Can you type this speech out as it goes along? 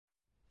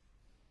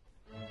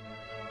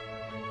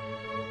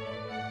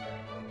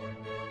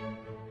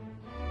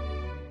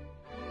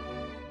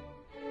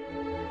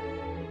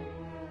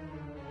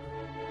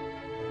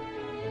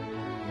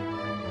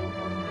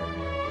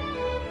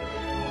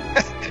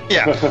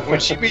Yeah, when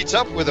she meets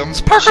up with him,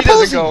 she Parker doesn't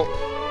Posey. go,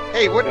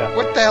 "Hey, what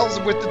the hell's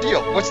with the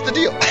deal? What's the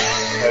deal?"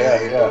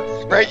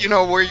 Yeah. Right?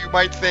 Where you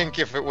might think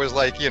if it was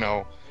like,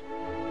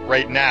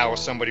 right now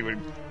somebody would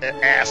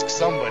ask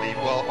somebody,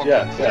 well,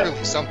 okay,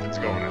 clearly something's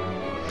going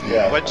on.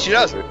 Yeah, but she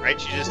doesn't, right?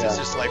 She just is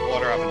just like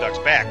water off a duck's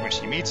back when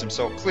she meets him.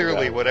 So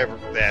clearly, whatever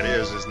that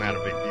is not a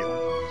big deal.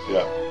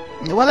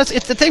 Yeah. Well,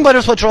 it's the thing about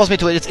it. What draws me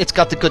to it. It's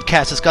got the good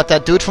cast. It's got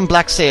that dude from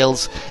Black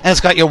Sails, and it's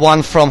got your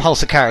one from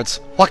House of Cards.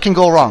 What can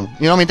go wrong?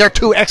 You know what I mean? They're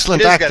two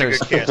excellent actors. It's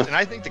got a good cast, and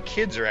I think the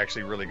kids are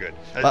actually really good.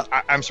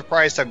 I'm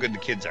surprised how good the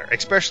kids are,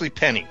 especially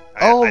Penny.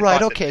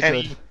 Right, okay,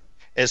 Penny good.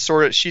 Is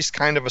she's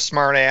kind of a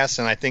smart ass,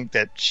 and I think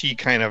that she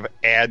kind of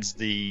adds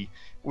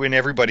when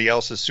everybody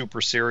else is super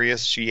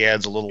serious, she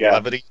adds a little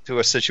levity to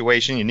a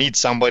situation. You need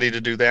somebody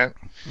to do that.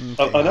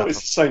 Okay. I know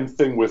it's the same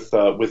thing with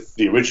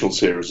the original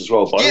series as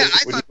well. But I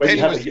thought Penny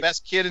was the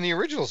best kid in the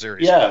original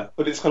series. Yeah,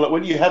 but it's kind of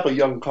like when you have a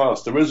young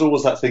cast, there is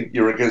always that thing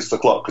you're against the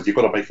clock because you've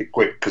got to make it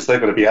quick because they're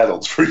going to be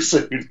adults very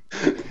soon,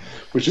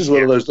 which is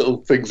one of those little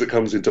things that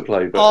comes into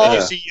play.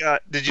 But,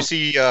 did you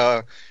see?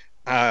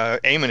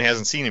 Eamon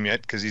hasn't seen him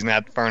yet because he's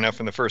not far enough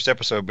in the first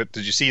episode. But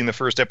did you see in the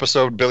first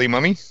episode Billy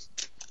Mummy?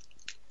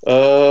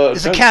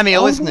 It's a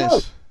cameo, isn't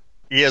it?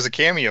 He has a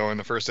cameo in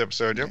the first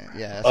episode. Yep.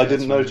 Yeah, I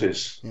didn't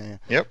notice. Yeah.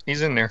 Yep,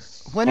 he's in there.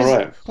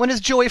 When is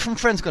Joey from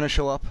Friends going to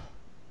show up?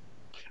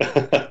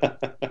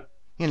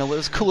 With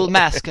his cool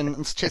mask and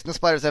chasing the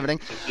spiders and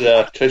everything.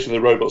 Yeah, chasing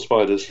the robot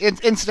spiders.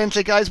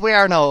 Incidentally, guys, we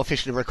are now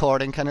officially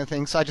recording, kind of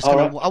thing. So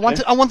I want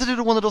to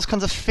do one of those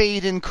kinds of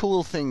fade-in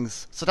cool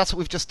things. So that's what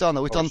we've just done.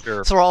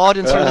 Sure. So our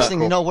audience are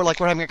listening. Cool.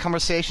 We're having a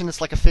conversation. It's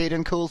like a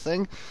fade-in cool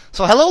thing.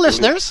 So hello,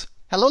 listeners.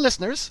 Hello,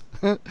 listeners,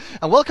 and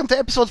welcome to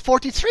episode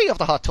 43 of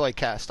the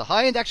Hottoycast, a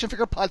high-end action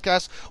figure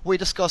podcast where we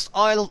discuss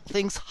all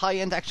things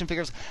high-end action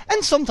figures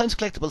and sometimes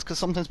collectibles, because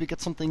sometimes we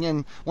get something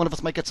in. One of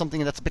us might get something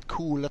in that's a bit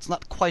cool. That's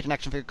not quite an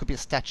action figure. It could be a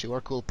statue or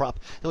a cool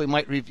prop that we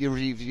might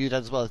review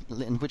that as well.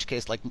 In which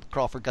case, like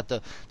Crawford got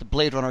the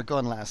Blade Runner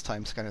gun last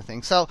time, kind of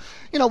thing. So,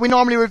 we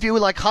normally review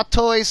like Hot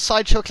Toys,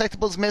 Sideshow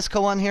Collectibles,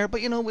 Mezco on here,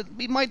 but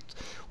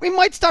we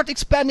might start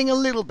expanding a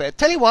little bit.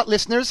 Tell you what,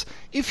 listeners,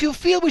 if you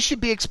feel we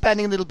should be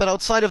expanding a little bit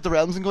outside of the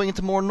realms and going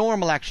into more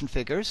normal action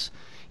figures,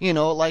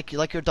 like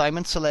your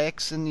Diamond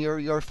Selects and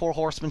your Four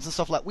Horsemen and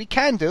stuff like that, we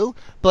can do,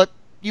 but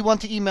you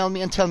want to email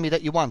me and tell me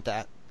that you want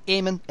that.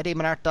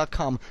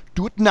 Eamon@eamonart.com.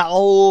 Do it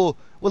now.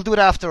 We'll do it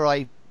after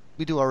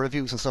we do our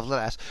reviews and stuff like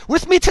that.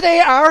 With me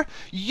today are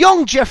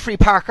young Jeffrey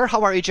Parker.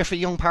 How are you, Jeffrey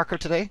Young Parker,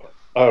 today?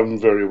 I'm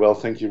very well,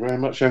 thank you very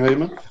much, young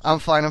Eamon. I'm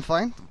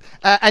fine.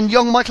 And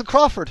young Michael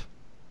Crawford.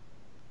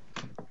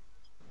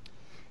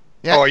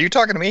 Yeah. Oh, are you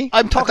talking to me?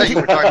 I'm talking. I thought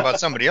you were talking about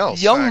somebody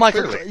else. Young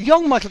Michael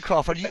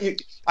Crawford.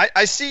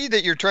 I see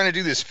that you're trying to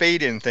do this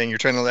fade-in thing. You're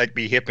trying to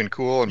be hip and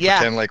cool and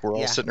pretend like we're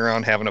all sitting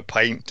around having a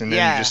pint, and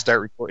then you just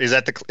start recording. Is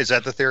that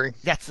the theory?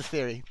 That's the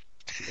theory.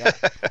 Yeah.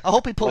 I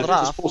hope he pulled it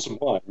off. Just pour some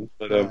wine,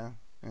 but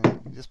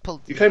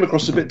you came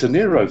across a bit De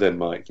Niro then,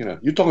 Mike.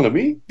 You're talking to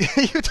me.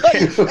 You're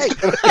talking.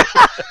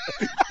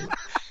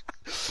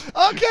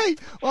 Okay,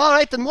 all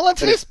right then. Well, on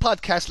today's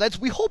podcast,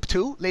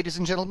 ladies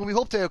and gentlemen, we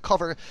hope to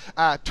cover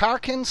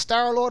Tarkin,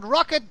 Star-Lord,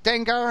 Rocket,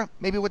 Dengar,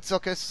 maybe with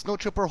Zuckuss,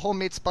 Snowtrooper,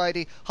 Homemade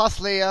Spidey, Hoth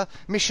Leia,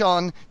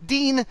 Michonne,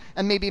 Dean,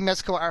 and maybe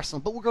Mezco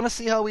Arsenal. But we're going to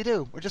see how we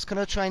do. We're just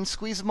going to try and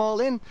squeeze them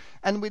all in,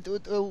 and we'll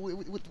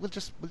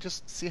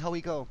just see how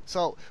we go.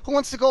 So, who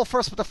wants to go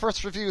first with the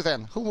first review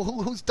then?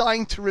 Who's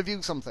dying to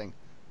review something?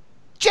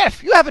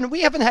 Jeff, we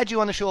haven't had you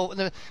on the show.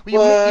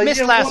 You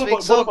missed last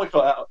week, so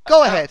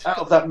go ahead. Out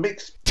of that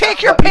mix,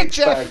 take your pick,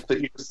 Jeff.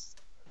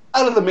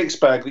 Out of the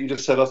mixed bag that you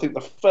just said, I think the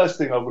first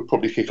thing I would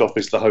probably kick off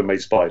is the Homemade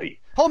Spidey.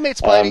 Homemade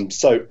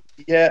Spidey.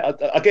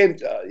 Again,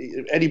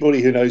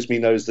 anybody who knows me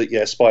knows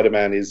that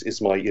Spider-Man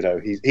is my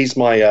he's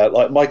my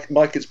like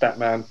Mike it's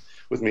Batman.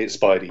 With me, it's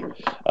Spidey.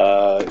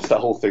 It's that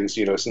whole thing.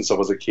 Since I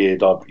was a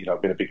kid, I've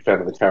been a big fan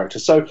of the character.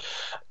 So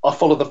I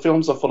followed the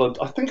films. I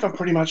think I've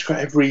pretty much got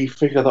every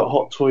figure that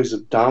Hot Toys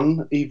have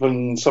done,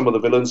 even some of the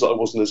villains that I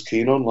wasn't as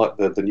keen on, like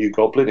the new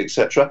Goblin,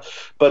 etc.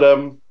 But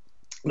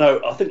no,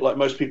 I think like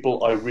most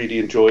people, I really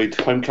enjoyed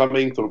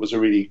Homecoming. Thought it was a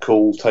really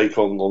cool take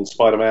on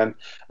Spider-Man.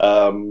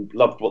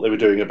 Loved what they were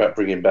doing about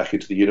bringing him back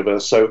into the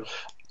universe. So.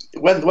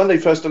 When they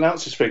first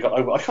announced this figure,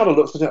 I kind of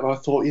looked at it and I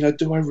thought,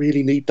 do I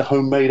really need the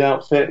homemade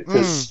outfit?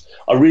 Because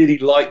I really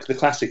like the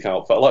classic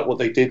outfit. I like what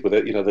they did with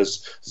it.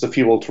 There's a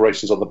few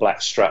alterations on the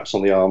black straps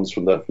on the arms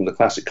from the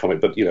classic comic,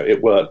 but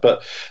it worked.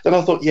 But then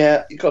I thought,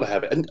 you got to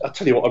have it. And I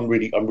tell you what, I'm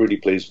really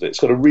pleased with it. It's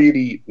got a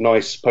really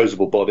nice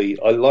posable body.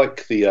 I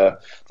like the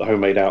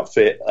homemade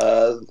outfit.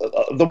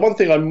 The one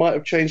thing I might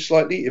have changed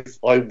slightly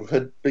if I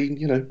had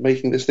been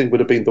making this thing would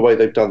have been the way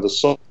they've done the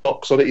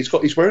socks on it.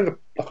 He's wearing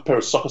a pair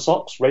of soccer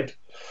socks, red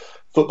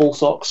football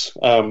socks,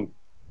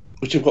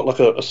 which have got like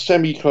a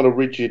semi kind of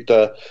rigid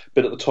bit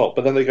at the top,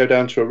 but then they go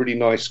down to a really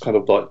nice kind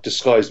of like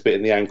disguised bit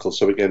in the ankle.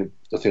 So again,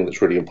 the thing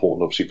that's really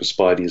important, obviously, for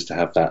Spidey is to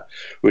have that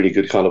really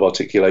good kind of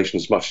articulation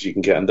as much as you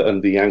can get,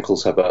 and the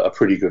ankles have a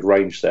pretty good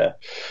range there.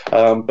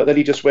 But then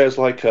he just wears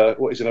like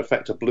what is in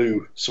effect a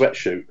blue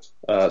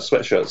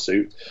sweatshirt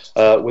suit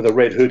with a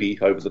red hoodie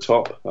over the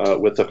top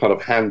with the kind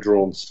of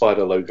hand-drawn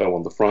Spider logo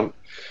on the front.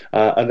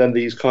 And then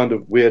these kind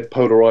of weird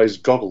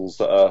polarized goggles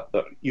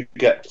that you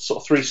get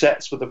sort of 3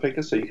 sets with the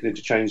figure, so you can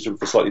interchange them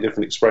for slightly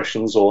different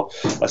expressions, or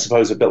I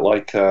suppose a bit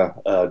like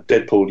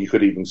Deadpool, you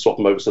could even swap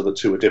them over so the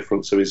 2 are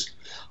different, so he's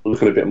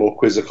looking a bit more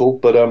quizzical.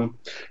 But on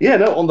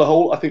the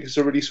whole, I think it's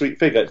a really sweet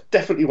figure.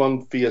 Definitely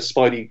one for your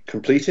Spidey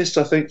completists,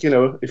 I think.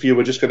 If you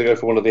were just going to go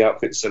for one of the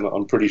outfits, then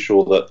I'm pretty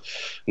sure that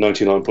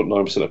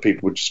 99.9% of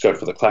people would just go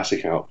for the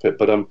classic outfit.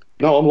 But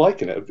no, I'm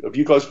liking it. Have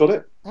you guys got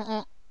it?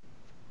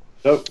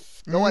 No.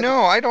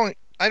 No, I don't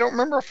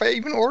remember if I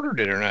even ordered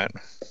it or not.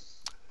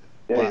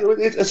 Yeah,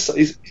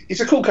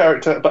 he's a cool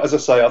character, but as I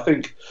say, I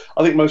think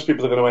most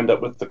people are going to end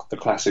up with the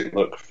classic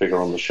look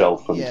figure on the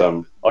shelf,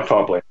 and I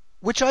can't blame.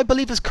 Which I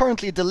believe is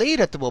currently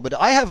delayed at the moment.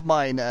 I have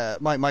mine,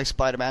 my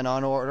Spider-Man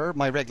on order,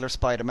 my regular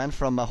Spider-Man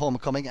from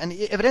Homecoming, and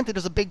evidently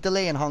there's a big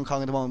delay in Hong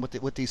Kong at the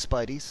moment with these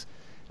Spideys.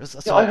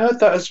 Yeah, I heard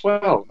that as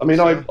well. I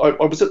mean, I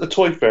was at the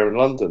Toy Fair in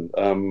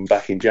London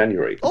back in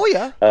January. Oh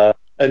yeah.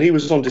 And he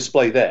was on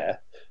display there.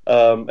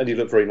 And he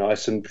looked very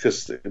nice, and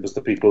because it was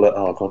the people that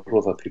what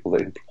are the people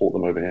that import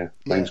them over here?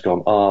 Name's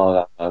gone.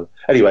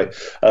 Anyway,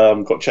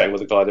 got chatting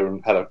with the guy there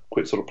and had a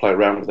quick sort of play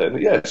around with it,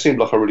 and it seemed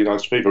like a really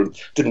nice figure. And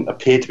didn't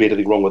appear to be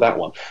anything wrong with that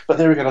one. But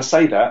they were going to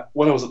say that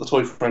when I was at the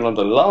Toy Fair in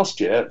London last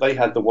year, they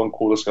had the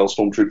 1/4 scale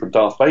Stormtrooper and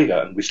Darth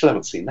Vader, and we still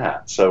haven't seen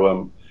that.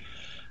 So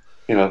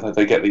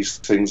they get these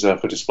things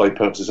for display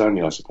purposes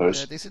only, I suppose.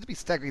 Yeah, they seem to be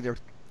staggering their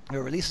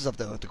releases of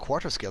the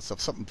quarter scale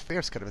stuff, something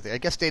fierce kind of a thing. I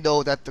guess they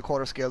know that the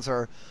quarter scales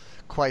are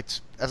quite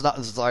not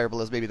as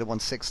desirable as maybe the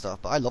 1/6 stuff,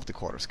 but I love the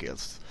quarter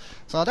scales.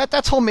 So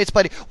that's Homemade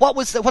Spidey.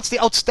 What's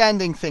the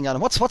outstanding thing on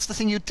him? What's the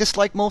thing you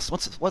dislike most?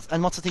 What's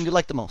the thing you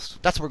like the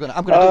most? That's what I'm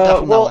gonna do that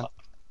from now on.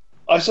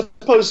 I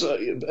suppose at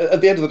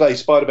the end of the day,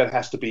 Spider-Man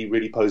has to be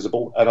really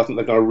posable, and I think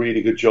they've done a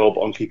really good job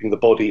on keeping the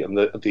body and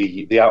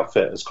the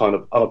outfit as kind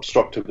of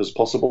unobstructive as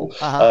possible.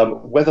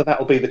 Whether that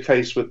will be the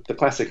case with the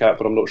classic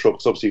outfit, I'm not sure,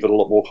 because obviously you've got a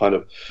lot more kind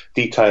of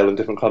detail and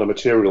different kind of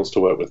materials to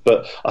work with.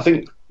 But I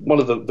think one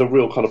of the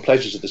real kind of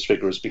pleasures of this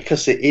figure is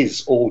because it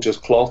is all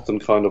just cloth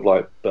and kind of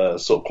like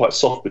sort of quite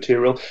soft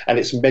material, and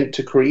it's meant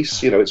to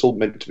crease. It's all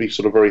meant to be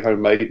sort of very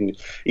homemade, and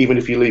even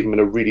if you leave them in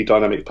a really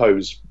dynamic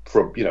pose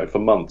for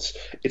months,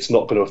 it's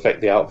not going to affect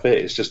the outfit.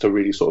 It's just a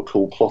really sort of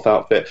cool cloth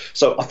outfit.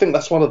 So I think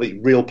that's one of the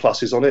real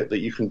pluses on it, that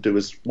you can do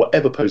as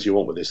whatever pose you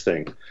want with this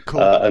thing,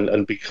 cool.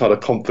 and be kind of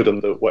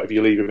confident that whatever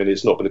you leave him in,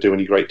 it's not going to do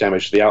any great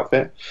damage to the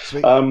outfit.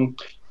 Sweet.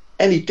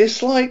 Any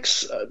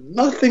dislikes?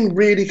 Nothing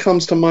really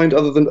comes to mind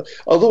other than,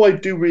 although I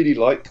do really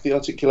like the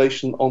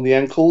articulation on the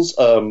ankles.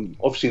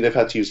 Obviously, they've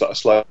had to use like a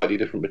slightly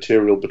different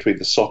material between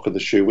the sock and the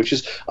shoe, which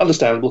is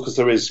understandable because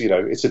there is,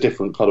 it's a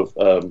different kind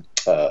of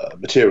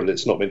material.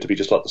 It's not meant to be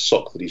just like the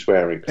sock that he's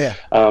wearing. Yeah.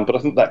 But I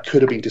think that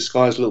could have been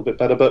disguised a little bit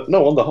better. But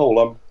no, on the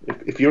whole,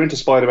 if you're into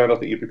Spider-Man, I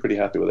think you'd be pretty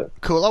happy with it.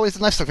 Cool. Always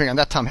a nice thing, and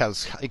that Tom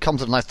has. It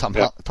comes with a nice Tom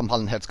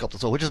Holland head sculpt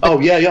as well, which is.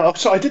 Yeah.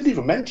 So I didn't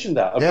even mention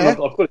that. I've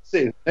got it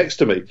sitting next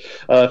to me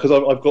because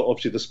I've got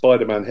obviously the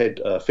Spider-Man head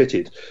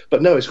fitted,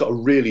 but no, it's got a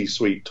really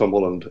sweet Tom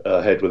Holland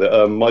head with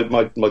it.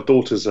 My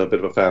daughter's a bit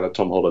of a fan of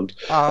Tom Holland.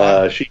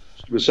 She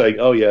was saying,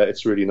 "Oh yeah,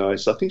 it's really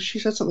nice." I think she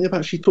said something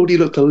about she thought he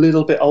looked a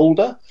little bit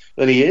older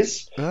than he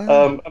is,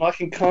 and I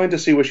can kind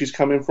of see where she's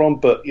coming from.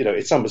 But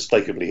it's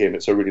unmistakably him.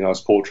 It's a really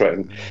nice portrait,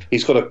 and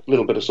he's got a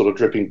little bit of sort of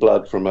dripping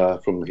blood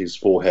from his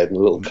forehead and a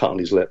little cut on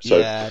his lip. So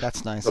yeah,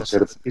 that's nice.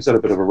 He's had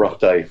a bit of a rough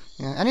day.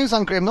 Yeah, and he was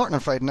on Graham Norton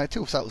on Friday night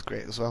too, so that was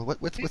great as well.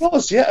 He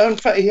was, yeah. In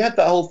fact, he had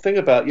that whole thing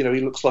about he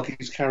looks like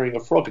he's carrying a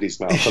frog in his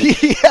mouth.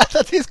 Yeah,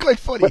 that is quite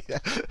funny.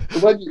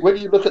 When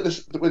you look at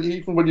this, when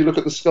you look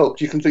at the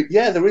sculpt, you can think,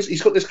 yeah, there is.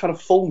 He's got this kind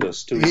of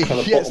fullness to his kind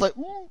of bottom, it's like,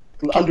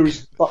 under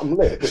his bottom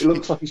lip. It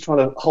looks like he's trying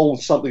to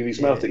hold something in his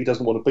mouth that he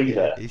doesn't want to be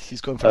there. He's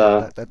going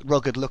for that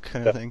rugged look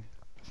kind of thing.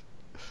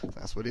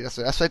 That's what he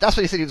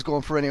said he was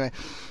going for anyway.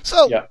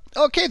 So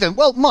okay then.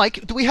 Well,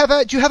 Mike, do you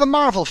have a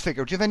Marvel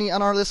figure? Do you have any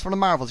on our list for the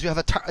Marvels? Do you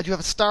have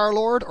a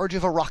Star-Lord or do you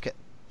have a Rocket?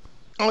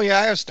 Oh yeah,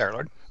 I have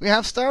Star-Lord. We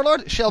have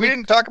Star-Lord. We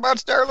didn't talk about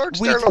Star-Lord.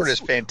 Star-Lord is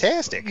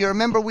fantastic. You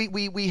remember we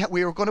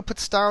were going to put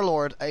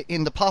Star-Lord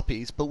in the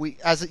poppies, but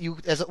as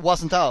it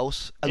wasn't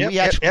out, and we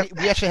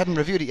actually hadn't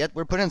reviewed it yet.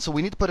 We're putting in, so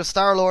we need to put a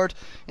Star-Lord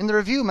in the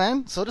review,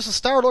 man. So this is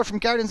Star-Lord from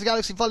Guardians of the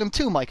Galaxy Volume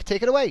 2. Mike,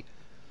 take it away.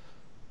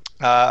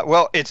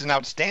 Well, it's an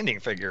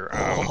outstanding figure.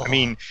 I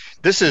mean,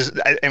 this is,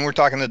 and we're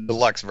talking the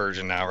deluxe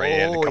version now, right? It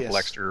had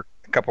a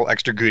couple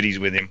extra goodies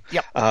with him.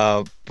 Yep.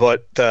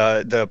 But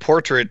the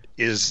portrait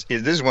is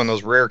one of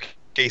those rare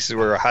cases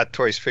where a Hot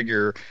Toys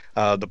figure,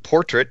 the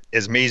portrait,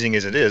 as amazing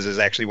as it is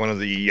actually one of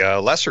the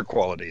lesser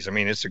qualities. I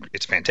mean, it's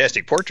a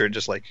fantastic portrait,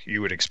 just like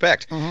you would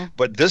expect. Mm-hmm.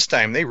 But this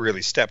time they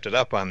really stepped it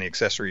up on the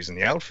accessories and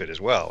the outfit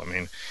as well. I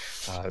mean,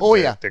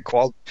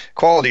 the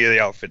quality of the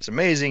outfit's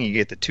amazing. You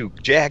get the 2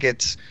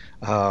 jackets.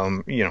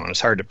 And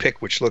it's hard to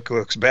pick which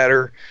looks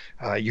better.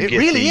 It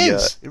really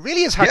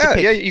is hard to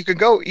pick. Yeah, you could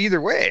go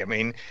either way. I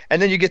mean,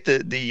 and then you get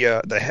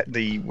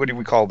the what do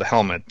we call the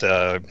helmet?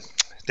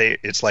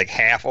 It's like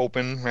half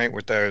open, right,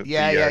 with the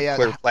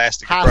clear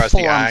plastic half across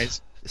formed. The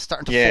eyes. It's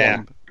starting to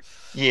form.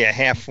 Yeah,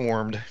 half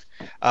formed.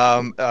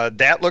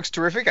 That looks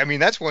terrific. I mean,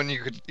 that's one you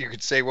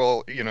could say,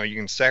 well, you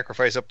can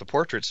sacrifice up the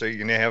portrait so you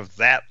can have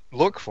that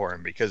look for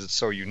him because it's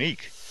so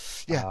unique.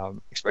 Yeah.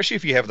 Especially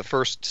if you have the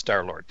first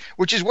Star-Lord,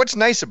 which is what's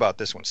nice about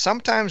this one.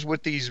 Sometimes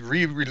with these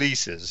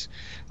re-releases,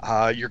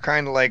 you're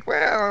kind of like,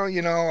 well,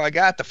 I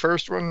got the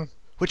first one.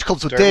 Which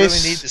comes with this. I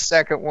really need the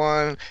second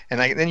one, and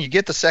then you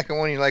get the second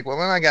one. You're like, well,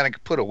 then I got to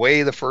put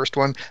away the first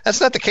one. That's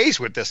not the case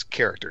with this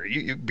character.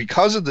 You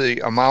because of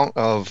the amount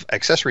of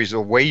accessories, the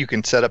way you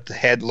can set up the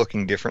head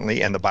looking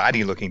differently and the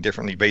body looking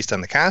differently based on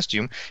the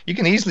costume, you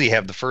can easily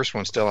have the first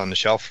one still on the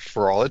shelf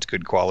for all its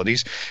good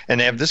qualities, and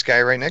have this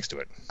guy right next to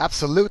it.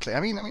 Absolutely.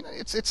 I mean,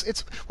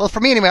 it's well, for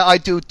me anyway. I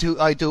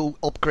do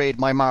upgrade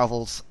my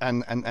Marvels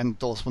and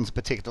those ones in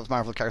particular, those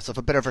Marvel characters. If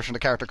a better version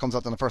of the character comes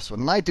out than the first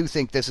one, and I do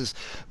think this is.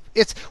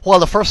 While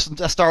the first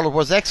Star-Lord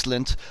was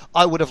excellent,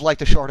 I would have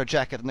liked a shorter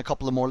jacket and a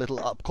couple of more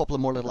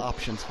little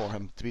options for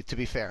him. To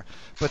be fair,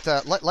 but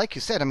like you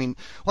said, I mean,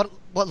 what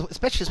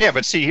especially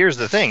but see, here's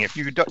the thing: if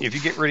you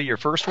get rid of your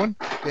first one,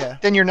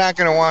 then you're not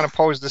going to want to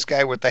pose this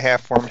guy with the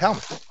half-formed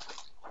helmet.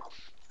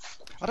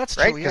 Oh, that's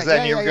right? true. Because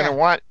then you're going to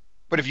want.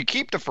 But if you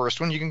keep the first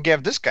one, you can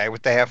give this guy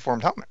with the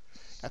half-formed helmet.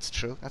 That's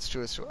true. It's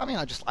true. I mean,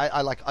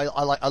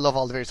 I love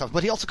all the various stuff.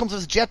 But he also comes with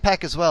his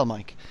jetpack as well,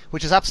 Mike,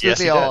 which is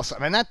absolutely awesome.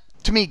 I mean, that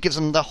to me gives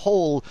him the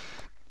whole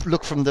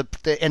look from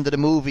the end of the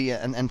movie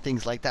and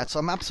things like that. So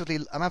I'm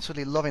absolutely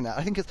loving that.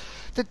 I think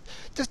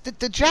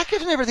the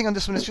jacket and everything on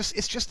this one is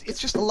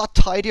just a lot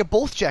tidier.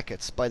 Both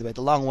jackets, by the way,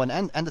 the long one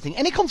and the thing.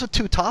 And he comes with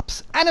 2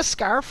 tops and a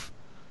scarf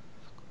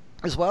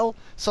as well.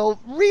 So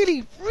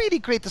really, really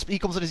great. He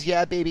comes with his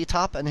baby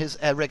top and his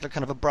regular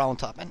kind of a brown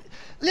top, and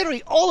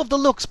literally all of the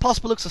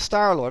possible looks of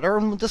Star-Lord are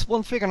in this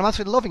one figure, and I'm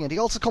absolutely loving it. He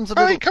also comes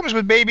with he comes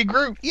with Baby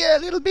Groot. Yeah,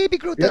 little Baby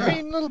Groot. Yeah. I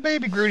mean, little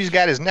Baby Groot. He's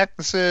got his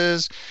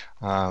necklaces.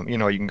 You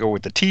can go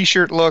with the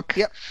T-shirt look.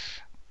 Yep.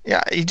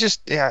 Yeah,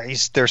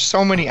 there's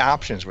so many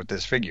options with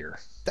this figure.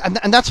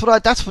 And that's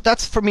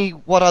for me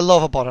what I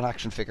love about an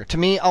action figure. To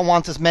me, I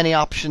want as many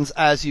options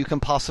as you can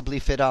possibly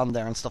fit on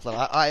there and stuff like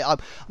that. I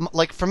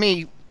like for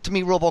me. To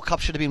me,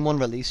 RoboCop should have been one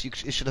release. You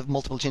should have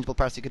multiple changeable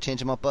parts. You could change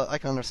them up, but I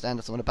can understand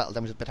that some of the battle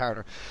damage is a bit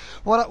harder.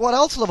 What I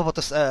also love about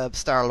this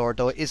Star-Lord,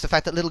 though, is the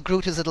fact that little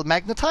Groot is a little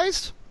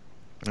magnetized,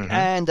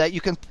 and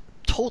you can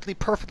totally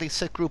perfectly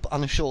sit Groot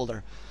on his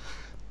shoulder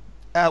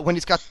when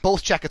he's got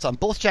both jackets on.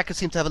 Both jackets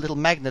seem to have a little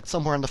magnet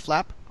somewhere in the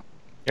flap.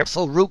 Yep.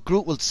 So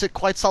Groot will sit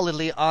quite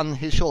solidly on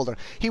his shoulder.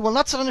 He will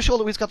not sit on his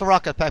shoulder when he's got the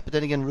rocket pack, but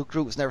then again,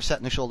 Groot was never sat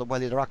on his shoulder while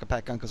he had the rocket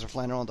pack on because they're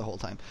flying around the whole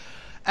time.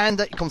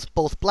 And it comes with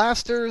both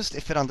blasters. They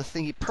fit on the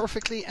thingy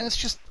perfectly, and it's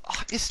just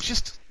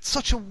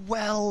such a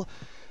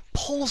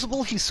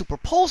posable. He's super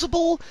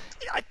posable.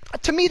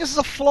 To me, this is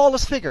a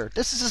flawless figure.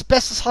 This is as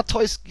best as Hot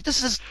Toys. This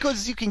is as good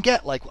as you can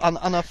get, like on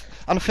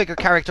a figure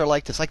character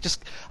like this.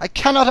 I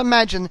can't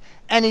imagine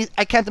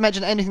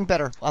anything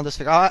better on this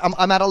figure.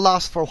 I'm at a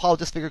loss for how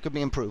this figure could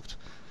be improved.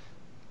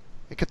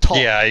 It could talk.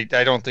 Yeah,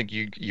 I don't think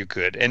you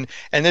could. And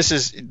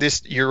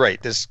this you're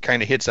right. This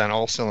kind of hits on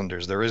all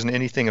cylinders. There isn't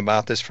anything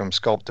about this from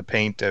sculpt to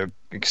paint to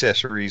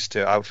accessories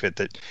to outfit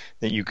that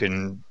you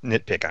can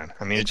nitpick on.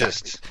 I mean,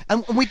 exactly.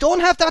 And we don't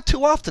have that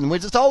too often.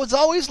 It's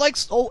always like,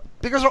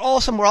 figures are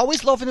awesome. We're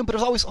always loving them, but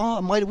there's always, I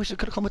wish it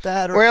could have come with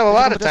that. Well, a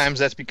lot of times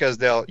that's because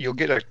you'll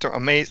get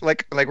amazing,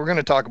 like we're going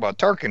to talk about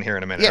Tarkin here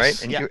in a minute,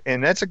 yes, right? And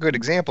and that's a good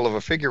example of a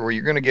figure where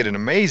you're going to get an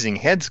amazing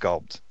head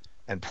sculpt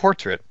and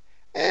portrait.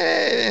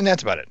 And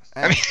that's about it.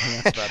 I mean,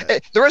 that's about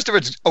it. The rest of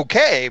it's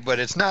okay, but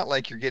it's not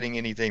like you're getting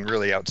anything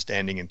really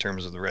outstanding in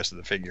terms of the rest of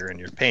the figure, and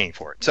you're paying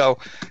for it. So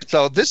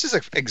this is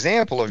an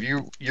example of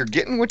you're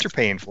getting what you're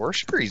paying for.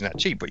 Sure, he's not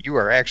cheap, but you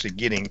are actually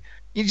getting.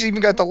 He's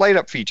even got the light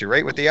up feature,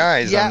 right, with the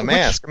eyes on the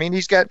mask. I mean,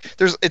 he's got.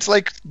 It's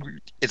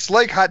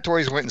like Hot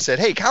Toys went and said,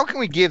 "Hey, how can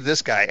we give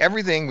this guy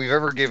everything we've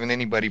ever given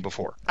anybody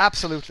before?"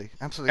 Absolutely.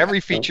 Every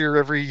feature,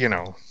 every.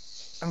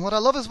 And what I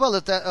love as well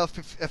is that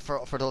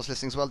for those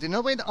listening as well, do you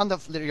know when on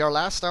your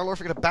last Star-Lord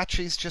figure the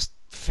batteries just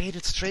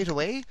faded straight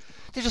away?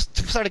 They just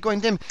started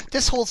going dim.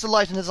 This holds the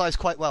light in his eyes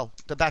quite well.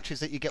 The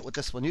batteries that you get with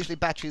this one, usually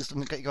batteries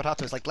when you go Hot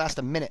Toys last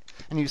a minute,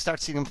 and you start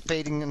seeing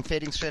them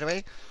fading straight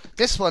away.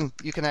 This one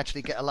you can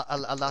actually get a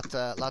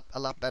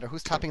lot better.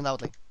 Who's tapping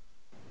loudly?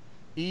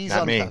 Ease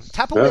Not on me.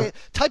 tap away,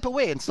 type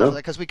away and stuff like that,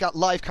 because we got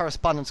live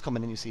correspondence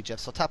coming in. You see, Jeff,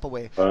 so tap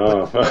away.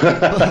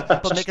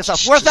 But make it stop.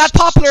 We're that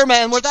popular,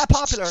 man. We're that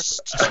popular.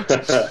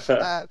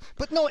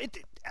 But no,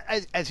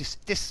 as you,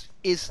 this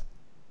is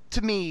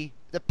to me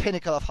the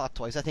pinnacle of Hot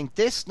Toys. I think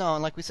this now,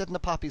 and like we said in the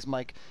Poppies,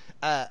 Mike,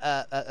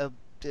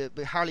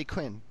 Harley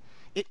Quinn,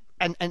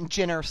 and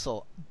Jyn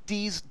Erso.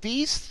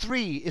 These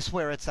three is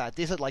where it's at.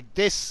 This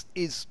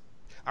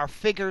are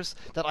figures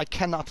that I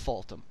cannot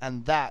fault them,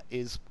 and that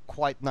is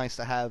quite nice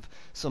to have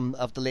some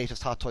of the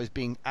latest Hot Toys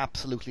being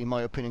absolutely, in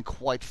my opinion,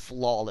 quite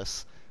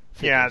flawless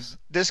figures. Yeah,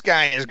 this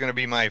guy is going to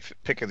be my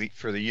pick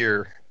for the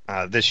year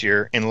this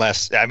year,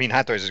 unless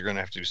Hot Toys is going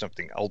to have to do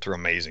something ultra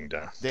amazing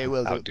to. They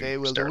will do. They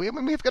will do.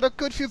 We've got a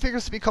good few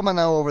figures to be coming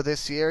now over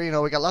this year.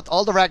 We got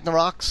all the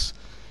Ragnaroks,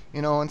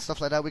 and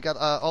stuff like that. We got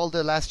all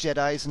the Last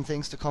Jedis and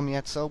things to come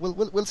yet. So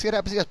we'll see what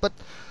happens yet. But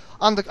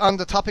on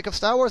the topic of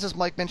Star Wars, as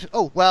Mike mentioned,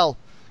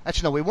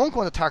 actually no, we won't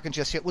go into Tarkin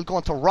just yet. We'll go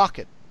into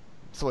Rocket.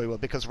 So we will,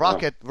 because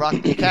Rocket,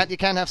 you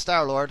can't have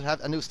Star-Lord, have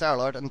a new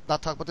Star-Lord, and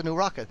not talk about the new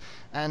Rocket.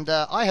 And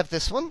I have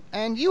this one,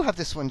 and you have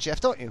this one, Jeff,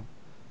 don't you?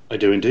 I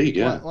do indeed,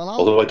 yeah.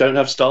 Although I don't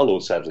have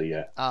Star-Lord, sadly,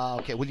 yet.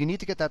 Okay. Well, you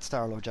need to get that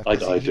Star-Lord, Jeff.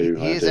 I do.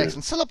 He is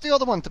excellent. Sell up the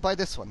other one to buy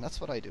this one. That's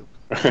what I do.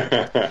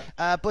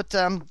 But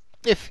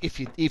if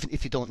you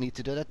don't need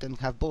to do that, then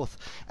have both.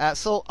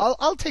 So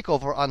I'll take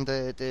over on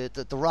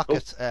the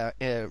Rocket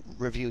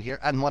review here.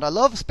 And what I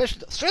love,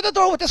 especially straight the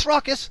door with this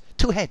Rocket,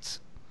 2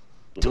 heads.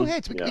 2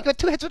 heads. We got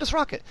 2 heads with this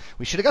Rocket.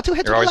 We should have got 2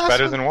 heads. They're with the always last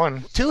better one. than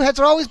one. 2 heads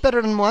are always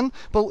better than one.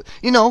 But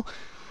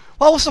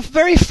what was the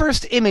very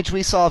first image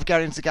we saw of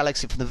Guardians of the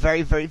Galaxy from the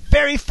very, very,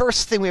 very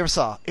first thing we ever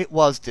saw? It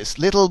was this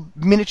little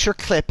miniature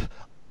clip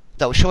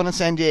that was shown in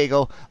San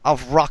Diego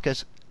of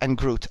Rocket and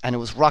Groot, and it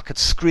was Rocket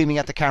screaming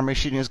at the camera,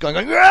 shooting us,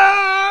 going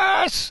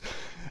yes!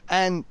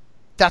 And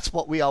that's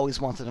what we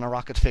always wanted in a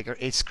Rocket figure,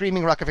 a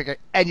screaming Rocket figure,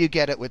 and you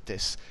get it with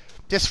this.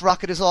 This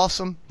Rocket is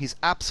awesome. He's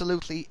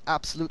absolutely,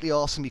 absolutely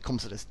awesome. He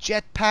comes with his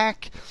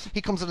jetpack. He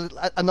comes with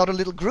another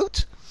little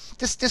Groot.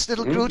 This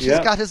little Groot,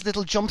 he's got his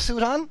little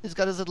jumpsuit on. He's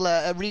got his little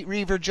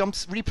Reaver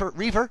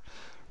jumpsuit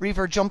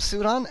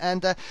on,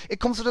 and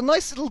it comes with a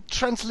nice little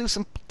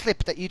translucent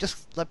clip that you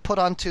just put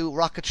onto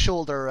Rocket's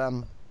shoulder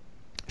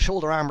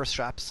armor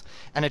straps,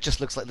 and it just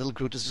looks like little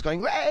Groot is just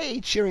going,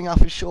 "Hey!" cheering off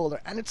his shoulder,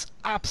 and it's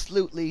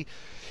essentially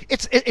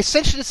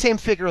the same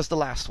figure as the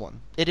last one.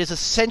 It is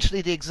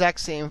essentially the exact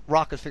same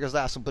Rocket figure as the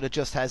last one, but it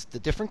just has the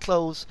different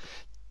clothes,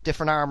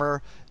 different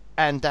armor,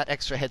 and that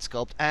extra head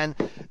sculpt. And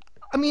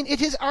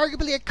it is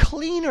arguably a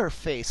cleaner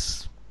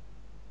face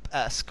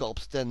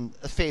sculpt than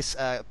a face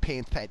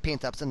paint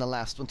apps than the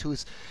last one too.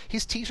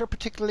 His teeth are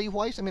particularly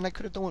white. I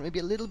could have done maybe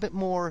a little bit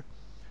more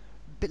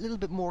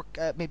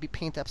maybe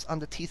paint apps on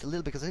the teeth a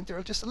little bit, because I think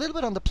they're just a little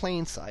bit on the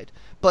plain side.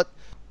 But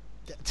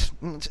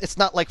it's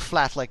not like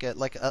flat like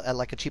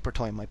a cheaper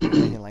toy might be,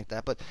 anything like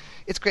that. But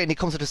it's great, and he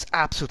comes with this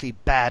absolutely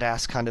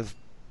badass kind of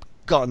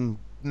gun,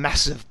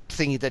 massive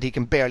thingy that he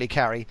can barely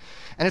carry,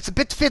 and it's a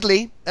bit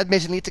fiddly,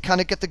 admittedly, to kind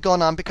of get the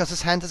gun on, because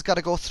his hand has got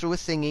to go through a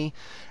thingy,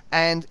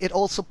 and it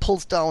also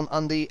pulls down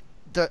on the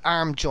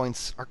arm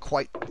joints are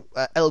quite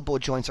elbow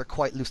joints are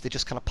quite loose. They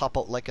just kind of pop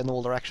out like an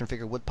older action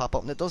figure would pop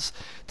out, and it does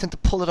tend to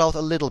pull it out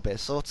a little bit,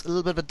 so it's a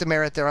little bit of a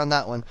demerit there on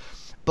that one.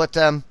 But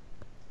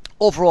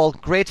overall,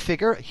 great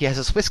figure. He has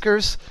his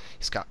whiskers.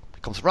 He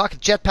comes with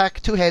Rocket,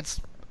 jetpack, 2 heads.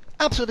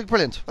 Absolutely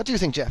brilliant. What do you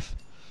think, Jeff?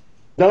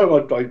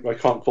 No, I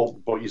can't fault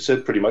what you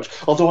said pretty much.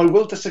 Although I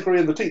will disagree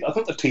on the teeth. I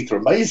think the teeth are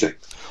amazing.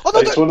 Oh, no,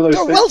 it's one of those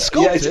they're well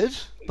sculpted.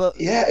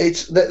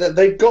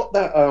 They've got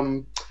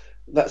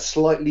that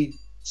slightly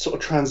sort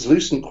of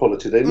translucent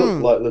quality. They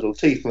look like little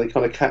teeth, and they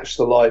kind of catch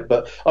the light.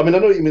 But I know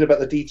what you mean about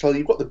the detail.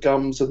 You've got the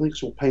gums. I think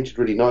it's all painted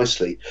really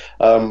nicely.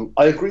 I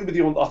agree with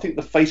you. I think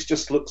the face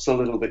just looks a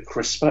little bit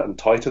crisper and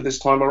tighter this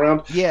time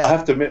around. Yeah. I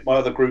have to admit, my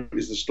other group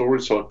is the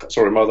storage.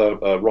 My other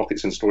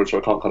Rocket's in storage, so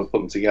I can't kind of put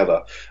them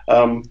together.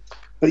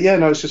 But yeah,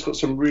 no, it's just got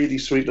some really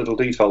sweet little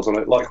details on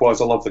it.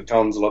 Likewise, I love the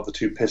guns. I love the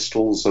 2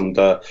 pistols and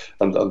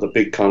the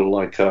big kind of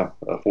like, for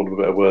want of a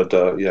better word,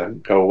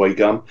 go away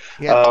gun.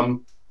 Yeah.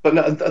 But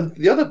no, and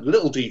the other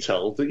little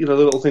detail, the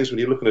little things when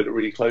you're looking at it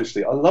really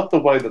closely, I love the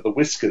way that the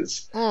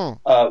whiskers,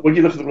 when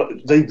you look at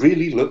them, they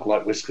really look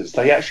like whiskers.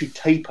 They actually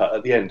taper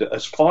at the end,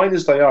 as fine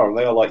as they are, and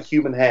they are like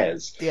human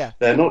hairs. Yeah.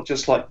 They're not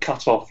just like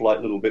cut off like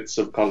little bits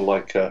of kind of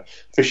like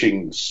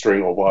fishing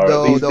string or wire.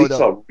 These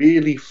are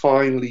really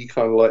finely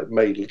kind of like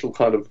made little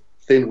kind of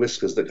thin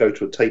whiskers that go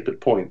to a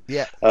tapered point.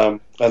 Yeah. And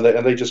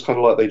they just kind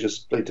of like they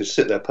just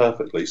sit there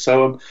perfectly.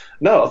 So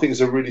no, I think it's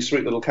a really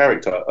sweet little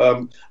character.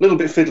 A little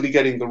bit fiddly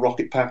getting the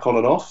Rocket pack on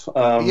and off.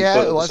 But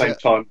at the same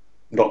time,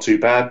 not too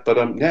bad. But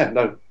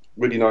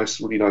really nice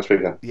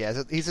figure. Yeah,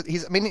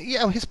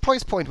 his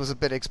price point was a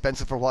bit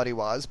expensive for what he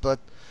was, but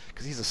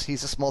because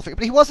he's a small figure,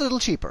 but he was a little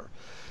cheaper.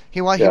 He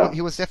was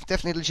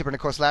definitely a little cheaper. And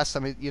of course, last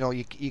time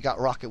you got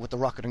Rocket with the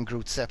Rocket and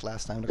Groot set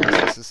last time. Of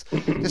course,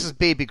 this is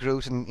Baby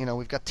Groot, and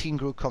we've got Teen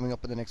Groot coming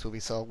up in the next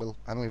movie. So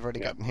we've already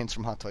gotten hints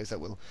from Hot Toys that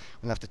we'll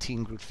have the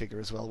Teen Groot figure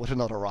as well with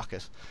another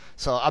Rocket.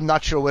 So I'm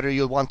not sure whether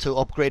you'll want to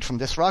upgrade from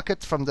this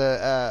Rocket from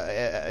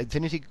the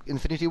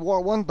Infinity War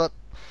one, but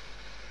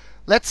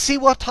let's see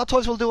what Hot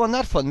Toys will do on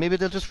that front. Maybe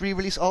they'll just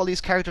re-release all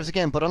these characters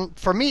again. But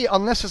for me,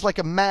 unless there's like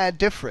a mad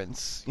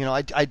difference,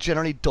 I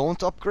generally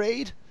don't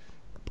upgrade.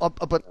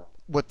 But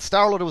with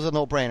Star-Lord, it was a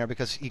no-brainer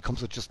because he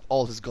comes with just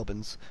all his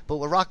gubbins. But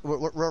with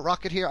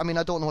Rocket here, I mean,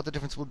 I don't know what the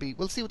difference will be.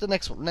 We'll see what the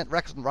next one,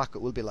 Rex and Rocket,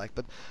 will be like.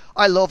 But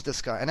I love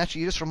this guy. And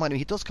actually, you just reminded me,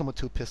 he does come with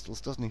 2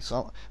 pistols, doesn't he?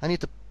 So I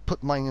need to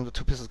put mine in with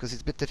 2 pistols because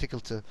he's a bit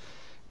difficult to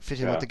fit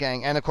in with the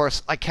gang. And of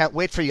course, I can't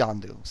wait for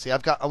Yondu. See, I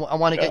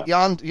want to get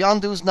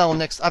Yondu's now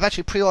next. I've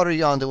actually pre-ordered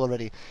Yondu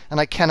already, and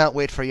I cannot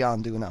wait for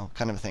Yondu now,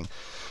 kind of a thing.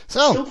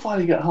 So still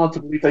finding it hard to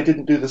believe they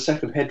didn't do the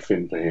second head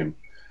fin for him.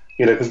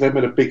 Because they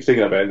made a big thing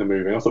about it in the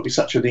movie. I thought it'd be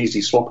such an easy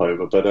swap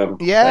over, but anyway.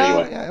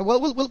 Yeah. Well,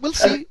 we'll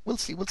see. We'll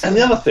see. And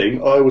the other thing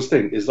I always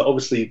think is that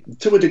obviously,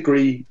 to a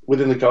degree,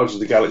 within the Guardians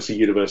of the Galaxy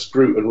universe,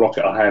 Groot and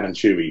Rocket are Han and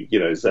Chewie.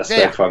 That's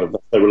their kind of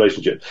their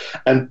relationship.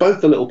 And both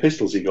the little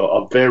pistols he got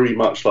are very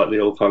much like the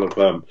old kind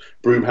of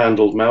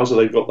broom-handled Mauser.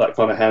 They've got that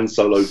kind of Han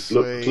Solo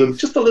look to them.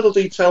 Just a little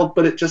detailed,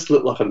 but it just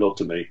looked like a nod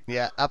to me.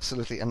 Yeah,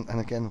 absolutely. And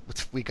again,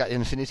 we got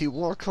Infinity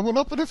War coming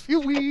up in a few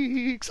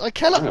weeks. I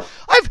cannot.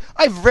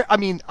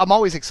 I'm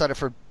always excited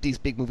for these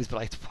big movies,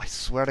 but I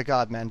swear to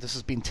God, man, this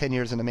has been 10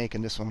 years in the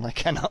making, this one, and I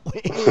cannot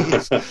wait.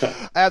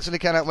 I absolutely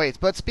cannot wait.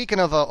 But speaking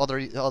of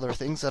other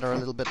things that are a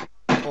little bit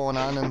going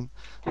on and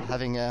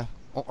having are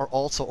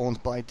also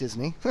owned by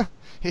Disney,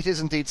 it is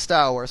indeed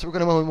Star Wars. So we're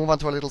going to move on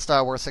to our little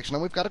Star Wars section,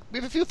 and we have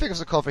a few figures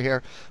to cover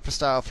here for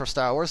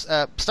Star Wars,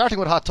 starting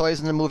with Hot Toys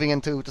and then moving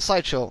into the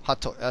sideshow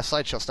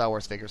Star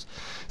Wars figures.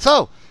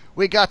 So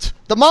we got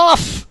the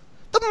Moff.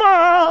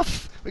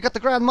 We got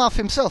the Grand Moff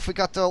himself. We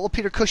got old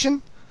Peter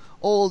Cushing.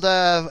 Old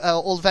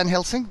Van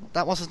Helsing.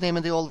 That was his name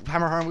in the old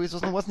Hammer horror movies,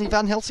 wasn't he?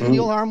 Van Helsing in the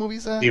old horror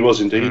movies? He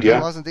was indeed, yeah.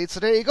 He was indeed. So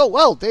there you go.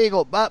 Well, there you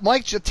go.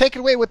 Mike, take it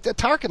away with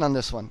Tarkin on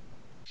this one.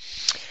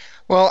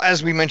 Well,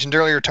 as we mentioned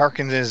earlier,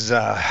 Tarkin is,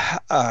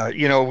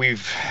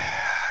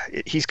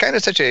 he's kind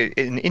of such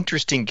an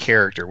interesting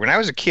character. When I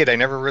was a kid, I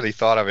never really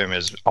thought of him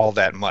as all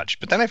that much.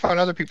 But then I found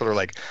other people are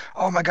like,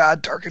 oh my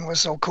God, Tarkin was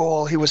so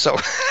cool. He was so,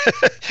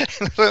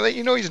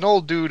 he's an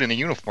old dude in a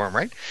uniform,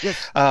 right?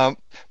 Yes.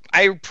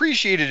 I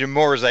appreciated him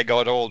more as I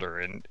got older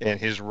and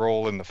his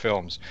role in the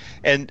films.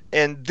 And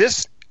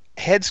this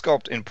head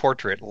sculpt and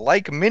portrait,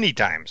 like many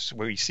times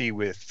we see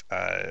with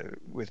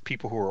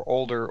people who are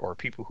older or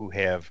people who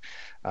have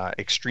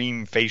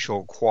extreme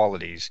facial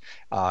qualities,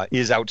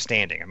 is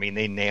outstanding. I mean,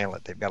 they nail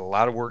it. They've got a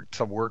lot of work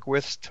to work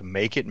with to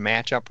make it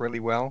match up really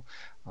well.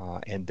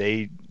 And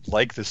they,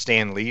 like the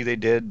Stan Lee they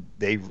did,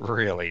 they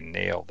really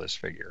nailed this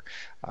figure.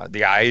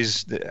 The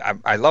eyes,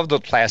 I love the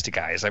plastic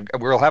eyes.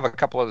 We'll have a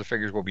couple other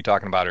figures we'll be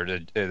talking about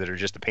that are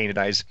just the painted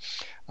eyes.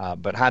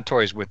 But Hot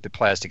Toys with the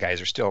plastic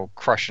eyes are still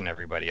crushing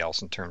everybody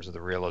else in terms of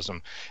the realism.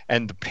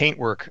 And the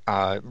paintwork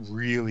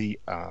really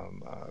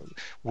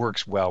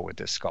works well with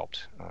this sculpt.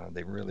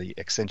 They really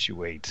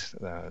accentuate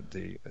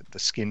the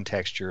skin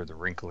texture, the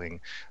wrinkling,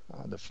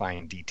 the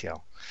fine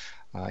detail.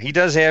 He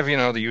does have,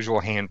 the usual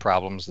hand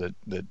problems that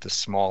the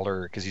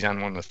smaller, because he's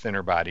on one of the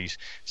thinner bodies,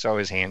 so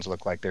his hands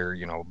look like they're,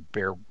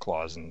 bear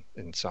claws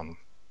in some,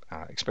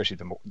 especially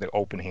the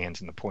open hands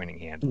and the pointing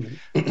hand,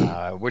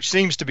 which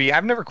seems to be,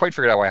 I've never quite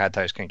figured out why Hot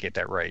Toys can't get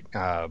that right,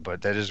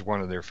 but that is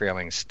one of their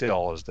failings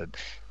still, is that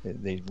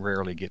they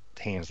rarely get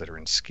hands that are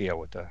in scale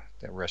with the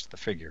rest of the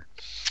figure.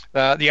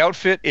 The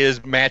outfit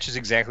matches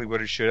exactly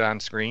what it should on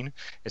screen.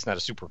 It's not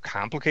a super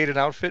complicated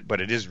outfit,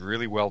 but it is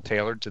really well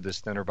tailored to this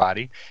thinner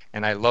body.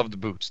 And I love the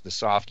boots, the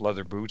soft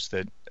leather boots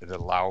that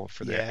allow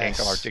for the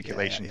ankle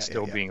articulation,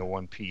 still being a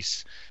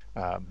one-piece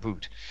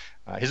boot.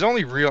 His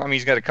only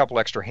he's got a couple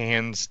extra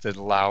hands that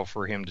allow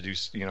for him to do,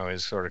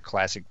 his sort of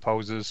classic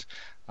poses.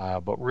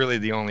 But really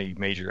the only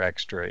major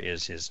extra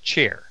is his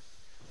chair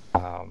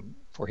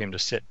for him to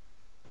sit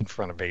in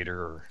front of Vader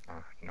or,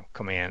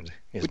 command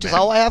his Which men. is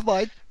all I have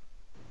mine.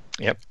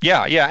 Yep.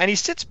 Yeah, and he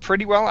sits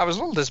pretty well. I was a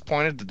little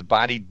disappointed that the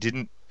body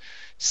didn't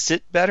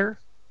sit better.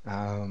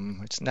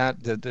 It's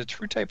not the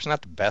true type's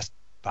not the best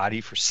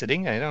body for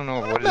sitting. I don't know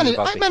what it is about the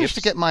hips. I managed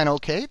to get mine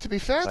okay, to be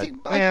fair.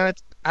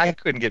 I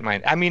couldn't get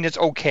mine. I mean, it's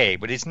okay,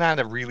 but it's not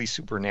a really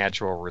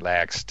supernatural,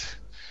 relaxed.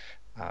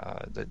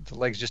 The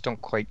legs just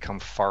don't quite come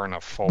far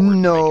enough forward.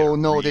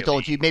 No, they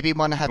don't. You maybe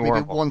want to have maybe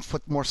 1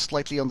 foot more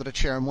slightly under the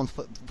chair and one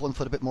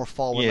foot a bit more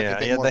forward.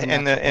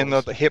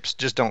 The hips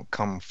just don't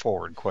come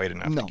forward quite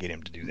enough to get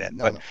him to do that.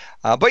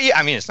 But yeah,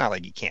 I mean, it's not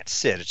like he can't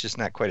sit. It's just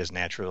not quite as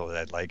natural as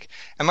I'd like.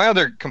 And my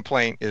other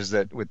complaint is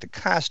that with the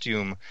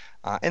costume,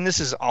 and this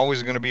is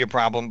always going to be a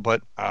problem,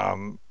 but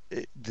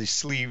the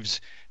sleeves,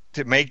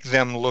 to make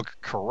them look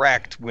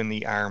correct when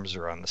the arms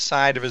are on the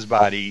side of his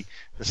body,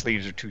 the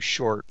sleeves are too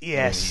short.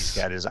 Yes. When he's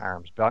got his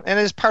arms bent. And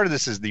as part of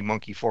this is the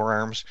monkey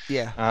forearms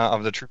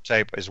of the true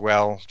type as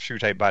well. True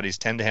type bodies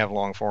tend to have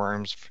long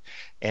forearms,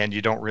 and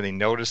you don't really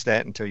notice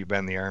that until you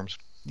bend the arms.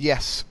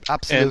 Yes,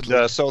 absolutely.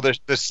 And so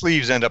the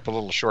sleeves end up a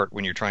little short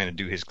when you're trying to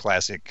do his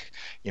classic,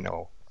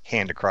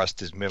 hand across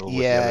his middle with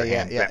the other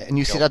hand. Yeah. And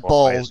you see that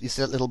ball, you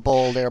see that little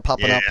ball there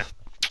popping up.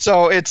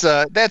 So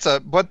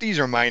but these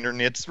are minor,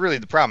 and it's really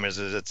the problem is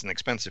it's an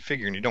expensive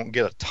figure, and you don't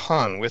get a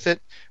ton with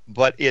it.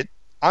 But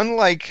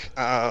unlike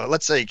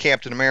let's say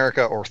Captain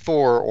America or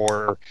Thor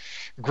or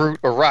Groot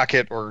or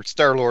Rocket or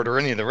Star-Lord or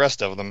any of the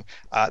rest of them,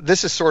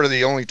 this is sort of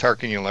the only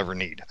Tarkin you'll ever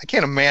need. I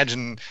can't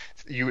imagine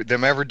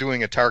them ever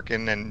doing a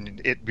Tarkin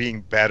and it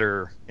being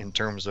better in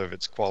terms of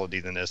its quality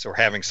than this, or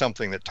having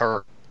something that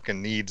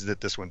Tarkin needs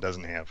that this one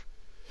doesn't have.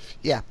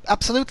 Yeah,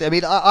 absolutely. I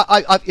mean,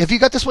 I have you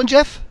got this one,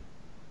 Jeff?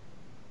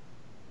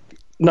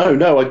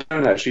 No, I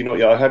don't actually. Not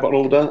yet. I have an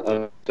order,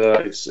 and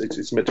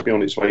it's meant to be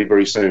on its way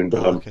very soon.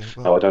 But Okay,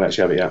 well, no, I don't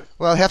actually have it yet.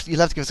 Well, you'll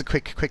have to give us a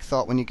quick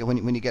thought when you get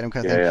him,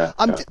 kind of thing. Yeah.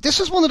 This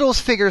is one of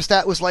those figures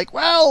that was like,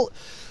 well,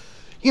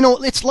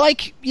 it's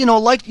like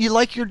like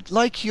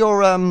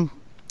your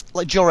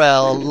like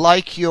Jor-El,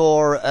 like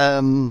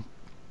your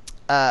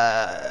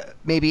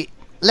maybe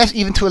less,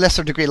 even to a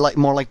lesser degree, like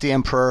more like the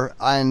Emperor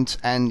and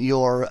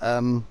your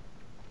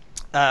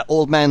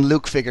old man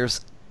Luke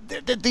figures.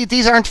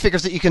 These aren't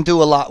figures that you can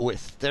do a lot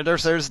with.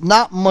 There's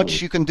not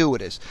much you can do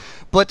with it.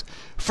 But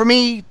for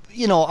me,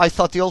 I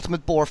thought the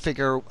ultimate bore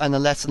figure and the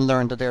lesson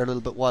learned there a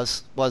little bit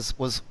was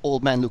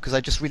Old Man Luke, because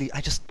I just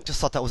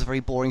thought that was a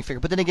very boring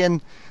figure. But then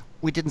again,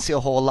 we didn't see a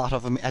whole lot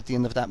of him at the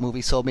end of that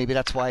movie, so maybe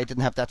that's why I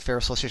didn't have that fair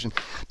association.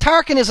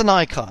 Tarkin is an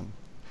icon,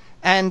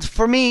 and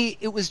for me,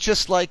 it was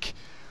just like,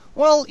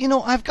 well,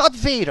 I've got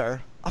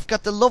Vader, I've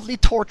got the lovely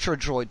torture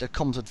droid that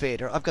comes with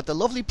Vader, I've got the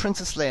lovely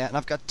Princess Leia, and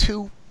I've got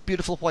two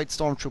beautiful white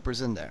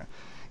stormtroopers in there.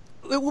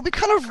 It would be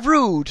kind of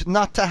rude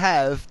not to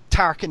have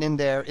Tarkin in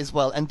there as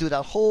well and do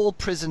that whole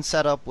prison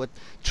setup with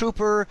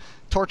Trooper,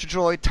 Torture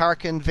Droid,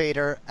 Tarkin,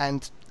 Vader,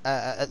 and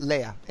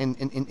Leia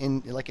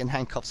in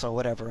handcuffs or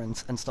whatever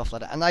and stuff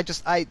like that. And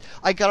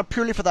I got it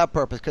purely for that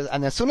purpose.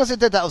 And as soon as I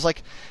did that, I was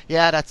like,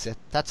 yeah, that's it.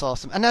 That's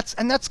awesome. And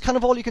that's kind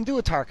of all you can do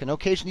with Tarkin.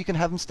 Occasionally you can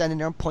have him standing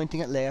there and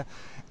pointing at Leia,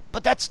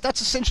 but that's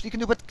essentially you can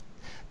do. But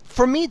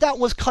for me, that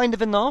was kind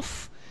of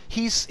enough.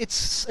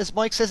 It's as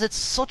Mike says, it's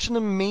such an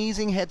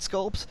amazing head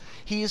sculpt.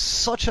 He is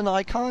such an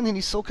icon, and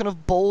he's so kind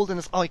of bold. And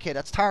it's okay,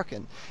 that's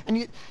Tarkin, and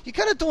you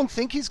kind of don't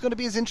think he's going to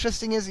be as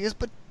interesting as he is,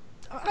 but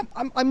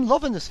I'm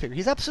loving this figure.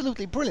 He's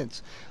absolutely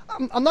brilliant.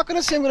 I'm not going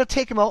to say I'm going to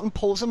take him out and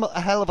pose him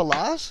a hell of a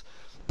lot,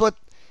 but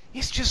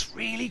it's just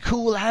really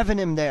cool having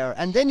him there.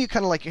 And then you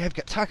kind of like, you have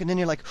got Tarkin, and then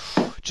you're like,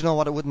 do you know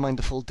what, I wouldn't mind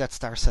the full Death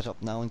Star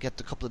setup now and get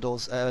a couple of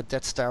those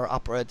Death Star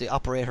the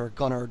operator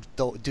gunner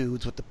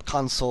dudes with the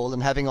console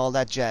and having all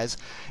that jazz.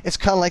 It's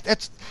kind of like,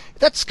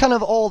 that's kind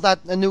of all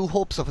that A New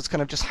Hope stuff is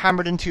kind of just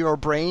hammered into your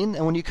brain,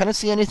 and when you kind of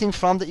see anything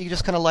from that, you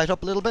just kind of light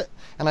up a little bit.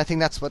 And I think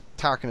that's what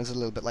Tarkin is a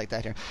little bit like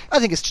that here. I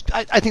think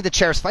the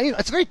chair's fine.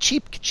 It's a very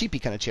cheapy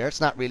kind of chair.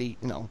 It's not really,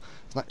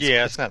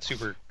 it's not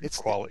super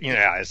quality.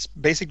 It's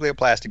basically a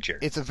plastic chair.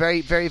 It's a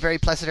very, very, very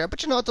plastic chair,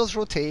 but it does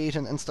rotate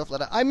and stuff like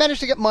that. I managed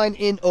to get mine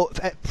in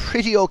a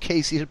pretty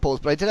okay seated pose,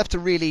 but I did have to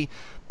really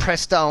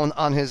press down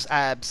on his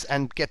abs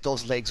and get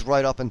those legs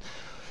right up. And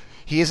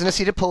he is in a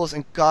seated pose,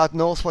 and God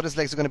knows what his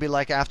legs are going to be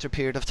like after a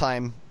period of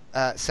time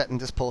setting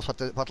this pose, what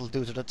it'll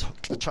do to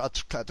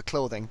the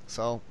clothing.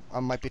 So I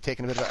might be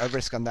taking a bit of a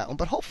risk on that one,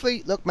 but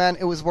hopefully, look, man,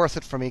 it was worth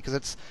it for me,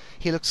 because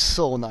he looks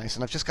so nice,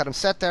 and I've just got him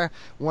set there,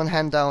 one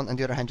hand down and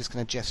the other hand just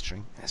kind of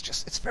gesturing.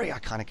 It's very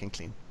iconic and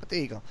clean. But there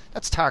you go,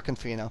 that's Tarkin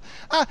for you now.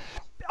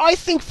 I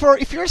think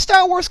if you're a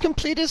Star Wars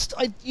completist,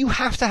 you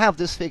have to have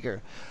this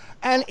figure.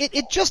 And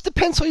it just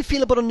depends how you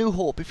feel about A New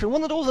Hope. If you're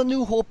one of those A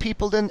New Hope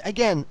people, then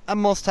again, a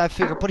must-have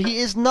figure. But he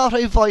is not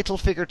a vital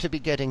figure to be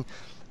getting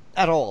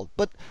at all.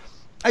 But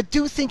I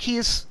do think he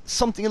is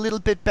something a little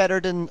bit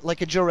better than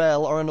like a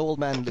Jor-El or an Old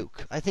Man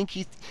Luke. I think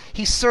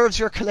he serves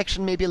your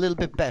collection maybe a little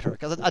bit better,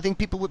 because I think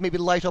people would maybe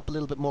light up a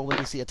little bit more when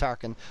they see a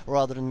Tarkin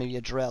rather than maybe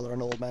a Jor-El or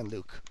an Old Man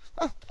Luke.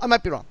 I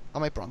might be wrong. I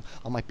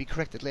might be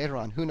corrected later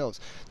on. Who knows?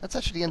 That's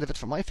actually the end of it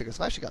for my figures.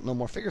 I've actually got no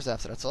more figures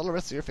after that. So all the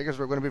rest of your figures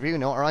we're going to be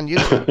reviewing now are on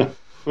YouTube.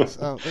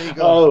 So there you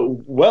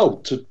go. Well,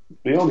 to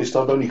be honest,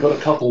 I've only got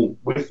a couple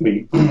with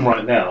me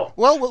right now.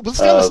 Well, we'll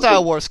stay on the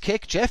Star Wars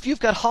kick, Jeff. You've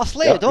got Hoth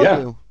Leia,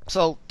 don't you?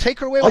 So take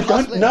her away with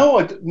Hoth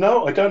Leia.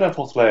 No, I don't have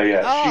Hoth Leia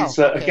yet. Oh, she's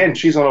okay. Again,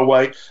 she's on her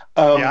way.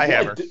 I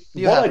have her.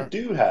 I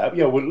do have,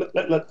 well,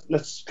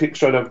 let's kick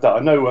straight over that. I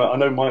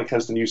know Mike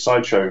has the new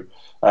Sideshow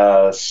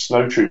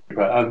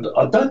Snowtrooper, and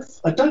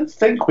I don't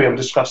think we ever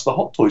discussed the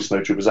Hot Toy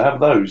Snowtroopers. I have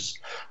those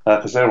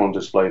because they're on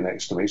display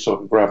next to me, so I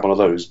can grab one of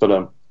those.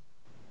 But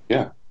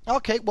yeah.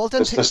 Okay, well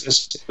then let's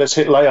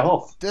hit Leia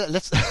Hoth.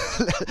 Let's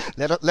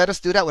let us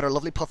do that with our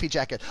lovely puffy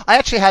jacket. I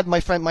actually had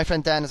my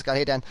friend Dan has got.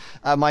 Hey Dan,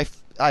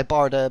 I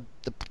borrowed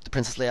the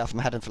Princess Leia from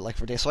had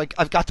for days, so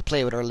I've got to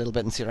play with her a little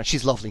bit and see her.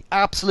 She's lovely,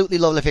 absolutely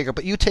lovely figure.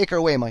 But you take her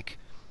away, Mike.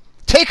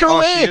 Take her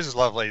away. She is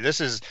lovely.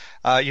 This is,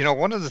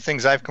 one of the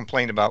things I've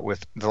complained about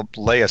with the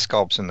Leia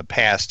sculpts in the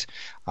past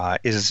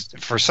is,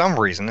 for some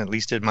reason, at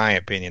least in my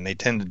opinion, they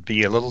tend to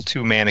be a little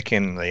too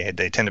mannequin.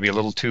 They tend to be a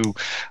little too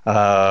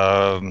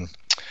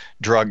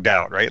drugged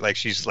out, right? Like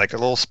she's like a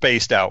little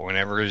spaced out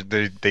whenever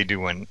they do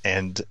one.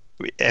 And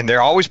and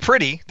they're always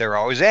pretty, they're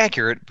always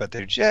accurate, but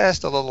they're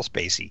just a little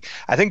spacey.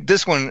 I think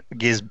this one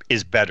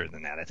is better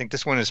than that. I think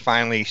this one is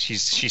finally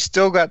she's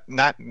still got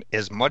not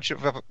as much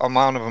of an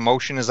amount of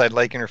emotion as I'd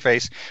like in her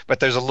face, but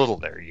there's a little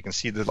there. You can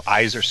see the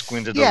eyes are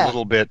squinted a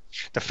little bit,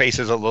 the face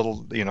is a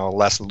little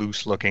less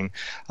loose looking.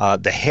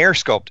 The hair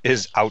sculpt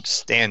is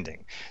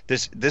outstanding.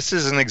 This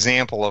is an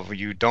example of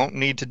you don't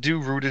need to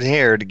do rooted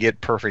hair to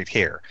get perfect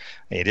hair.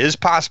 It is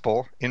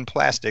possible in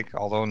plastic,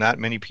 although not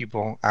many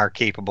people are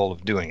capable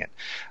of doing it.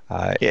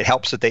 It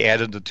helps that they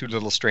added the two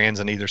little strands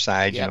on either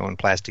side, in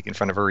plastic in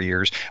front of her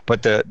ears.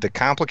 But the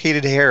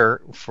complicated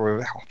hair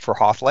for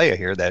Hoth Leia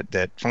here,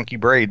 that funky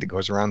braid that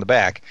goes around the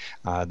back,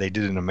 they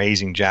did an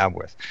amazing job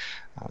with.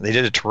 They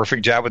did a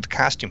terrific job with the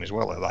costume as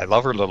well. I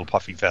love her little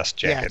puffy vest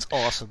jacket. Yeah, it's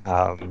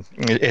awesome.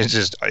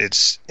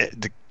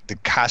 The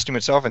costume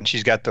itself, and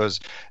she's got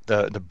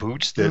the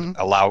boots that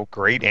allow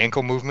great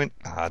ankle movement.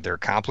 They're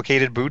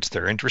complicated boots.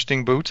 They're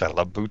interesting boots. I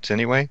love boots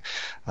anyway.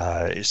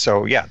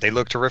 So yeah, they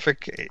look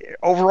terrific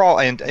overall,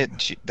 and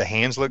the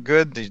hands look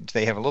good.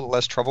 They have a little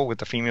less trouble with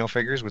the female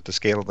figures with the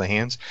scale of the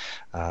hands.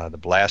 The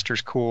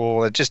blaster's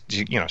cool. It just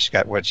she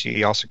got what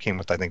she also came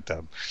with. I think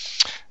the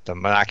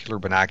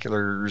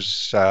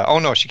binoculars.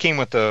 She came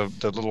with the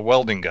little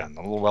welding gun,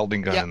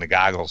 and the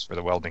goggles for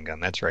the welding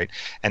gun. That's right.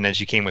 And then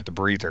she came with the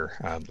breather,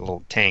 the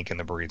little tank and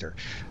the breather.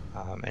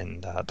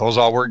 And those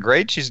all work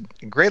great. She's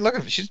great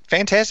looking. She's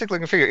fantastic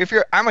looking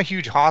figure. I'm a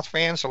huge Hoth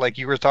fan, so like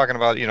you were talking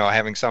about,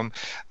 having some,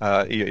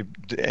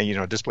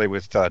 display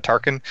with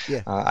Tarkin.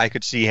 Yeah. I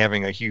could see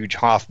having a huge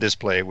Hoth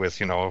display with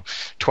 12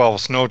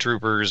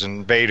 snowtroopers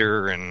and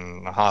Vader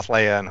and Hoth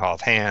Leia and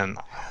Hoth Han,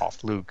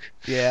 Hoth Luke,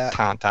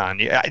 Tauntaun.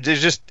 Yeah,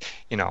 there's just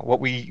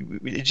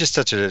it's just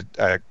such an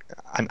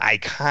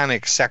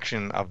iconic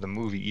section of the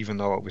movie, even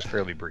though it was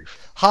fairly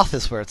brief. Hoth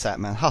is where it's at,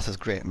 man. Hoth is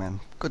great, man.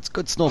 Good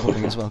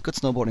snowboarding as well. Good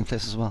snowboarding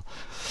place as well.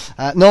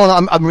 I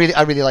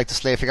really like the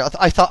Slave figure.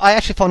 I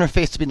actually found her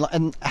face to be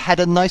and had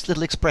a nice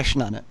little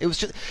expression on it.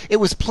 It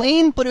was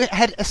plain, but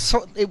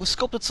it was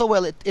sculpted so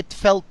well. It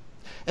felt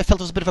there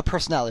was a bit of a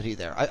personality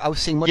there. I was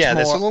seeing much more. Yeah,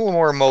 that's a little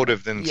more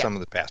emotive than some of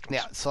the past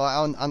ones. Yeah,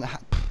 so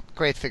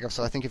great figure.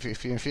 So I think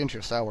if you're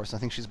into Star Wars, I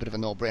think she's a bit of a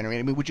no-brainer.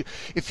 I mean, would you,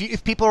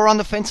 if people are on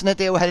the fence and that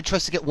they had a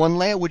choice to get one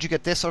Leia, would you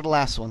get this or the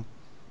last one,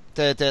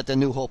 the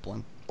New Hope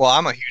one? Well,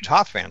 I'm a huge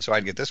Hoth fan, so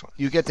I'd get this one.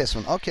 You get this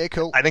one. Okay,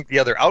 cool. I think the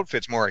other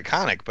outfit's more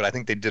iconic, but I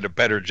think they did a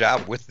better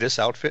job with this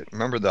outfit.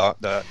 Remember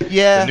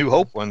the New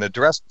Hope one? The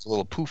dress was a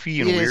little poofy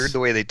and weird the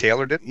way they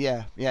tailored it.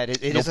 Yeah,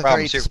 it is a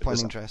very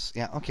disappointing dress.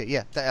 Yeah, okay,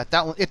 yeah,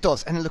 that one, it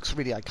does, and it looks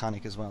really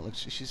iconic as well.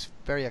 She's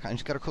very iconic.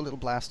 She's got a cool little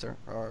blaster,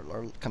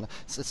 or kind of,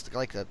 it's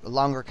like a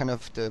longer kind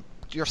of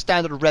your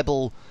standard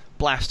rebel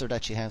blaster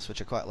that she has,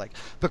 which I quite like.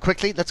 But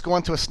quickly, let's go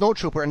on to a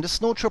snowtrooper, and the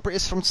snowtrooper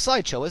is from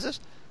Sideshow, is it?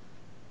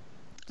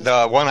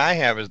 The one I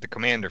have is the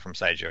commander from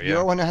Sideshow. Yeah.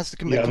 Your one has the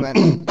commander.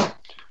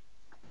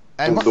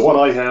 And the one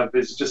I have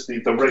is just the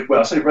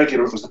I say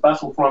regular. It was the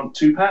Battlefront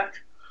 2-pack.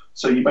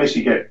 So you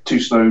basically get two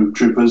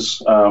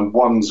snowtroopers.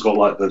 One's got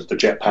like the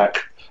jetpack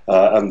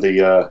and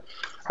the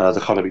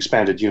kind of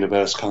expanded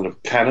universe kind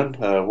of cannon.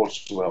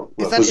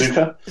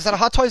 Bazooka. Is that a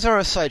Hot Toys or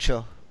a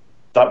Sideshow?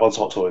 That one's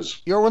Hot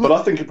Toys. But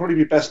I think it'd probably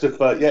be best if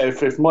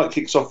Mike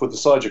kicks off with the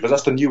Sideshow, because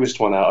that's the newest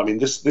one out. I mean,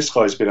 this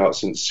guy's been out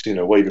since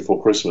way before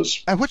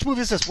Christmas. And which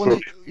movie is this?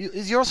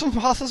 Is yours from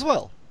Hoth as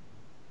well?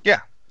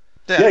 Yeah.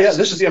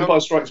 This is the Empire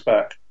Strikes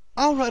Back.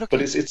 Oh right, okay.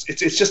 But it's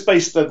just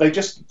based. They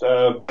just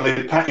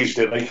they packaged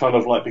it. They kind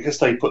of like, because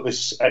they put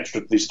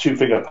this two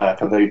figure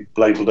pack and they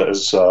labelled it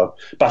as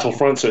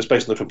Battlefront, so it's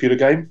based on the computer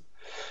game.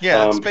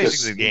 Yeah, it's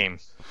basically the game.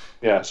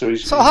 Yeah, so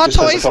Hot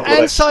Toys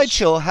and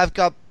Sideshow have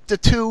got the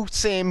two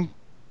same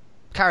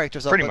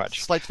characters. Pretty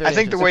much. I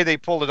think the way they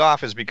pulled it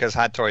off is because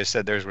Hot Toys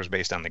said theirs was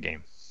based on the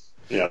game.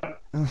 Yeah.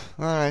 All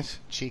right,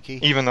 cheeky.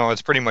 Even though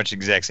it's pretty much the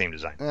exact same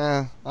design.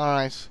 All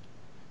right.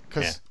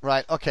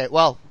 Right, okay.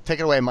 Well, take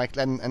it away, Mike.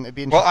 And it'd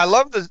be I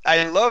love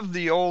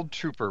the old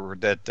trooper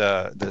that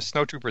the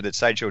snow trooper that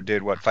Sideshow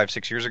did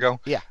 5-6 years ago.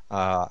 Yeah.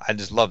 I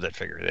just love that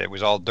figure. It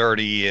was all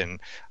dirty,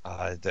 and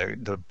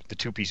the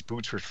two-piece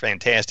boots were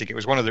fantastic. It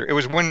was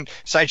when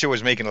Sideshow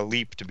was making a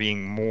leap to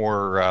being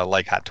more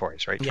like Hot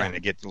Toys, right? Yeah. Trying to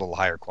get a little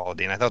higher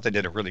quality, and I thought they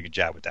did a really good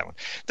job with that one.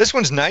 This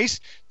one's nice.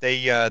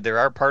 There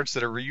are parts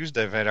that are reused.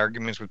 I've had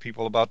arguments with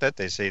people about that.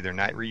 They say they're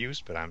not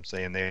reused, but I'm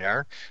saying they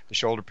are. The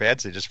shoulder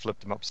pads, they just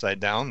flipped them upside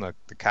down.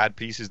 The cod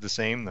piece is the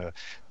same.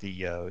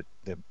 The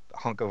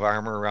hunk of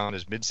armor around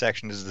his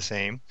midsection is the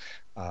same.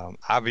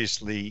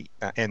 Obviously,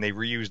 and they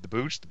reused the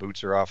boots. The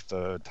boots are off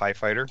the TIE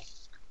Fighter.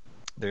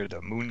 They're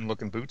the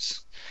moon-looking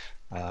boots,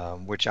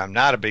 which I'm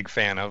not a big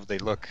fan of. They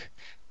look.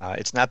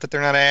 It's not that they're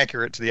not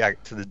accurate to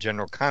the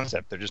general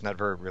concept. They're just not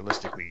very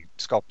realistically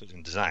sculpted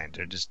and designed.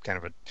 They're just kind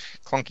of a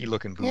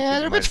clunky-looking boot. Yeah,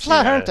 they're a bit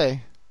flat, aren't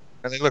they?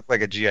 They look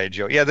like a G.I.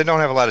 Joe. Yeah, they don't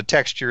have a lot of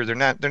texture. They're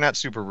not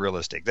super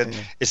realistic.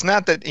 It's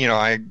not that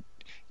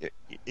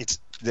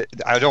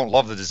I don't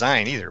love the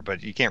design either,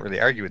 but you can't really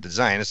argue with the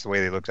design. It's the way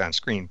they looked on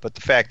screen. But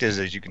the fact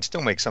is you can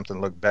still make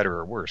something look better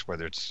or worse,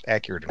 whether it's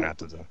accurate or not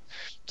to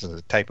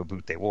the type of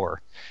boot they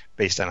wore.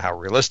 based on how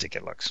realistic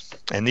it looks.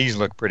 And these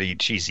look pretty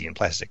cheesy and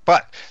plastic.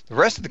 But the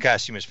rest of the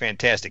costume is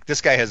fantastic.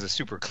 This guy has a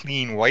super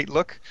clean white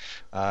look.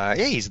 Yeah,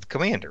 he's the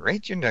commander, right?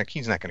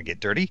 He's not going to get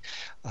dirty.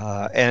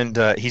 And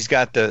he's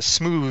got the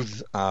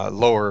smooth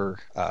lower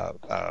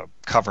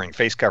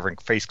face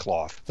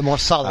cloth. The more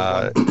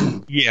solid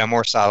one. Yeah,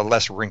 more solid,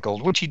 less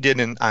wrinkled, which he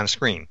did on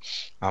screen.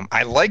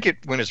 I like it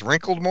when it's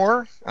wrinkled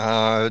more.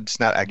 It's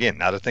not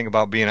a thing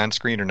about being on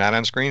screen or not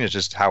on screen. It's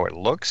just how it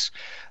looks.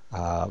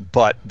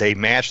 But they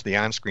match the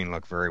on-screen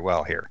look very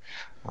well here.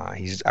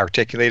 He's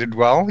articulated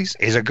well. He's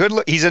a good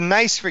look. He's a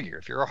nice figure.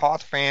 If you're a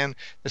Hoth fan,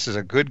 this is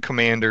a good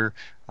commander.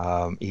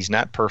 He's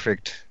not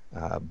perfect,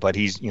 but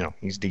he's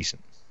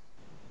decent.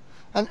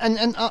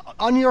 And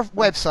on your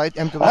website,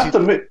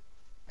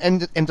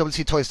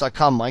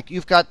 MWCtoys.com, Mike,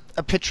 you've got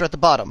a picture at the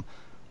bottom.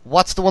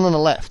 What's the one on the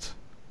left?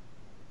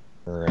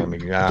 The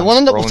one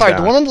on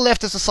the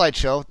left is a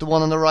sideshow. The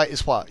one on the right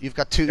is what? You've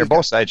got two. They're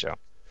both sideshow.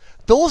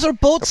 Those are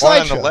both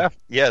sideshow. The one on the left,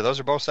 those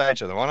are both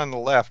sideshow. The one on the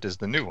left is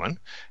the new one,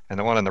 and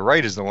the one on the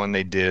right is the one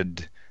they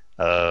did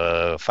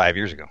 5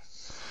 years ago.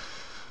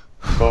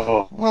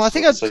 Well, I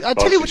think I'd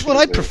tell you which one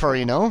I'd prefer.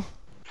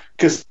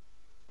 Because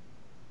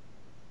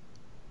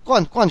go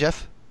on,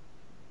 Jeff.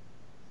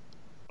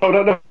 Oh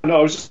no!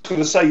 I was just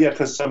going to say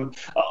because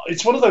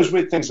it's one of those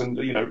weird things, and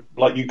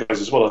like you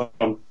guys as well.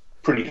 I'm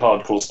pretty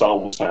hardcore Star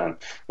Wars fan,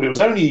 but it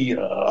was only a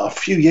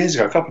couple of years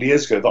ago,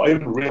 that I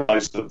even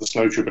realised that the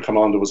Snowtrooper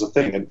Commander was a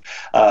thing, and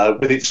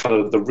with its kind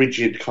of the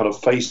rigid kind of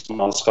face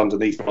mask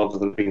underneath, rather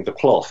than being the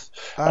cloth.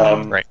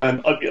 Right.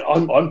 And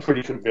I'm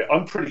pretty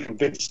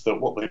convinced that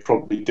what they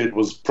probably did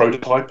was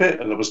prototype it,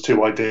 and there was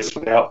two ideas for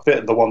the outfit,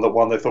 and the one that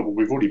won, they thought, well,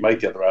 we've already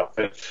made the other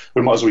outfit,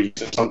 we might as well use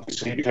it for something,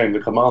 so he became the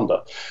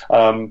Commander.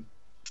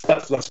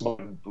 That's my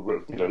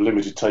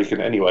limited take in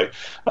it anyway.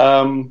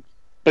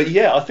 But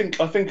yeah, I think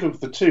of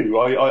the two.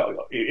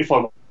 If I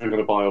were going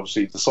to buy,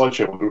 obviously the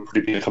sideshow one would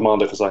probably be a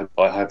Commander, because I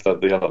have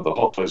the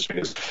Hot Toys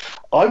figures.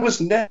 I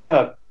was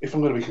never, if I'm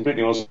going to be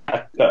completely honest,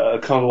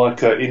 kind of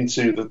like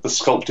into the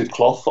sculpted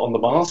cloth on the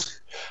mask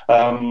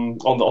on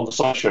the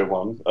sideshow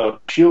one,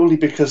 purely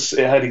because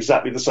it had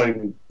exactly the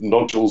same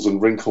nodules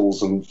and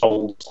wrinkles and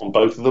folds on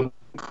both of them.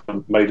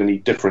 Made any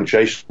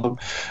differentiation of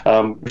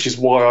them, which is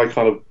why I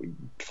kind of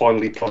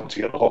finally plugged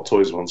to get the Hot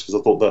Toys ones, because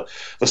I thought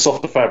the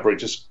softer fabric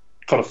just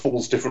kind of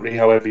falls differently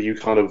however you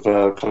kind of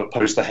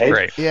post the head.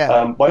 Right.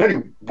 Yeah. My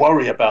only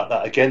worry about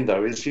that again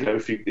though is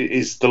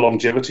is the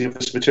longevity of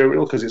this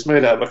material, because it's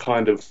made out of a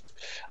kind of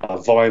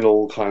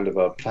vinyl, kind of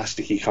a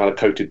plasticky kind of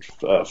coated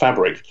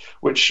fabric,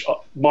 which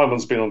my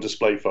one's been on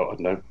display for I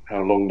don't know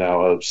how long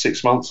now,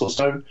 6 months or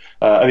so,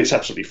 and it's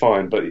absolutely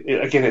fine. But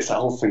again, it's that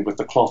whole thing with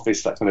the cloth,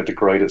 is that going to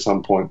degrade at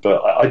some point.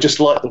 But I just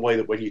like the way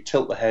that when you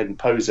tilt the head and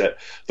pose it,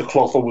 the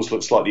cloth always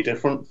looks slightly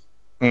different.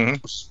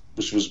 Mm-hmm.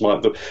 Which was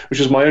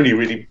my only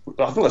really.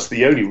 I think that's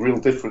the only real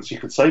difference you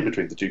could say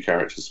between the two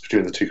characters,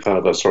 between the two kind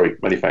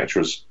of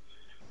manufacturers.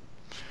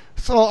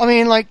 So I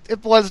mean, like,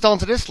 it boils down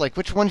to this: like,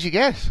 which ones you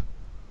get?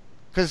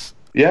 Because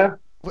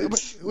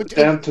it's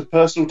down to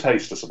personal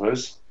taste, I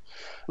suppose.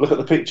 Look at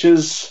the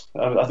pictures.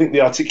 I think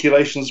the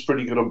articulation's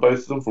pretty good on both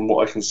of them, from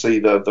what I can see.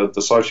 The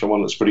sideshow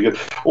one looks pretty good.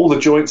 All the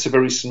joints are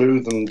very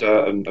smooth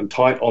and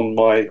tight on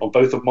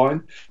both of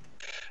mine.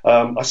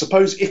 I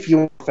suppose if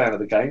you're a fan of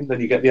the game, then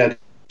you get the added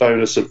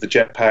bonus of the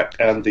jetpack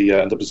and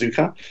the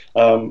bazooka.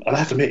 And I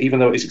have to admit, even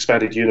though it's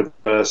expanded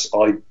universe,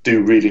 I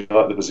do really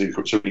like the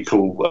bazooka. It's a really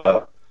cool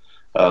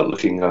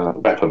looking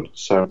weapon.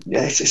 So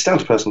yeah, it's down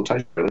to personal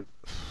taste, really.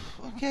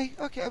 Okay.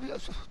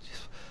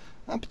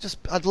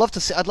 I'd love to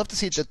see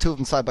the two of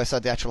them side by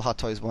side, the actual Hot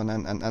Toys one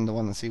and the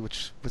one, and see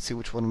which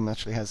one of them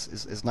actually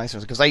is nicer.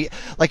 Because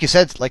like you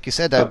said,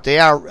 they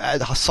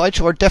are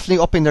sideshow are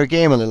definitely upping their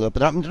game a little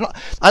bit.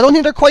 I don't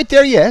think they're quite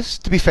there yet.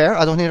 To be fair,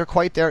 I don't think they're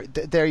quite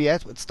there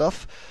yet with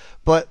stuff.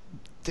 But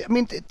I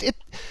mean,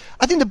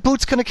 I think the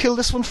boot's going to kill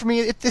this one for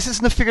me. This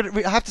isn't a figure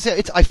that I have to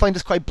say. I find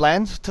this quite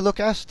bland to look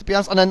at, to be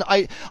honest. And then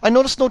I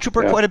know the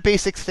Snowtrooper quite a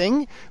basic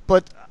thing,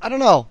 but I don't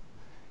know.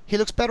 He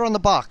looks better on the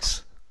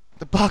box.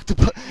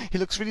 He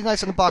looks really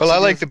nice on the box. Well, I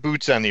like the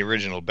boots on the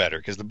original better,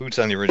 because the boots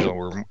on the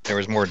original there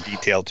was more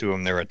detail to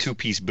them. They were a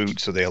two-piece boot,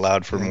 so they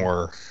allowed for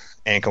more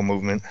ankle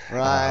movement.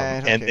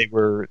 Right. And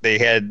they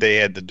had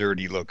the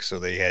dirty look,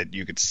 so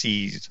you could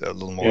see a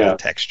little more of the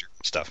texture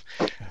and stuff.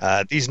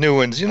 These new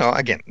ones,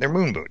 again, they're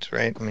moon boots,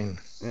 right? I mean,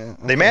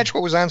 they match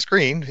what was on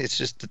screen. It's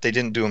just that they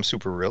didn't do them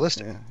super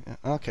realistic. Yeah.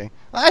 Okay.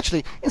 Well,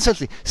 actually,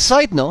 incidentally,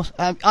 side note,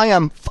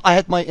 I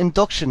had my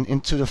induction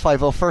into the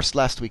 501st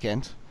last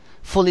weekend.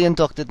 Fully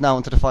inducted now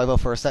into the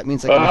 501st. That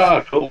means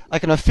I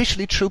can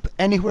officially troop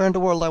anywhere in the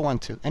world I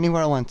want to,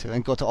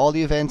 and go to all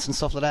the events and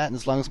stuff like that. And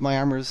as long as my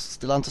armor is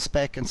still on to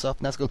spec and stuff,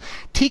 and that's good.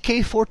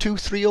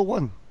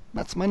 TK42301.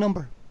 That's my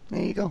number.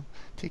 There you go.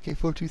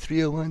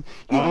 TK42301.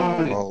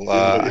 Well,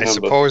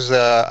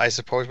 I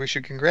suppose we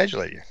should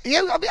congratulate you.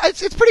 Yeah, I mean,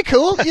 it's pretty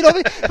cool,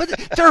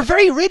 but they're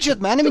very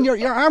rigid, man. I mean,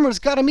 your armor's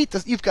got to meet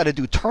this. You've got to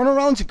do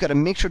turnarounds. You've got to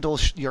make sure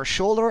your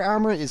shoulder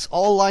armor is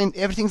all lined,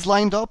 everything's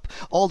lined up,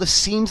 all the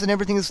seams and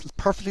everything is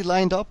perfectly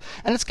lined up.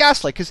 And it's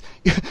ghastly because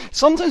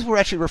sometimes we're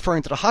actually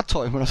referring to the hot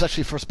toy when I was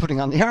actually first putting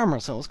on the armor,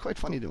 so it was quite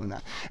funny doing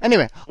that.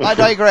 Anyway, I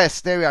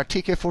digress. There we are,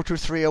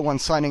 TK42301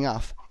 signing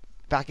off.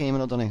 Back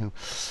in O'Donoghue.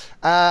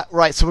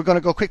 Right, so we're going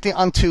to go quickly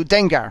on to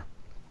Dengar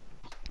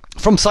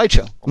from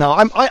Sideshow. Now,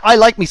 I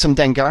like me some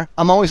Dengar.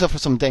 I'm always up for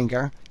some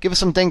Dengar. Give us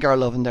some Dengar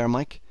love in there,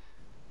 Mike.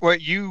 Well,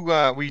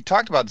 we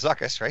talked about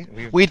Zuckuss,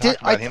 right? We did.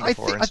 About him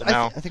before,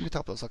 I think we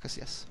talked about Zuckuss,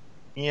 yes.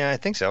 Yeah, I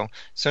think so.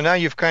 So now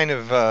you've kind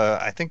of,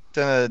 I think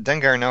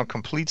Dengar now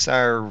completes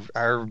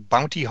our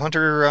bounty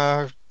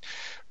hunter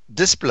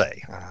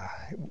display.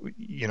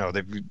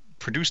 They've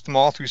produced them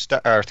all through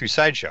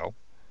Sideshow.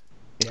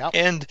 Yeah.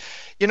 And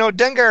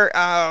Dengar,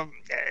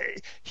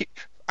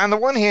 on the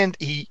one hand,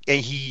 he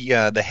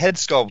the head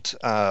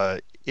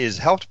sculpt is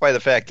helped by the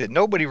fact that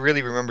nobody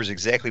really remembers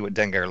exactly what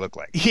Dengar looked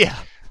like. Yeah.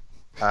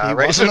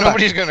 Right. So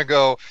nobody's going to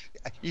go.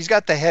 He's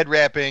got the head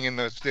wrapping and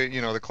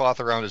the cloth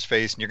around his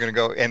face, and you're going to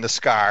go, and the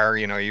scar.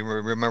 You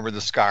remember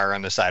the scar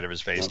on the side of his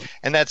face,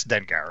 and that's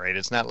Dengar, right?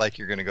 It's not like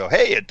you're going to go,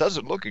 hey, it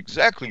doesn't look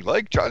exactly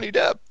like Johnny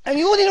Depp. And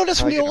you only know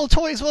this from the old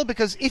toy as well,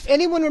 because if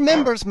anyone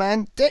remembers,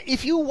 man,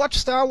 if you watch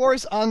Star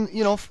Wars on,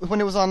 when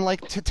it was on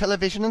like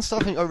television and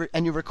stuff,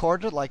 and you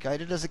recorded it like I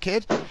did as a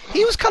kid,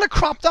 he was kind of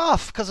cropped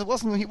off because he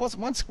wasn't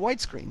once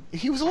widescreen.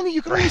 You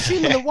could only see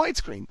him in the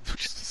widescreen.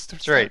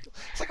 That's right.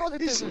 It's like, go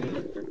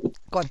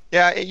on.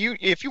 Yeah,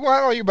 if you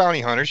want all your bounty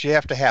hunters, you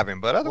have to have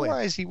him. But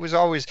otherwise, he was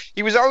always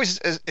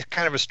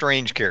kind of a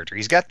strange character.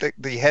 He's got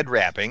the head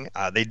wrapping.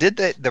 They did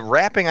the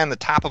wrapping on the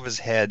top of his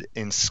head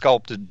in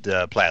sculpted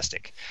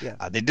plastic. Yeah.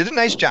 They did a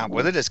nice job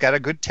with it. It's got a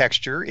good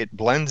texture. It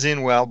blends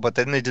in well. But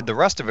then they did the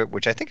rest of it,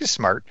 which I think is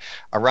smart.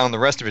 Around the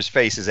rest of his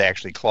face is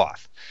actually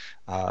cloth,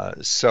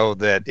 so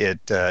that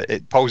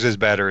it poses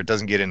better. It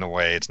doesn't get in the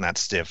way. It's not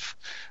stiff.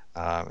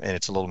 And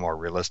it's a little more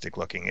realistic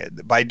looking.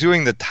 By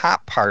doing the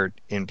top part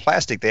in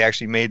plastic, they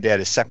actually made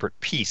that a separate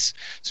piece,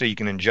 so you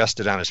can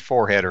adjust it on his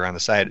forehead or on the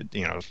side,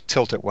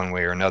 tilt it one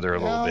way or another a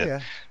little bit,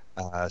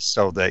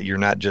 so that you're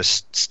not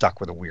just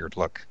stuck with a weird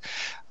look.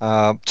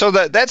 So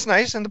that's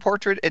nice. And the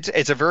portrait,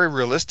 it's a very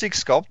realistic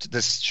sculpt.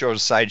 This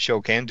shows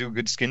Sideshow can do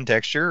good skin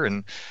texture,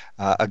 and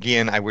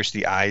again, I wish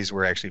the eyes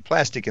were actually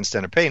plastic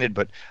instead of painted,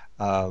 but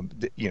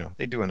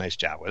they do a nice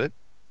job with it.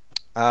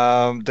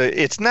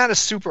 It's not a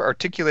super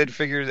articulated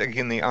figure.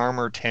 Again, the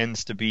armor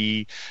tends to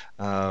be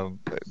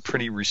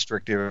pretty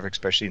restrictive,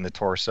 especially in the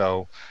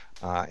torso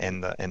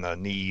and the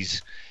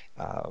knees.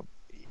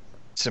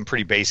 Some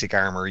pretty basic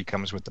armor. He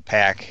comes with the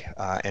pack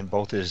and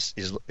both his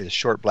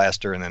short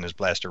blaster and then his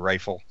blaster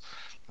rifle.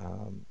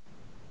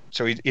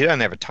 So he doesn't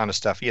have a ton of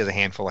stuff. He has a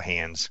handful of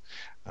hands.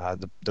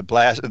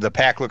 The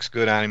pack looks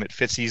good on him. It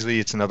fits easily.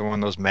 It's another one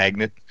of those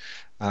magnet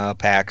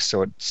packs,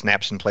 so it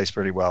snaps in place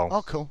pretty well.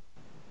 Oh, cool.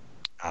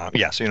 So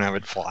you don't have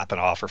it flopping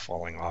off or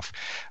falling off.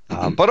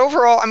 But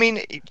overall, I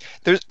mean,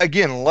 there's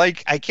again,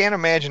 I can't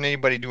imagine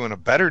anybody doing a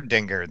better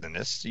Dengar than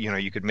this.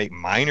 You could make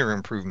minor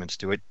improvements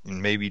to it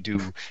and maybe do,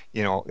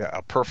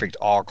 a perfect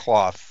all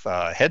cloth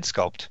head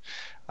sculpt,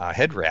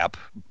 head wrap.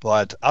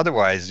 But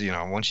otherwise,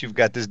 once you've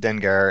got this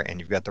Dengar and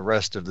you've got the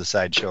rest of the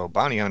Sideshow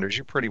bounty hunters,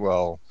 you're pretty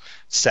well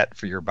set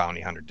for your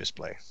bounty hunter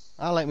display.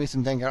 I like me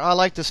some Dengar. I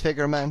like this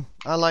figure, man.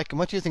 I like him.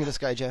 What do you think of this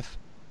guy, Jeff?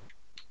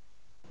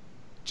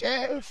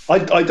 Jeff. I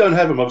don't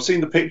have him. I've seen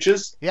the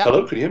pictures. Yeah.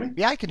 Hello, can you hear me?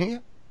 Yeah, I can hear you.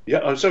 Yeah,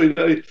 I'm sorry.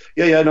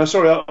 No,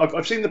 sorry.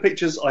 I've seen the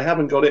pictures. I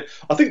haven't got it.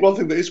 I think one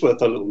thing that is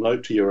worth a little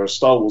note to your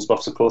Star Wars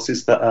buffs, of course,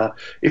 is that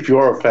if you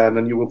are a fan,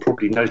 then you will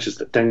probably notice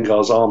that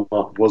Dengar's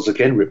armor was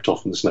again ripped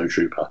off in the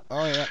Snowtrooper.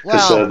 Oh yeah.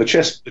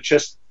 Because the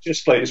chest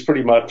plate is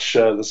pretty much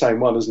the same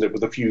one, isn't it?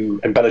 With a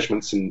few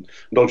embellishments and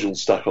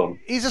nodules stuck on.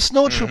 He's a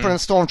Snowtrooper and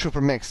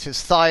Stormtrooper mixed.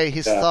 His thigh,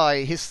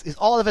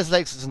 all of his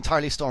legs is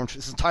entirely Stormtrooper.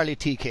 It's entirely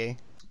TK.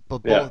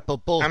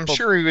 But both. I'm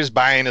sure he was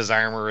buying his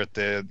armor at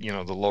the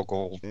the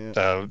local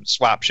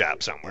swap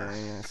shop somewhere.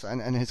 Yes,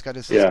 and he's got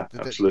his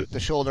absolutely. The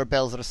shoulder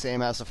bells are the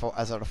same as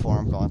are the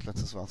forearm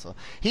gauntlets as well. So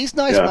he's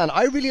nice, man.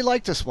 I really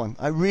like this one.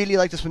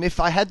 If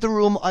I had the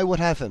room, I would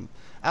have him.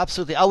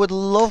 Absolutely, I would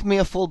love me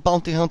a full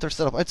bounty hunter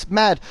setup. It's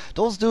mad.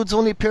 Those dudes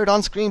only appeared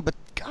on screen, but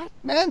God,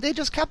 man, they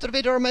just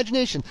captivated our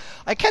imagination.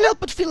 I can't help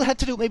but feel I had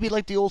to do maybe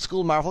like the old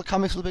school Marvel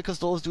comics a little bit, because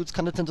those dudes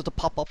kind of tended to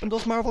pop up in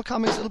those Marvel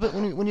comics a little bit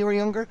when you were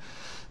younger.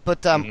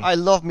 But I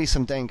love me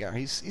some Dengar.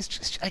 He's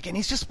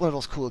just one of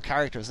those cool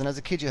characters. And as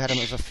a kid, you had him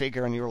as a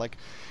figure, and you're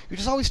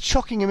just always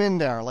chucking him in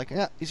there. Like,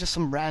 yeah, he's just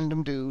some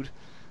random dude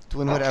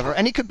doing whatever,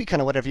 and he could be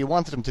kind of whatever you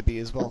wanted him to be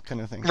as well, kind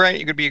of thing. Right,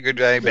 he could be a good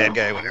guy, bad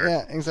guy, whatever.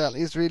 Yeah,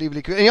 exactly. He's really,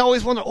 really cool. And you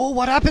always wonder,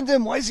 what happened to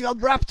him? Why is he all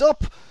wrapped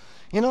up?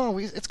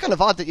 It's kind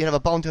of odd that you have a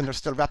bounty hunter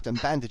still wrapped in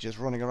bandages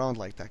running around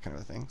like that kind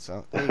of thing.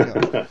 So there you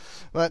go.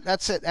 But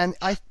that's it. And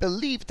I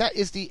believe that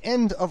is the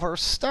end of our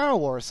Star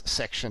Wars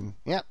section.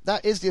 Yeah,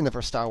 that is the end of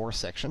our Star Wars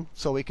section.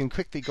 So we can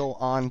quickly go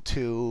on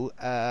to...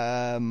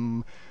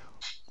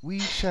 we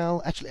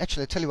shall... Actually,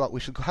 I tell you what, we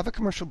should go have a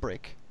commercial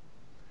break.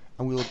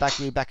 And we'll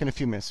be back in a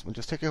few minutes. We'll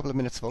just take a couple of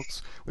minutes,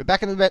 folks. We're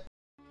back in a bit.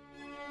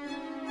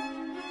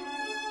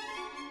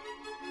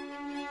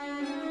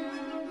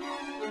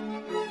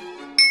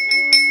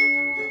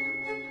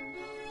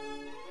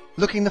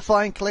 Looking to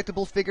find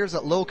collectible figures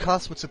at low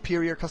cost with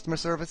superior customer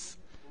service?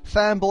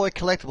 Fanboy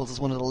Collectibles is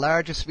one of the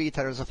largest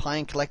retailers of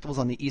high-end collectibles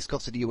on the east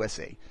coast of the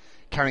USA,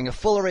 carrying a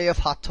full array of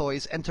Hot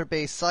Toys,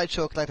 Enter-based,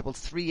 Sideshow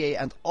Collectibles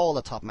 3A and all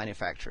the top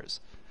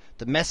manufacturers.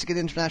 Domestic and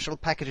international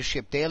packages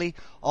shipped daily,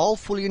 all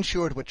fully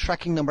insured with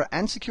tracking number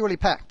and securely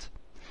packed.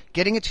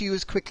 Getting it to you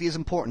as quickly is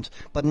important,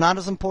 but not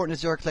as important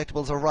as your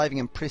collectibles arriving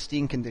in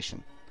pristine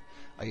condition.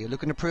 Are you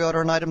looking to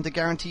pre-order an item to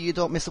guarantee you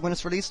don't miss it when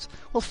it's released?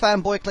 Well,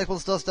 Fanboy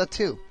Collectibles does that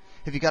too.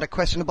 If you got a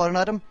question about an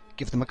item,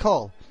 give them a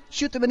call,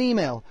 shoot them an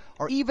email,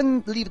 or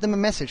even leave them a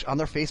message on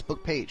their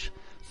Facebook page.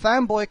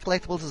 Fanboy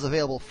Collectibles is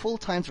available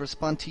full-time to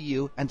respond to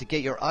you and to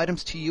get your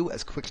items to you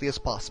as quickly as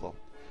possible.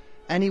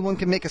 Anyone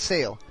can make a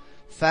sale.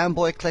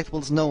 Fanboy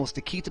Collectibles knows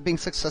the key to being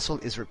successful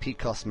is repeat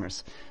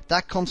customers.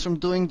 That comes from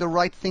doing the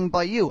right thing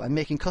by you and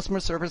making customer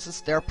services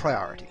their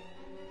priority.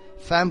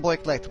 Fanboy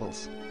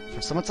Collectibles.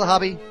 For some it's a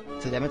hobby,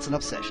 to them it's an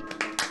obsession.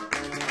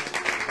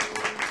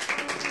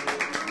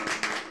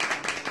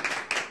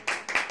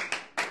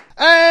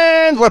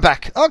 And we're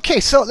back.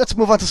 Okay, so let's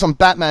move on to some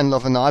Batman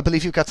loving now. I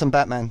believe you've got some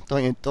Batman,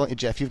 don't you,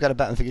 Jeff? You've got a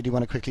Batman figure. Do you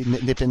want to quickly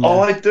nip in there?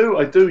 Oh, I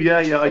do.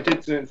 Yeah, I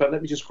did. In fact,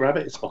 let me just grab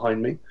it. It's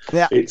behind me.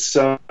 Yeah. It's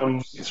from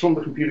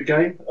the computer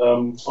game,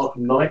 Arkham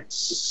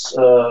Knights.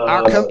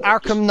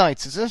 Arkham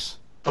Knights, is it?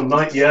 Arkham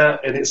Knight, yeah,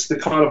 and it's the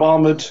kind of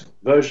armoured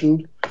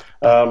version.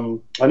 I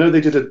know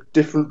they did a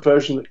different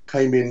version that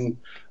came in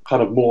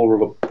kind of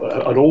more of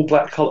an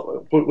all-black colour.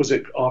 What was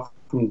it?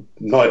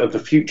 Knight of the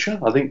Future,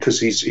 I think,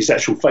 because his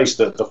actual face,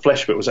 the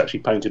flesh bit was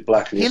actually painted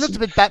black. And he looked a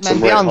bit Batman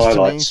Beyond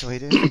to me, so he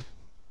did.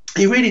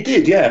 He really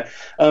did, yeah.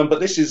 But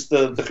this is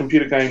the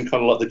computer game,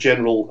 kind of like the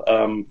general,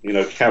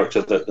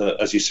 character that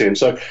as you see him.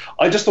 So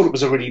I just thought it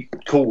was a really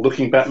cool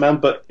looking Batman.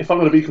 But if I'm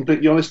going to be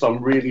completely honest,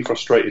 I'm really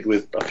frustrated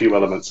with a few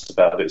elements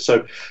about it.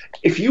 So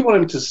if you want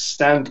him to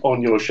stand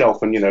on your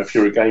shelf, and if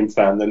you're a game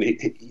fan, then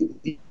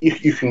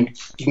you can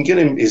get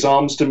him his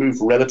arms to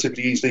move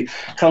relatively easily.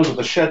 Comes with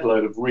a shed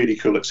load of really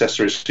cool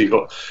accessories. So you've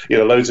got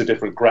loads of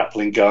different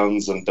grappling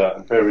guns and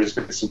various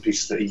bits and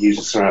pieces that he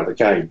uses throughout the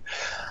game.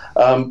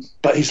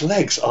 But his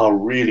legs are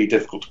really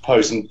difficult to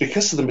pose, and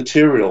because of the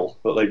material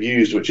that they've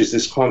used, which is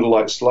this kind of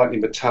like slightly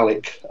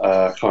metallic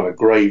kind of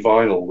grey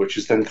vinyl, which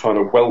is then kind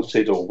of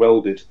welted or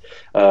welded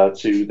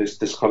to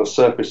this kind of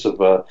surface of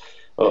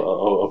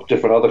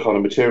different other kind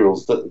of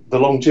materials, the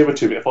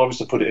longevity of it, if I was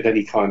to put it in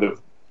any kind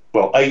of,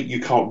 you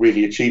can't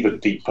really achieve a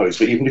deep pose,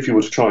 but even if you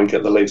were to try and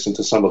get the legs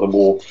into some of the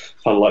more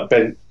kind of like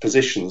bent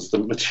positions, the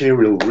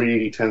material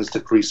really tends to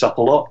crease up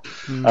a lot.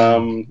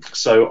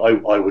 So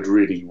I would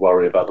really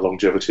worry about the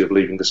longevity of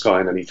leaving this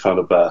guy in any kind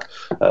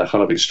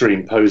of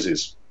extreme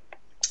poses.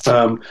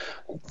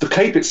 The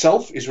cape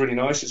itself is really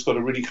nice. It's got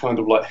a really kind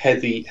of like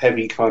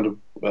heavy kind of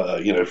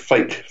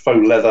fake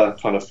faux leather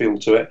kind of feel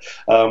to it.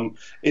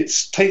 It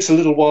takes a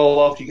little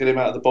while after you get him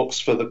out of the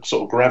box for the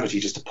sort of gravity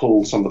just to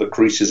pull some of the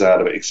creases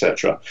out of it,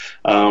 etc.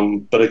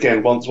 But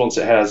again, once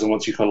it has, and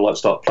once you kind of like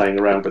start playing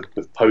around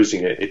with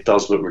posing it, it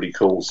does look really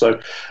cool. So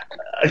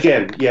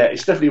again, yeah,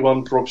 it's definitely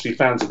one for obviously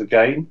fans of the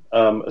game.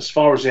 As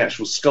far as the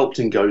actual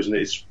sculpting goes, and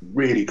it's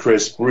really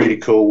crisp, really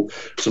cool.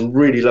 Some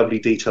really lovely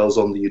details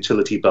on the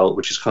utility belt,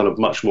 which is kind of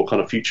much more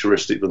kind of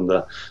futuristic than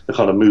the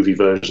kind of movie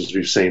versions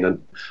we've seen,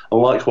 and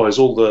likewise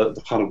all the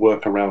kind of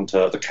work around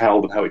the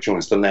cowl and how it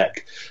joins the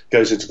neck,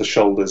 goes into the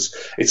shoulders.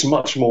 It's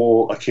much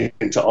more akin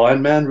to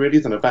Iron Man really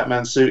than a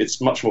Batman suit.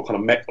 It's much more kind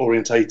of mech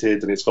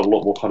orientated, and it's got a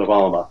lot more kind of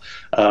armor,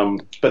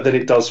 but then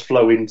it does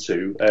flow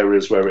into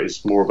areas where it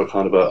is more of a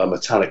kind of a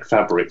metallic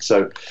fabric.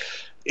 So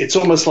it's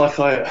almost like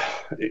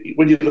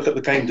when you look at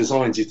the game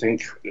designs, you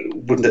think,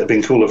 wouldn't it have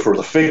been cooler for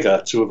the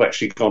figure to have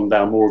actually gone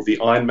down more of the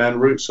Iron Man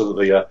route, so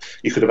that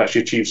you could have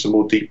actually achieved some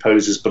more deep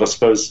poses. But I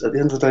suppose at the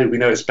end of the day, we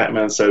know it's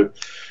Batman, so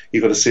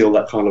you've got to see all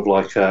that kind of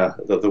like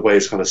the way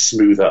it's kind of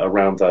smoother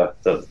around the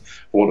for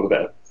want of a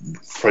better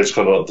phrase,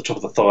 kind of at the top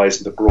of the thighs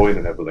and the groin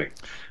and everything.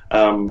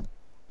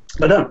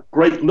 But no,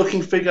 great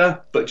looking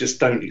figure, but just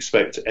don't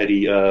expect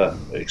any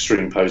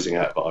extreme posing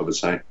out, I would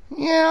say.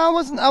 Yeah,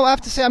 I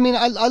have to say, I mean,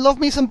 I love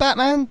me some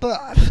Batman, but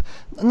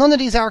none of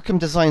these Arkham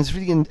designs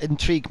really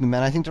intrigue me,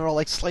 man. I think they're all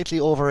like slightly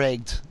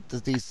over-egged,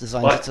 these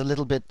designs. What? It's a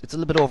little bit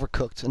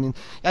overcooked. I mean,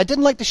 I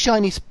didn't like the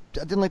shiny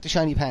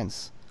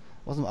pants.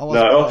 I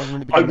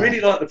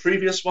really like the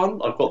previous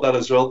one. I've got that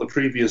as well.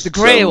 The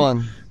grey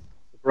one.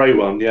 grey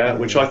one, yeah,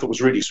 which I thought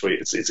was really sweet.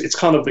 It's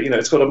kind of,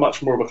 it's got a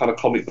much more of a kind of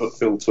comic book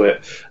feel to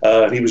it.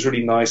 And he was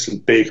really nice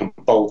and big and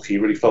bulky. He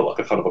really felt like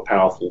a kind of a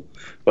powerful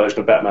version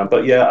of Batman.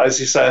 But yeah, as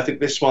you say, I think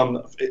this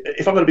one,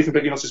 if I'm going to be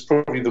completely honest, is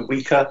probably the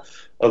weaker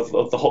of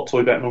the Hot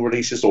Toy Batman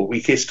releases, or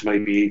weakest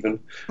maybe even.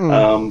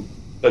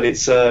 But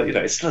it's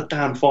it's still a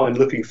damn fine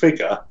looking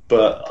figure.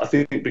 But I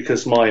think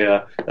because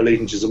my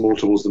allegiances are more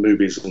towards the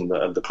movies and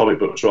the comic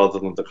books rather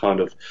than the kind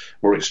of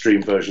more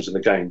extreme versions in the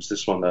games,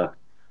 this one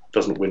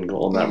doesn't win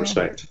on that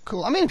respect.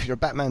 Cool. I mean, if you're a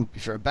Batman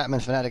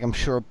fanatic, I'm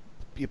sure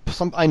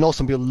I know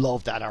some people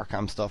love that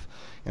Arkham stuff.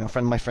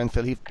 My friend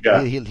Phil,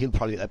 he'll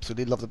probably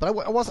absolutely love it. But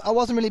I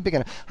wasn't really big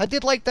on it. I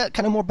did like that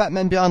kind of more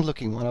Batman Beyond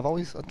looking one. I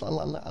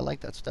like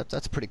that.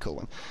 That's a pretty cool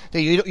one.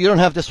 You don't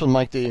have this one,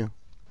 Mike, do you?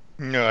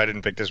 No, I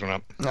didn't pick this one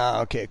up.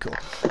 Ah, okay, cool.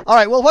 All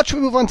right, well, what should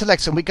we move on to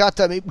next? And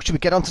should we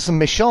get onto some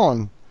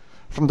Michonne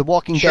from The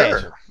Walking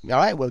Dead? All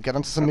right, we'll get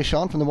onto some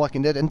Michonne from The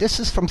Walking Dead, and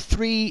this is from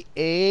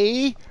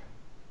 3A.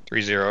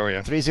 3-0,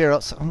 yeah.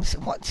 3-0. So,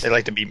 what? They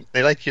like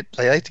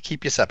to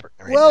keep you separate.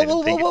 Right?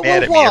 Well, they get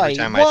mad at me every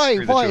time I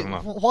screw the two of them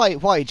up.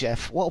 Why,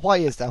 Jeff? Why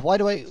is that? Why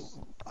do I?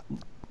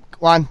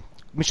 Go on,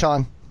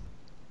 Michonne.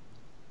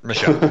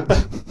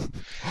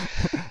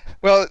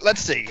 Well, let's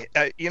see.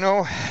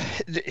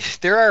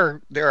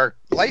 There are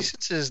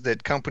licenses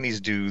that companies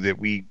do that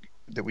we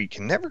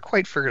can never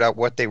quite figure out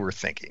what they were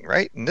thinking,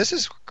 right? And this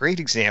is a great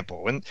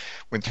example. When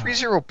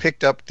 3-0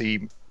 picked up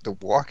the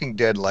Walking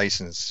Dead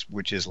license,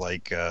 which is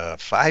like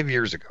 5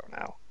 years ago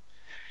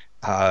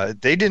now,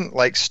 they didn't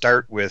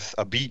start with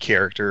a B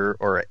character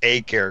or an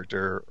A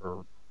character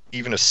or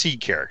even a C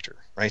character,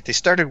 right? They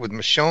started with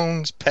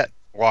Michonne's pet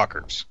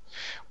walkers,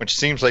 which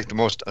seems like the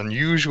most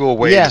unusual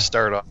way to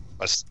start off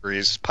a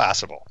series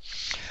possible.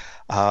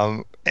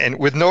 And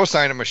with no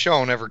sign of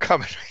Michonne ever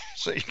coming.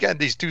 So you got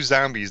these two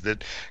zombies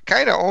that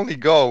kind of only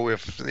go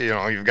if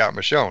you've got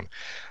Michonne.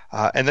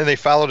 And then they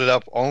followed it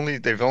up.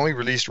 They've only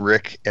released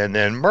Rick and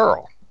then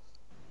Merle,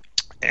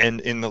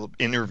 and in the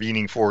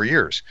intervening 4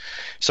 years.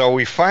 So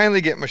we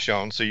finally get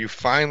Michonne. So you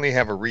finally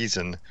have a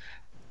reason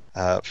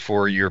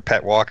for your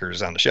pet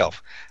walkers on the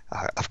shelf.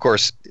 Of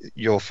course,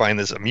 you'll find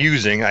this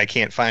amusing. I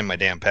can't find my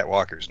damn pet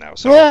walkers now.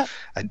 So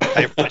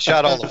I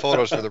shot all the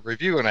photos for the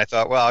review, and I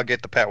thought, well, I'll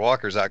get the pet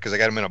walkers out because I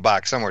got them in a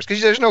box somewhere.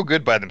 Because there's no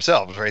good by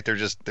themselves, right?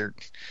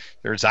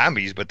 They're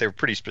zombies, but they're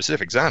pretty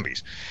specific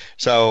zombies.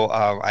 So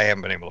I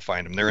haven't been able to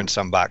find them. They're in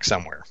some box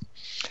somewhere.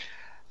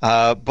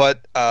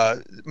 But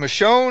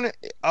Michonne,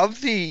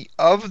 of the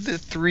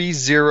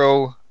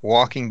 3-0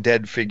 Walking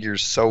Dead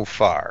figures so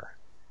far,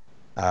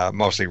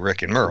 mostly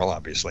Rick and Merle,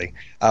 obviously,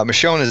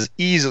 Michonne has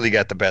easily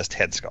got the best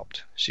head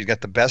sculpt. She's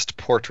got the best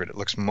portrait. It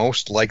looks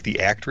most like the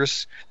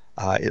actress.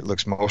 It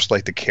looks most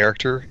like the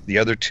character. The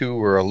other two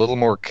were a little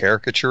more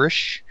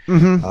caricaturish.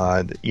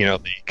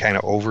 They kind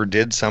of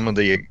overdid some of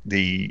the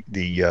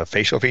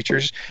facial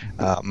features.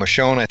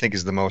 Michonne, I think,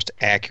 is the most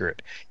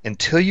accurate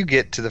until you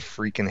get to the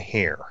freaking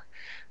hair.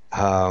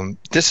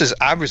 This is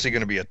obviously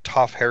going to be a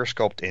tough hair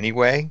sculpt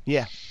anyway.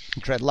 Yeah,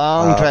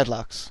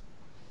 dreadlocks.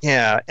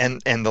 Yeah,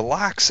 and the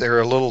locks are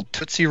a little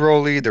tootsie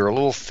rolly. They're a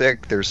little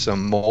thick. There's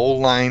some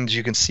mole lines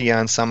you can see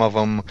on some of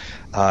them.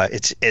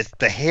 It's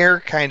the hair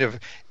kind of.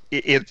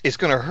 It's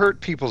going to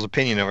hurt people's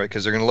opinion of it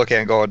because they're going to look at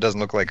it and go, "Oh, it doesn't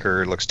look like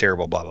her. It looks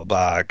terrible." Blah blah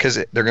blah. Because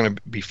they're going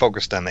to be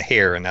focused on the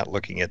hair and not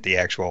looking at the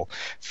actual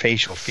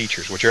facial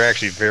features, which are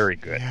actually very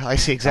good. Yeah, I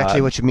see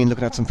exactly what you mean.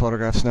 Looking at some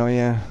photographs now,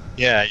 yeah.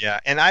 Yeah.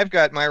 And I've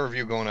got my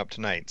review going up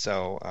tonight,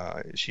 so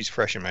she's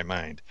fresh in my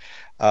mind.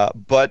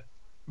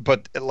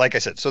 But like I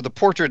said, so the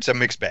portrait's a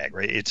mixed bag,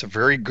 right? It's a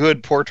very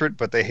good portrait,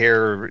 but the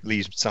hair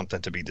leaves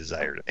something to be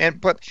desired.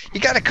 But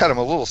you got to cut them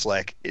a little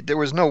slack. There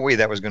was no way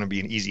that was going to be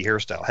an easy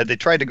hairstyle. Had they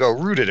tried to go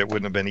rooted, it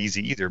wouldn't have been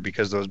easy either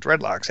because those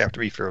dreadlocks have to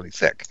be fairly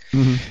thick.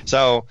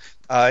 So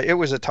it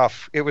was a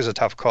tough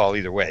call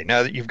either way.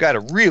 Now that you've got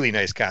a really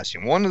nice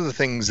costume, one of the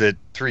things that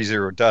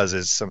 3-0 does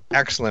is some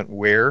excellent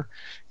wear,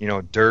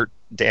 dirt,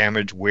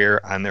 damage,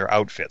 wear on their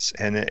outfits.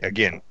 And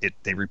again,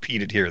 they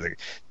repeat it here.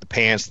 The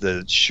pants,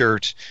 the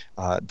shirt,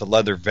 the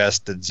leather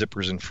vest, the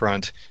zippers in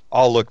front,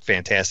 all look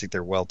fantastic.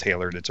 They're well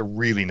tailored. It's a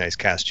really nice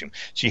costume.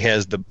 She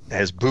has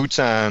boots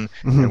on,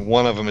 and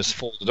one of them is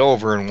folded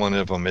over and one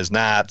of them is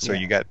not. So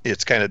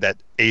it's kind of that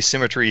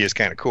asymmetry is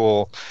kind of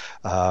cool.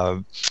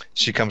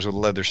 She comes with a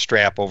leather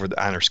strap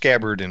on her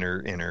scabbard in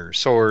her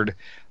sword.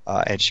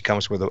 And she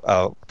comes with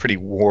a pretty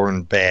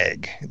worn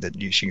bag that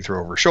she can throw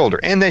over her shoulder.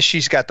 And then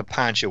she's got the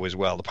poncho as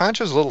well. The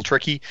poncho is a little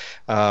tricky.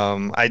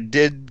 I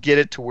did get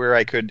it to where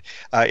I could.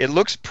 It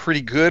looks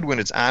pretty good when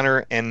it's on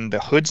her and the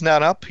hood's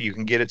not up. You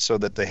can get it so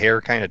that the hair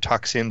kind of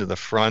tucks into the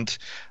front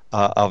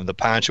of the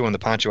poncho, and the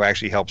poncho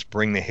actually helps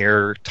bring the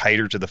hair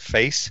tighter to the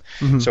face.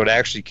 So it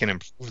actually can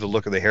improve the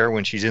look of the hair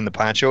when she's in the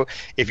poncho.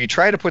 If you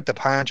try to put the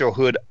poncho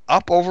hood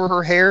up over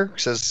her hair,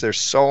 since there's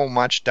so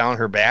much down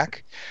her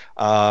back,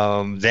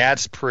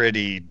 that's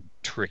pretty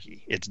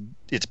tricky.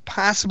 It's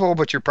possible,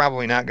 but you're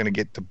probably not going to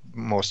get the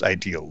most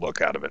ideal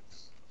look out of it.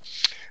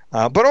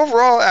 But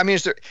overall, I mean,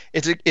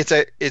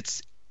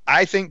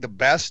 I think the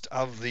best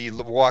of the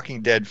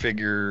Walking Dead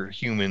figure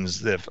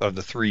humans of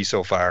the three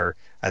so far,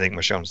 I think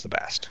Michonne's the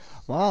best.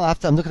 Well,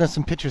 I'm looking at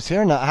some pictures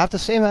here now. I have to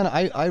say, man,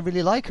 I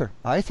really like her.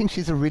 I think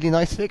she's a really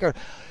nice figure.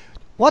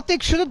 What they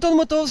should have done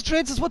with those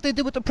dreads is what they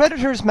did with the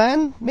Predators,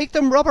 man. Make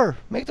them rubber.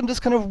 Make them this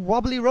kind of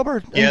wobbly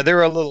rubber. Yeah,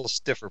 they're a little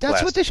stiffer.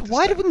 That's what they should.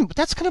 Why didn't?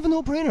 That's kind of a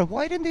no-brainer.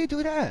 Why didn't they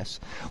do that?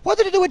 What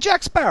did they do with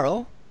Jack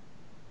Sparrow?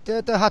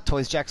 The Hot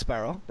Toys Jack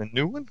Sparrow. The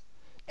new one?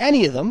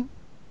 Any of them?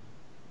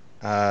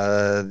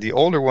 The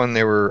older one,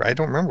 they were. I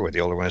don't remember what the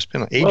older one. It's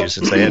been ages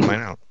since I had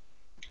mine out.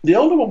 The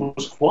older one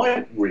was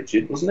quite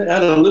rigid, wasn't it? It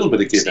had a little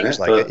bit of give in it. Seems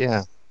like it,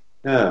 yeah.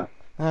 Yeah.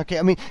 Okay,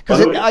 I mean,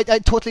 because I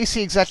totally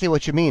see exactly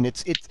what you mean.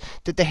 It's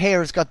the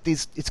hair's got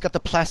these. It's got the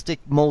plastic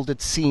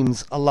molded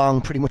seams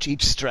along pretty much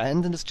each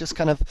strand, and it's just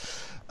kind of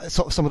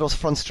some of those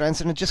front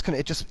strands, and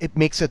it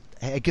makes it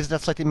gives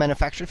that slightly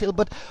manufactured feel.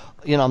 But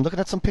I'm looking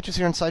at some pictures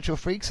here on Sideshow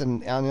Freaks,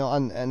 and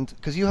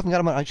because you haven't got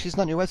them on, she's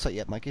not on your website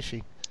yet, Mike, is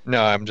she?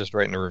 No, I'm just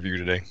writing a review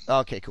today.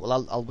 Okay, cool.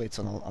 I'll wait,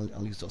 so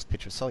I'll use those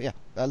pictures. So yeah,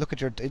 look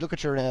at your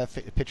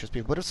pictures,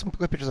 people. But there's some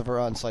good pictures of her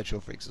on Sideshow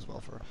Freaks as well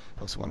for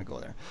those who want to go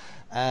there.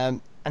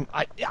 And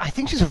I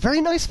think she's a very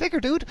nice figure,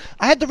 dude.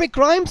 I had the Rick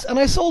Grimes and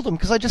I sold them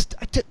because I just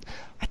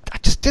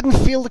didn't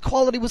feel the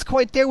quality was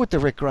quite there with the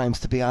Rick Grimes,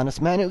 to be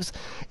honest, man.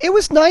 It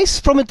was nice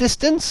from a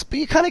distance, but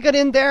you kind of got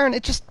in there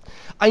and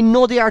I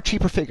know they are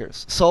cheaper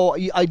figures, so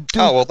I do.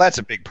 Oh well, that's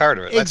a big part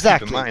of it. Exactly. Let's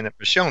keep in mind that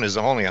Michonne is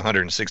only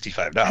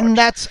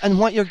 $165. And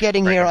what you're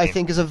getting here, I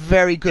think, is a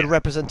very good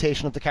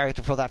representation of the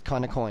character for that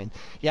kind of coin.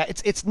 Yeah,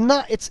 it is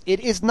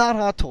not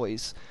Hot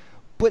Toys,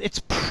 but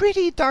it's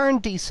pretty darn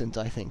decent,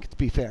 I think, to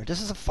be fair.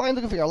 This is a fine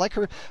looking figure. I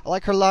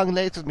like her long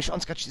legs.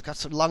 She's got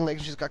some long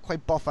legs. She's got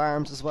quite buff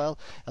arms as well.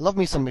 I love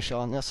me some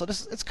Michonne. Yeah, so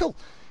it's cool.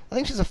 I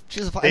think she's a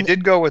fine. They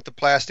did go with the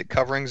plastic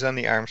coverings on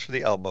the arms for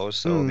the elbows,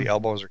 so the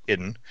elbows are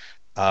hidden.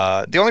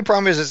 The only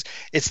problem is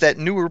it's that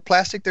newer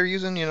plastic they're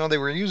using. They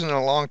were using it a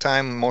long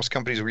time. Most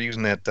companies were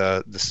using that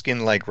the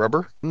skin-like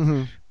rubber.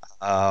 Mm-hmm.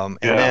 And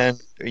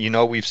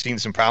then we've seen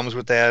some problems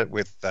with that,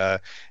 with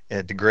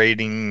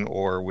degrading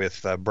or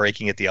with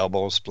breaking at the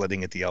elbows,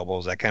 splitting at the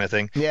elbows, that kind of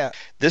thing. Yeah.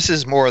 This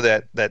is more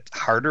that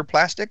harder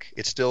plastic.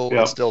 It's still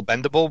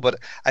bendable, but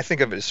I think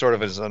of it sort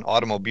of as an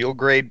automobile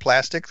grade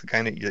plastic, the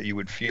kind that you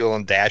would feel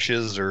on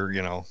dashes or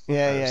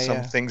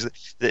some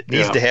things that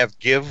needs to have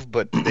give,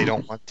 but they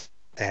don't want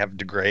to have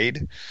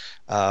degrade.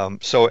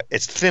 So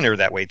it's thinner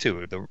that way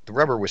too. The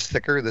rubber was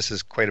thicker. This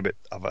is quite a bit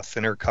of a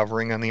thinner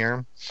covering on the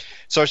arm.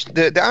 So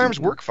the arms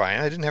work fine.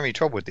 I didn't have any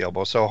trouble with the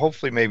elbow. So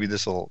hopefully maybe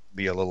this will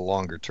be a little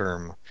longer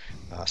term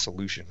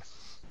solution.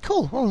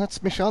 Cool. Well, that's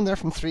Michonne there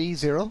from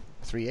 3A.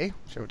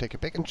 Sure, take a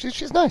pick. And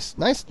she's nice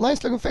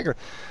looking figure.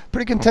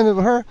 Pretty contented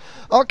with her.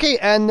 Okay,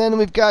 and then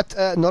we've got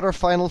another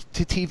final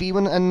TV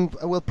one, and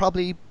we're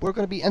going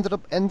to be ended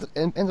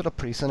up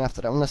pretty soon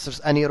after that, unless there's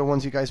any other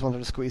ones you guys wanted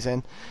to squeeze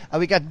in. And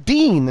we got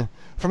Dean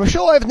from a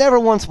show I've never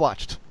once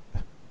watched.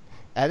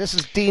 This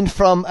is Dean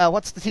from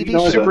what's the TV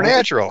show?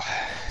 Supernatural.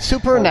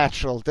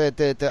 Supernatural.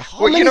 The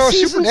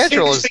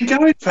Supernatural it's been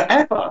going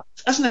forever,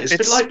 hasn't it?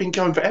 It's been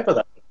going forever.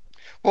 That.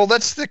 Well,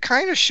 that's the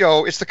kind of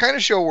show. It's the kind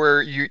of show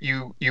where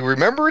you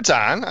remember it's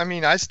on. I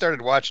mean, I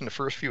started watching the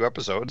first few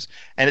episodes,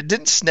 and it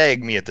didn't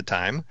snag me at the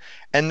time.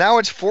 And now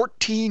it's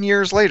 14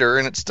 years later,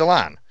 and it's still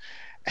on.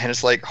 And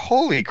it's like,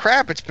 holy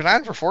crap! It's been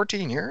on for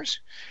 14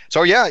 years.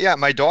 So yeah.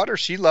 My daughter,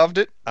 she loved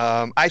it.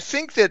 I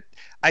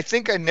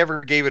think I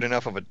never gave it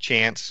enough of a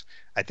chance.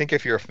 I think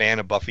if you're a fan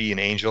of Buffy and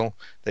Angel,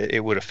 that it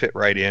would have fit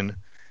right in.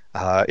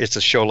 It's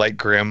a show like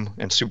Grimm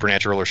and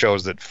Supernatural are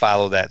shows that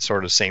follow that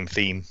sort of same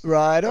theme.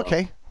 Right.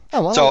 Okay.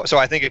 Oh, well. So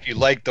I think if you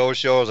like those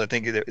shows, I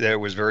think that it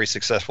was very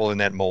successful in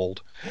that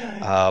mold.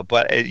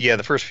 But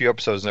the first few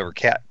episodes never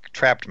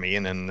trapped me,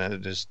 and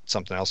then just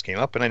something else came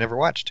up, and I never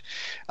watched.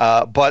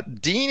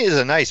 But Dean is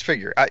a nice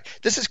figure.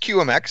 This is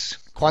QMX.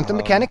 Quantum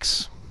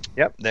Mechanics.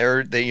 Yep,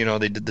 they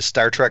did the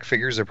Star Trek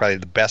figures. They're probably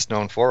the best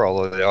known for,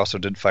 although they also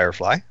did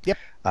Firefly. Yep.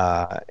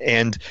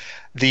 And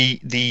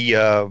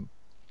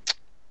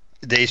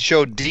they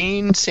showed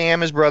Dean,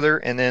 Sam, his brother,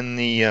 and then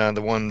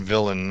the one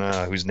villain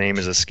whose name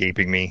is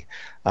escaping me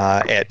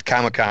at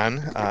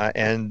Comic-Con,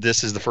 and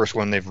this is the first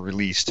one they've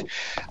released.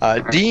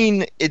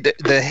 Dean,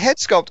 the head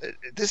sculpt,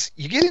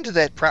 you get into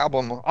that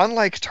problem,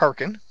 unlike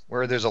Tarkin,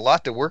 where there's a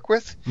lot to work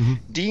with. Mm-hmm.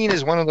 Dean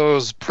is one of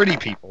those pretty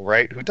people,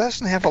 right, who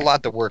doesn't have a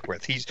lot to work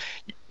with.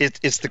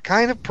 It's the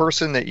kind of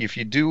person that if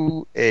you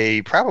do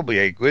probably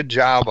a good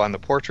job on the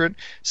portrait,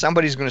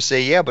 somebody's going to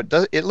say, yeah,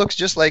 but it looks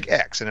just like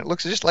X and it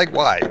looks just like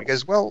Y,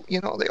 because, well, they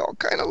all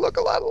kind of look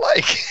a lot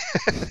alike.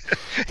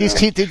 He's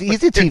a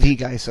TV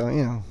guy, so,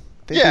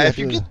 if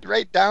you get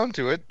right down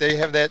to it, they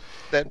have that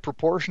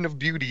proportion of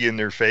beauty in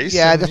their face.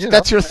 Yeah,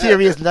 that's your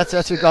theory, isn't it?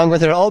 That's you're going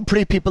with it. All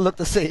pretty people look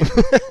the same.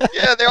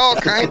 Yeah, they all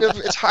kind of.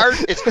 It's hard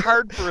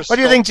for us. What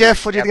do you think,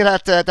 Jeff? What do you think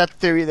of that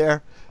theory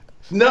there?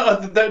 No,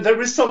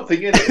 there is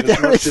something in it. As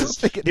There much is as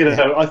something in you it.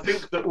 know, I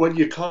think that when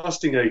your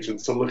casting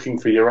agents are looking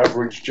for your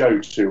average Joe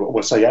to,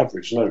 well, say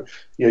average, no,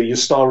 your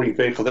starring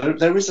vehicle,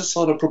 there is a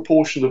sort of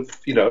proportion of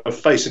of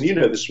face, and you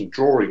know this from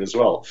drawing as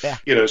well. Yeah.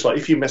 It's like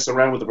if you mess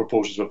around with the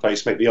proportions of a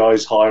face, make the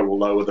eyes higher or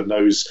lower, the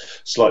nose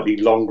slightly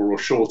longer or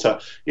shorter.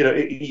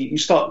 You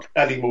start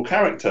adding more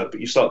character, but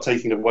you start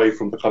taking away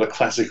from the kind of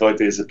classic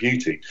ideas of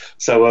beauty.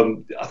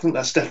 So I think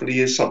that's definitely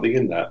is something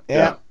in that.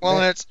 Yeah. Well,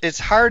 and it's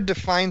hard to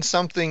find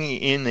something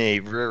in a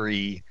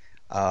very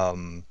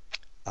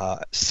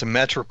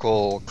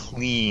symmetrical,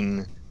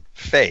 clean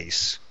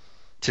face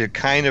to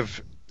kind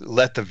of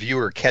let the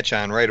viewer catch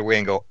on right away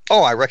and go,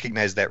 "Oh, I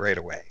recognize that right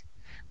away."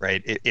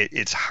 Right?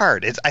 It's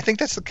hard. I think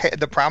that's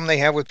the problem they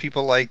have with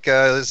people like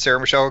Sarah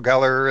Michelle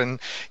Gellar, and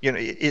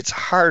it's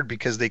hard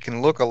because they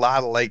can look a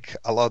lot like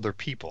other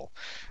people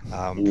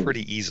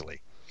pretty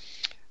easily.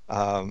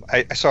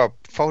 I saw a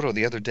photo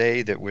the other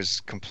day that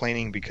was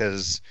complaining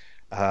because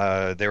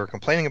they were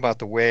complaining about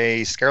the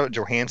way Scarlett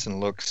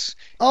Johansson looks.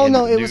 Oh in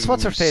no, the it was new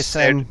what's her face?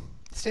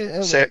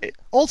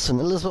 Olsen,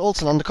 Elizabeth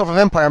Olsen, on the cover of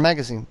Empire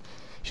magazine.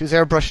 She was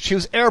airbrushed. She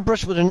was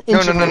airbrushed with an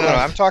inch. No. of her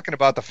life. I'm talking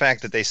about the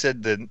fact that they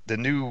said the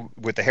new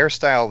with the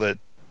hairstyle that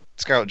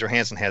Scarlett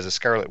Johansson has a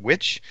Scarlet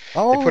Witch.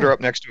 Oh. They put her up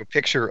next to a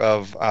picture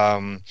of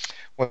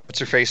what's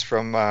her face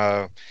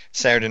from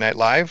Saturday Night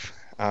Live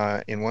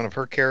in one of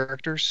her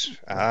characters,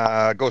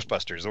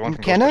 Ghostbusters, the one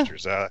McKenna? from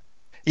Ghostbusters.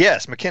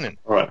 Yes, McKinnon.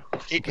 Right.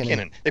 Kate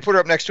McKinnon. They put her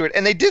up next to it,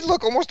 and they did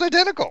look almost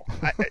identical.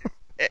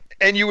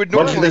 And you would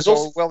normally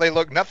go, well, they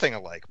look nothing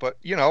alike. But,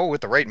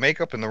 with the right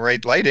makeup and the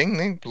right lighting,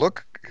 they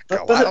look a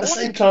lot But at alike. the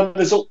same time,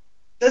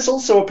 there's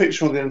also a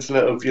picture on the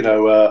internet of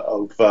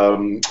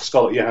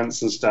Scarlett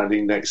Johansson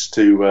standing next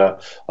to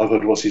oh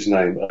God, what's his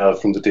name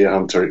from the Deer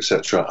Hunter,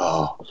 etc.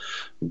 Oh,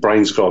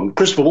 brain's gone.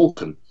 Christopher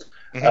Walken.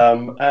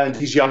 And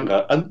he's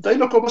younger, and they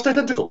look almost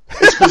identical.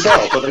 It's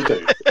bizarre, but they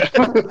do.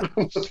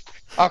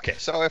 Okay,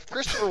 so if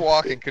Christopher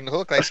Walken can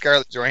look like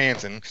Scarlett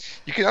Johansson,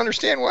 you can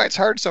understand why it's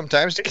hard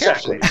sometimes to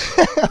capture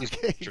these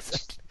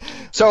pictures.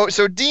 So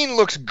Dean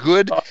looks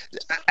good.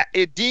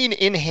 Dean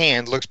in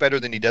hand looks better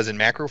than he does in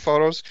macro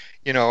photos.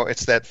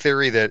 It's that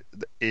theory that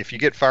if you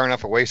get far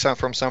enough away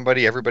from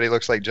somebody, everybody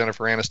looks like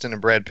Jennifer Aniston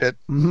and Brad Pitt.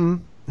 Mm-hmm.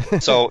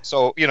 So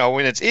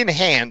when it's in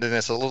hand and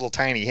it's a little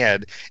tiny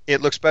head, it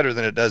looks better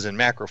than it does in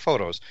macro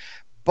photos.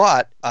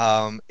 But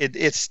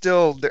it's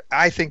still,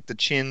 I think the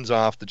chin's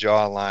off, the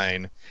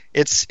jawline.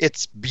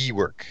 It's B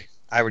work.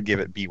 I would give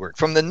it B work.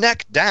 From the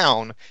neck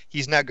down,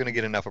 he's not going to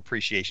get enough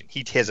appreciation.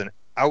 He has an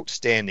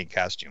outstanding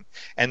costume,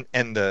 and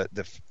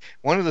the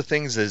one of the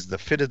things is the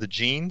fit of the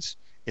jeans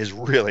is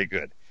really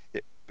good.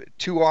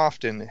 Too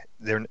often,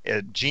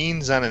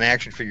 jeans on an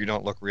action figure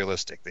don't look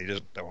realistic. They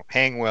just don't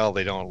hang well.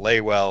 They don't lay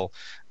well.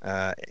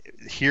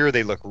 Here,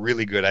 they look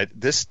really good.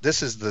 This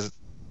is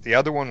the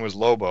other one was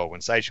Lobo.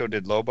 When Sideshow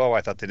did Lobo,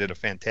 I thought they did a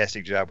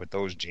fantastic job with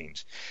those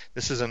jeans.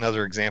 This is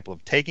another example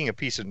of taking a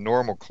piece of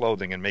normal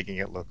clothing and making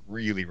it look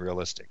really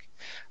realistic.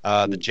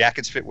 The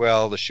jackets fit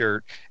well. The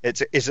shirt.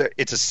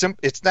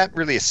 It's not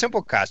really a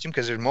simple costume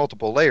because there's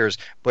multiple layers,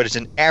 but it's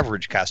an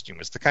average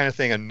costume. It's the kind of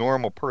thing a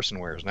normal person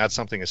wears, not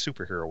something a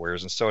superhero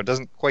wears, and so it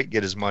doesn't quite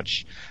get as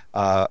much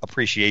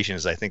appreciation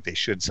as I think they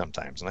should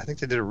sometimes. And I think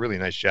they did a really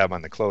nice job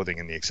on the clothing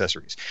and the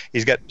accessories.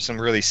 He's got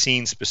some really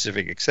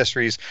scene-specific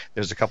accessories.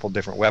 There's a couple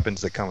different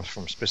weapons that come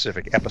from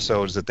specific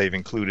episodes that they've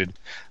included.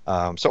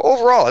 So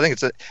overall, I think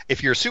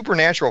if you're a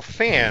Supernatural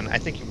fan, I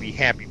think you'll be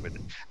happy with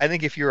it. I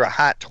think if you're a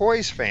Hot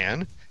Toys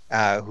fan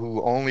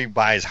who only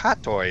buys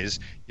Hot Toys,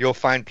 you'll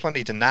find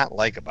plenty to not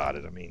like about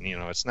it. I mean,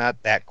 it's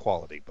not that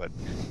quality, but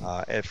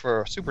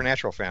for a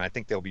Supernatural fan, I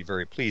think they'll be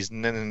very pleased.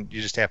 And then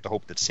you just have to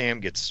hope that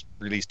Sam gets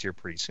released here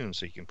pretty soon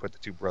so you can put the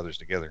two brothers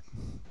together.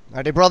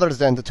 Are they brothers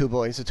then, the two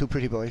boys, the two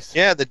pretty boys?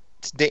 Yeah,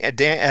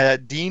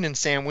 Dean and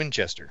Sam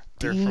Winchester.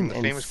 They're from the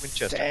famous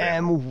Winchester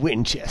family. Sam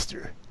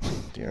Winchester.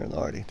 Dear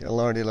lordy,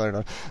 lordy.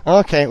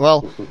 Okay,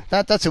 well,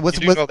 that's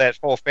it. You know that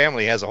whole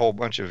family has a whole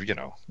bunch of,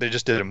 they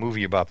just did a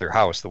movie about their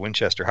house. The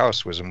Winchester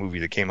house was a movie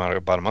that came out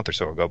about a month or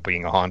so ago,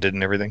 being haunted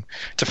and everything.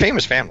 It's a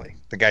famous family,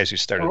 the guys who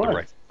started the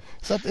right.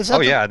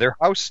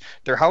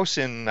 Their house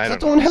in, I don't know. Is that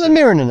the one Helen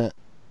Mirren in it?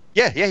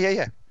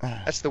 Yeah.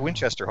 That's the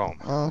Winchester home.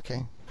 Oh,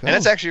 okay. Cool. And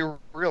it's actually a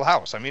real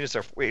house. I mean,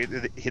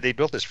 they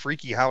built this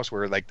freaky house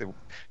where like the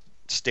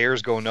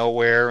stairs go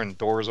nowhere and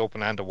doors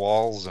open onto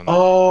walls. And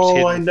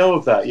I know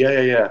of that.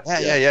 Yeah. Yeah.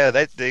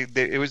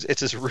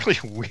 It's this really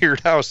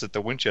weird house that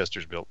the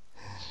Winchesters built,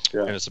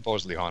 and it's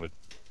supposedly haunted.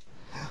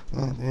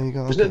 Oh, there you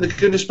go. Isn't it the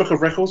Guinness Book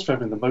of Records for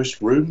having the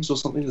most rooms or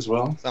something as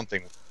well?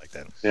 Something like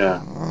that.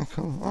 Yeah. Oh,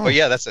 cool. Oh. But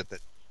yeah, that's it.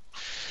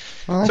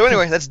 So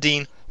anyway, that's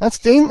Dean. That's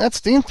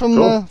Dean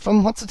from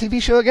from what's the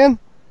TV show again?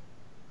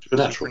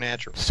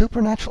 Supernatural.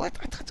 I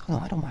don't know.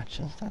 I don't watch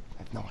it. I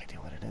have no idea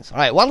what it is. All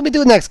right, what do we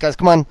do next, guys?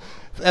 Come on,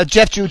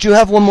 Jeff. Do you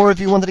have one more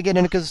if you wanted to get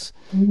in it? Because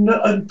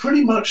no,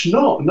 pretty much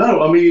not.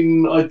 No, I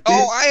mean, I did.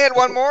 Oh, I had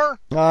one more.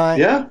 All right.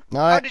 Yeah. All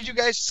right. How did you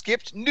guys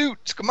skip Newt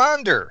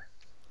Scamander?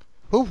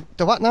 Who?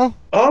 The what now?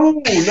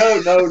 Oh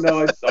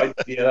no!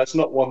 Yeah, that's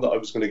not one that I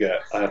was going to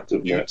get. I have to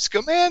Newt admit.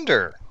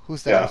 Scamander.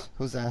 Who's Yeah. that?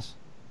 Who's that?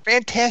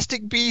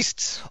 Fantastic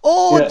Beasts.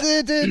 Oh, Yeah.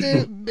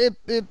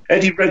 the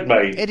Eddie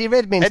Redmayne. Eddie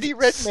Redmayne. Eddie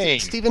Redmayne.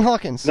 Stephen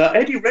Hawkins. Now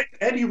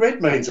Eddie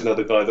Redmayne's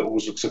another guy that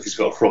always looks like he's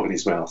got a frog in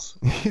his mouth.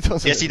 He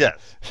does. Yes, he does.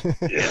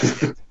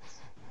 Yeah.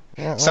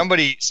 Yeah, well,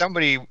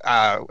 Somebody.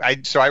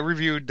 I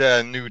reviewed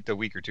Newt a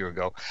week or two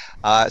ago.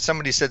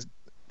 Somebody said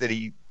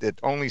that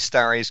only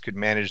Star Ace could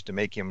manage to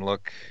make him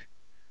look.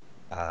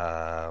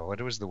 What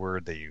was the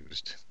word they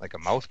used? Like a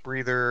mouth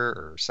breather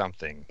or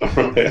something.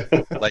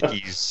 like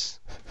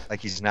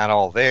he's not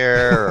all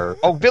there.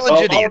 Or,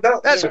 village idiot.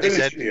 That's what they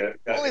said.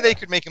 Idiot. Only they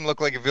could make him look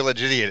like a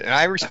village idiot. And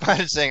I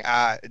responded saying,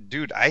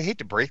 dude, I hate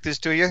to break this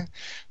to you,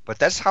 but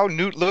that's how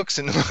Newt looks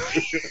in the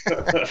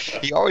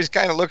movie. He always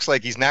kind of looks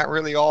like he's not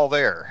really all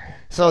there.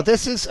 So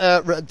this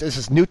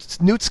is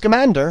Newt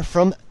Scamander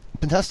from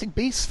Fantastic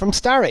Beasts from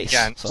Star Ace.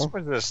 Yeah, and so. this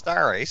was the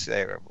Star Ace,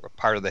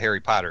 part of the Harry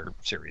Potter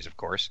series, of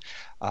course.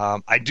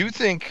 I do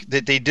think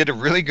that they did a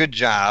really good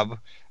job,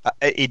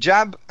 a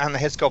job on the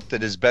head sculpt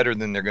that is better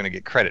than they're going to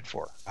get credit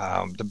for.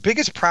 The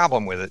biggest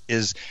problem with it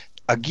is,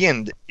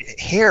 again,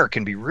 hair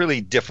can be really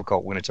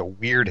difficult when it's a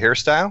weird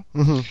hairstyle.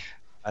 Mm-hmm.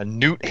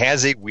 Newt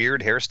has a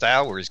weird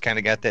hairstyle where he's kind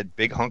of got that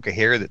big hunk of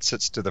hair that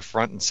sits to the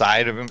front and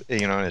side of him,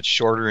 and it's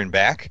shorter in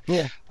back.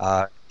 Yeah.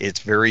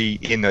 It's very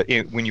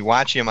when you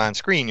watch him on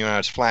screen,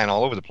 it's flying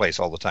all over the place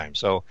all the time.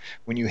 So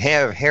when you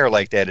have hair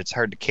like that, it's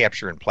hard to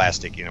capture in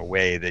plastic in a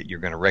way that you're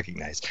going to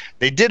recognize.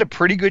 They did a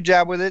pretty good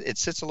job with it. It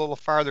sits a little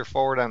farther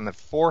forward on the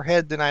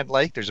forehead than I'd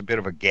like. There's a bit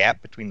of a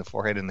gap between the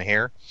forehead and the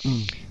hair.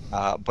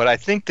 But I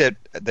think that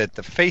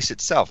the face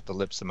itself, the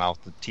lips, the mouth,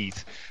 the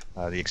teeth,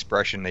 the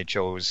expression they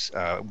chose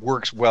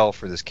works well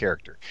for this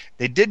character.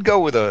 They did go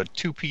with a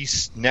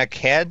two-piece neck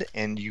head,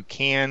 and you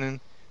can,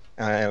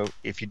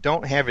 if you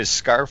don't have his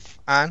scarf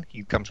on,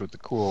 he comes with the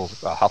cool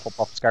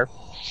Hufflepuff scarf.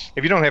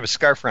 If you don't have a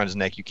scarf around his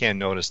neck, you can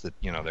notice that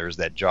there's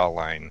that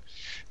jawline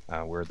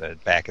where the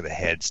back of the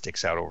head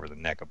sticks out over the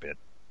neck a bit.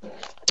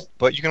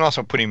 But you can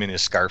also put him in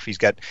his scarf.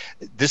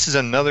 This is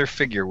another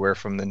figure where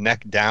from the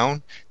neck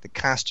down, the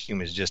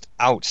costume is just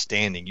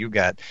outstanding. You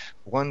got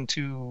 1,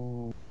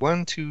 2,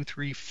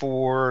 3,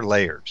 4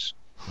 layers.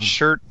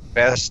 Shirt,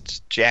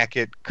 vest,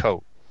 jacket,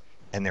 coat.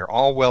 And they're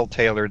all well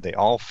tailored. They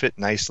all fit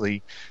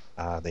nicely.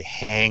 They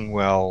hang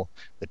well.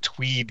 The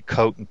tweed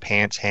coat and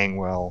pants hang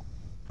well.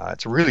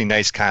 It's a really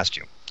nice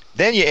costume.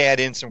 Then you add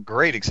in some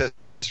great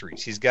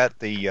accessories. He's got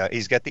the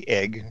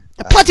egg.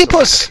 The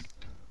platypus!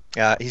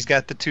 He's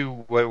got the two.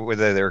 What were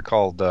they're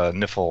called?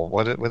 Niffle.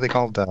 What are they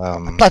called?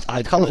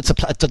 I'd call it.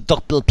 It's a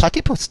duck-billed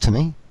platypus to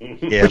me,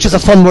 Yeah, which is a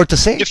fun word to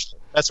say.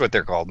 That's what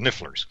they're called,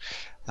 nifflers.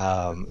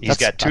 He's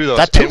got two of those.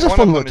 That too's and a one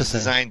fun of word them to is say.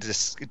 designed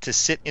to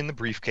sit in the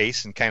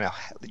briefcase and kind of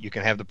you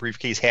can have the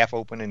briefcase half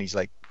open and he's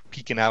like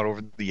peeking out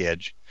over the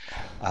edge.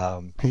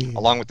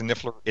 Along with the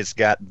niffler, it's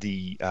got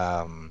the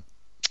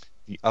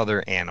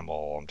other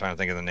animal. I'm trying to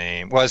think of the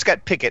name. Well, it's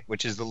got Picket,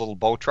 which is the little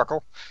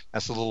bowtruckle.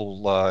 That's the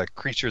little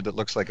creature that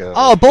looks like a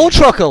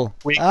bowtruckle.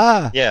 twig.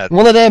 Yeah,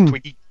 one of them.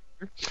 Twiggy.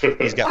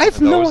 He's got I've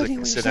one of no those idea that what can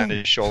you're sit on saying.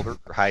 his shoulder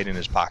or hide in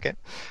his pocket.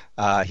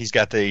 He's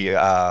got the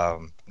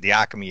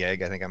alchemy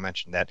egg. I think I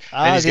mentioned that.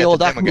 And he's the got old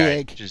the alchemy Demiguise,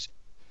 egg. which is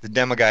the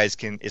Demiguise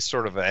is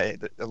sort of a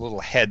little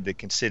head that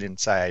can sit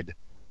inside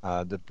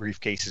the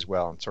briefcase as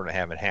well and sort of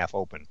have it half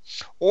open.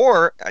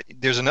 Or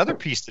there's another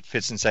piece that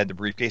fits inside the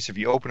briefcase. If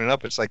you open it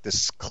up, it's like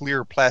this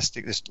clear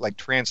plastic, this like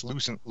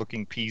translucent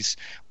looking piece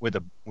with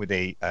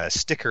a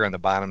sticker on the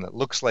bottom that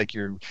looks like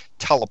you're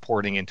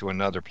teleporting into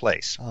another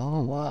place.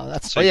 Oh wow,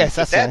 that's So yes, you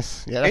that's put that-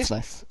 nice. Yeah, that's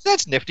nice.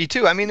 That's nifty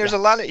too. I mean, there's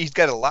he's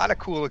got a lot of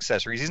cool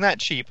accessories. He's not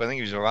cheap. I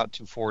think he's about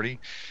 $240.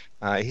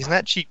 He's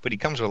not cheap, but he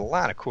comes with a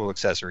lot of cool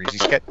accessories.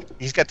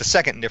 He's got the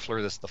second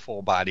niffler, that's the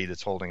full body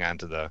that's holding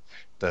onto the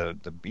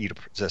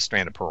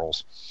strand of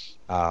pearls.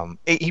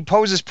 He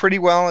poses pretty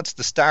well. It's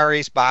the Star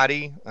Ace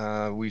body.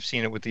 We've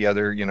seen it with the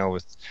other,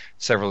 with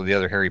several of the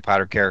other Harry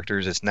Potter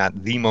characters. It's not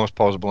the most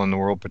posable in the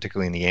world,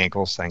 particularly in the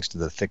ankles, thanks to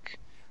the thick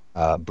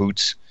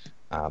boots.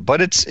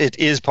 But it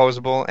is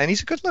posable, and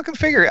he's a good looking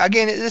figure.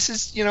 Again, this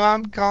is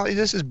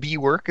this is B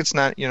work. It's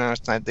not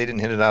it's not, they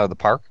didn't hit it out of the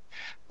park.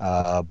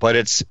 But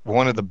it's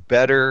one of the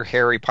better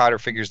Harry Potter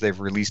figures they've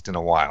released in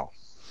a while.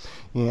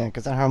 Yeah,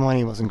 because that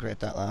Hermione wasn't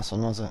great, that last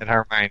one, was it? And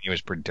Hermione was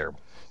pretty terrible.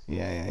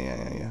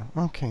 Yeah.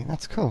 Okay,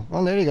 that's cool.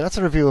 Well, there you go. That's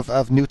a review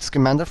of Newt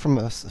Scamander from.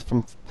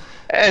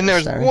 And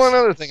there's Stars. one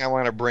other thing I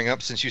want to bring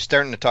up since you're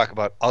starting to talk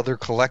about other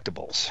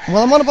collectibles.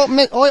 Well, I'm on about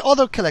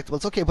other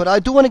collectibles. Okay, but I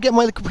do want to get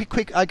my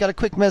quick. I got a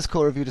quick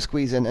Mezco review to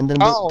squeeze in, and then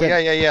Yeah.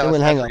 then we'll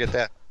Let's hang not up. forget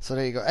that. So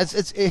there you go.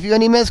 If you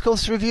any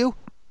Mezcos to review,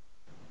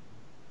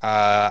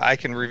 I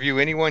can review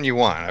any one you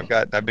want.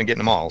 I've been getting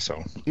them all.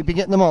 So you'll be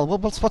getting them all.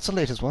 What's the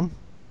latest one?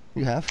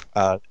 You have.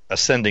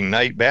 Ascending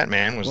Knight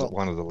Batman was Well,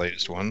 one of the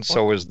latest ones.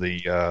 So is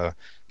the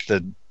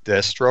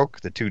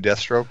Deathstroke, the two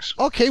Deathstrokes.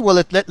 Okay, well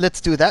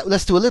let's do that.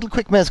 Let's do a little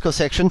quick Mezco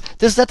section.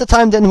 This is at the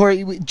time then where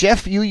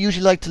Jeff, you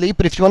usually like to leave,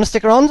 but if you want to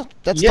stick around,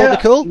 that's totally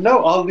cool.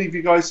 No, I'll leave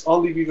you guys. I'll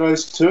leave you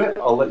guys to it.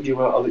 I'll let you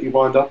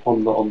wind up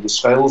on the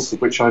scales of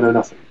which I know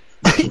nothing.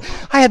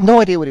 I had no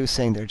idea what he was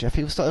saying there, Jeff.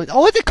 He was talking,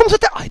 it comes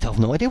with that. I have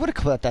no idea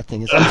what that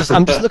thing is.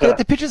 I'm just looking at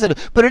the pictures of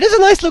it. But it is a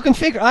nice looking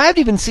figure. I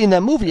haven't even seen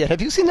that movie yet.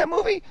 Have you seen that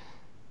movie?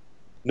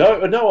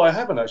 No, I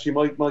haven't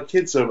actually. My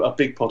kids are a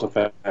big Potter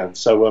fans,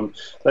 so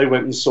they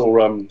went and saw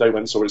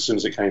it as soon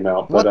as it came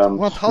out. But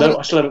no,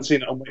 I still haven't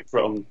seen it. I'm waiting for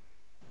it on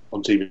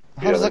TV.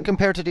 How does that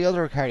compare to the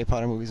other Harry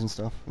Potter movies and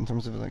stuff in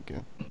terms of like?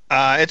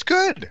 It's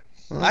good.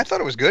 I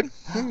thought it was good.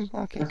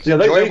 Okay. Yeah,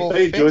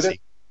 they enjoyed it.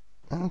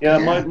 Okay. Yeah,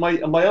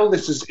 my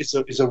eldest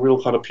is a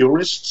real kind of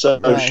purist. So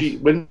Right.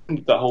 when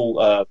that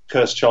whole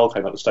Cursed Child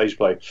came out, the stage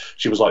play,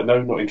 she was like, "No,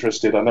 not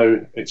interested. I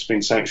know it's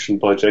been sanctioned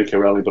by J.K.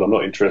 Rowling, but I'm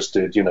not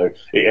interested. You know,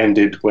 it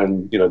ended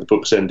when the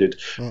books ended."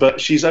 Yeah.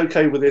 But she's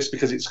okay with this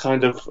because it's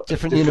kind of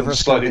Different universe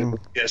slightly, kind of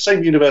yeah,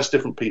 same universe,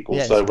 different people.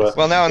 Yeah, so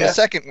Well, now in yeah. the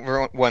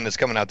second one that's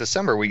coming out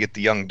December, we get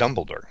the young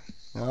Dumbledore.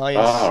 Oh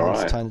yes,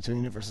 right. tying the two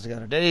universes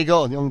together. There you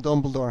go, young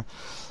Dumbledore.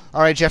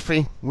 All right,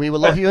 Jeffrey, we will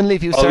love you and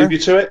leave you, I'll sir. leave you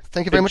to it.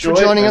 Thank you very much for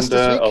Enjoy, joining us and,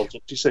 this week. I'll talk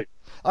to you soon.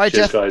 All right,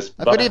 Cheers, Jeff. guys.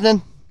 Have a good Bye.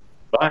 evening.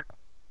 Bye.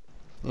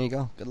 There you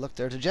go. Good luck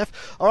there to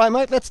Jeff. All right,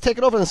 Mike, let's take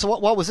it over then. So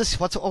what was this?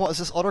 What was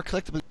this other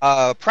collectible?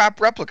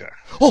 Prop replica.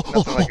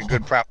 Nothing like a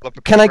good prop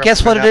replica. Can I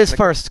guess what it is Nothing-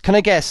 first? Can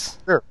I guess?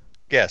 Sure.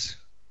 Guess.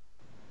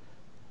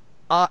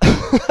 By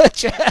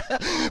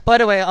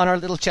the way, on our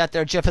little chat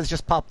there, Jeff has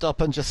just popped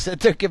up and just said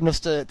they're giving us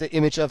the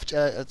image of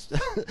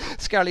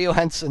Scarlett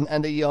Johansson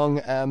and a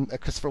young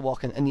Christopher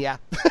Walken. And yeah,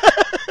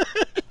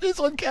 it is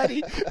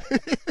uncanny.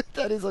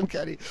 That is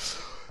uncanny.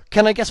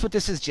 Can I guess what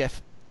this is, Jeff?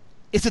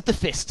 Is it the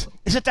fist?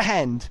 Is it the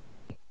hand?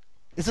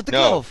 Is it the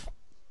No. glove?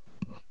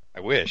 I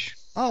wish.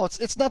 Oh,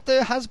 it's not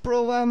the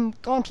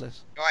Hasbro gauntlet.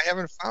 No, I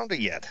haven't found it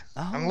yet.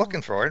 I'm Oh.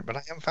 looking for it, but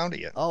I haven't found it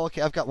yet. Oh,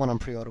 okay. I've got one on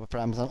pre-order for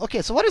Amazon.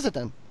 Okay, so what is it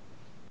then?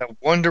 The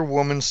Wonder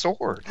Woman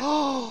sword.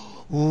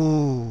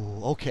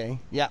 Ooh, okay.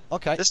 Yeah,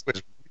 okay. This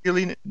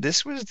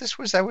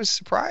was I was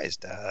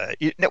surprised.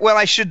 Well,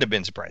 I shouldn't have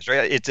been surprised,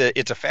 right?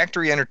 It's a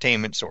factory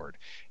entertainment sword,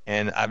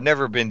 and I've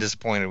never been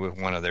disappointed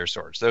with one of their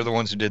swords. They're the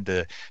ones who did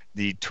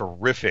the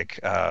terrific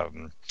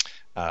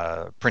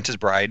Princess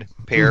Bride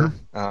pair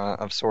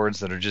of swords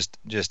that are just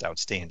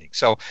outstanding.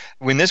 So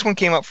when this one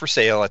came up for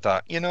sale, I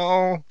thought,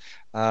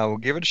 we'll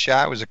give it a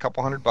shot. It was a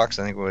couple $100.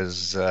 I think it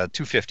was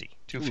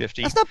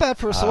 $250. That's not bad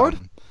for a sword.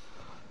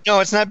 No,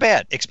 it's not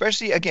bad.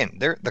 Especially again,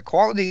 the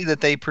quality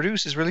that they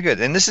produce is really good.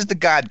 And this is the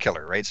God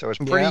Killer, right? So it's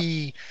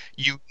pretty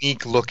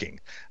unique looking.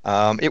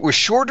 It was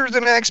shorter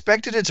than I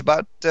expected. It's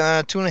about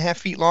 2.5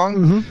 feet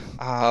long.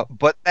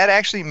 But that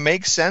actually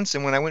makes sense.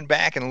 And when I went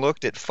back and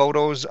looked at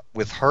photos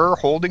with her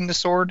holding the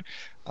sword,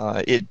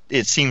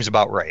 it seems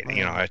about right.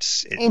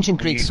 Ancient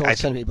Greek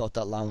swords tend to be about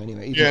that long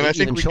anyway.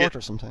 Even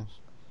shorter sometimes.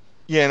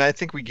 Yeah, and I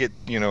think we get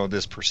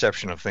this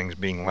perception of things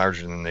being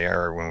larger than they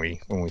are when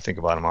we think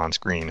about them on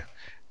screen.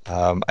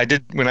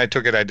 When I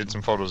took it, I did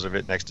some photos of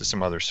it next to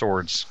some other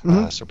swords,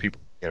 so people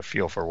get a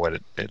feel for what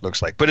it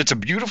looks like. But it's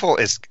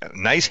it's a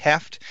nice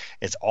heft.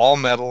 It's all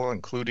metal,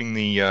 including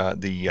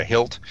the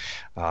hilt,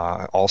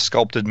 all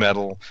sculpted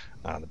metal.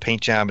 The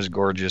paint job is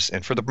gorgeous,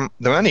 and for the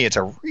money, it's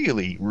a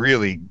really,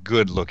 really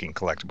good looking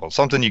collectible.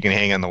 Something you can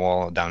hang on the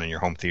wall down in your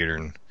home theater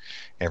and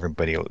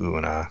everybody will ooh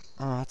and ah.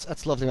 Oh,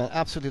 that's lovely, man.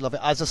 Absolutely lovely.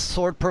 As a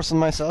sword person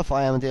myself,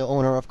 I am the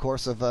owner, of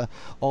course, of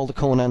all the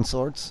Conan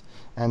swords,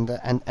 and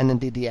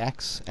indeed the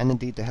axe, and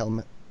indeed the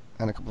helmet,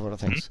 and a couple of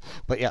other things.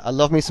 But yeah, I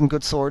love me some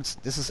good swords.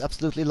 This is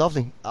absolutely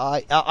lovely.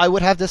 I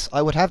would have this.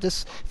 I would have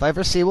this if I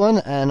ever see one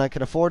and I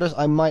could afford it.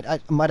 I might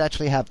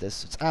actually have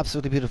this. It's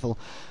absolutely beautiful.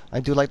 I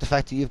do like the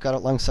fact that you've got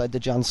it alongside the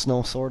Jon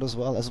Snow sword as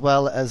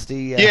well as the.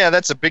 Yeah,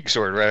 that's a big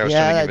sword, right? I was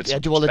trying to give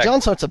it some well, the respect.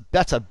 Jon sword's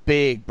that's a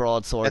big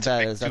broadsword.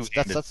 That's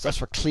That's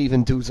for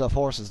cleaving dudes off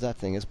horses. That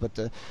thing is, but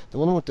the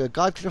one with the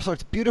God Killer sword,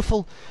 it's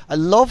beautiful. I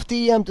love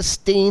the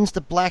stains,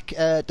 the black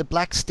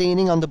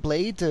staining on the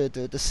blade,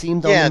 the seam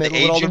down the middle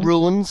with all the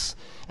ruins,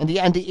 and the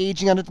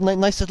aging on it,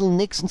 nice little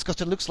nicks and stuff.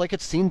 It looks like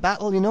it's seen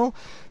battle,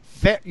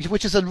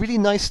 which is a really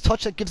nice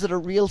touch that gives it a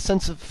real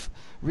sense of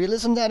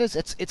realism. That is,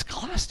 it's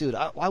class, dude.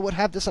 I would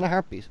have this in a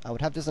heartbeat. All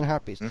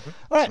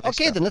right,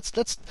 okay, then let's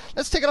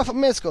take it off at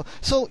Mezco.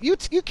 So you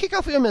kick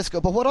off with your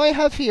Mezco, but what I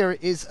have here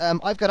is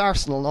I've got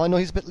Arsenal. Now I know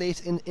he's a bit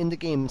late in the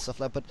game and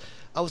stuff like that, but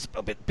I was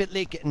a bit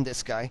late getting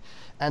this guy,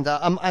 and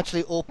I'm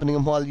actually opening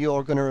him while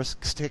you're gonna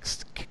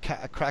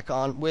crack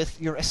on with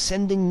your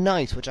Ascending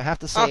Knight, which I have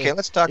to say. Okay,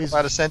 let's talk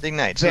about Ascending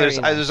Knight. So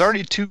there's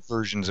already 2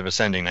 versions of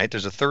Ascending Knight.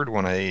 There's a third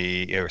one,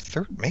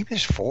 maybe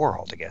there's 4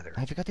 altogether.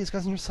 Have you got these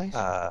guys on your site?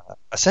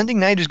 Ascending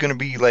Knight is going to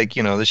be like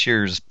this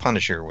year's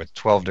Punisher with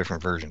 12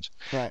 different versions.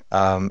 Right.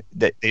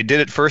 They did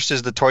it first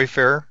as the Toy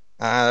Fair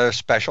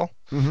special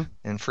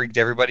and freaked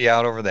everybody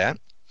out over that.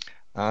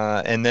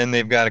 And then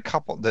they've got a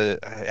couple.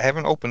 I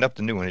haven't opened up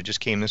the new one. It just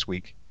came this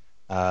week.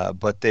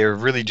 but they're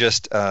really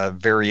just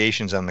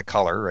variations on the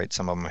color, right?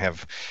 Some of them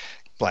have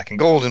black and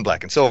gold and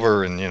black and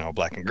silver and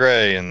black and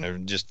gray, and they're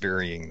just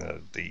varying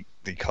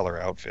the color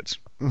outfits.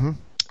 Mm-hmm.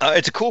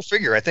 It's a cool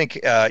figure. I think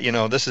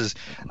this is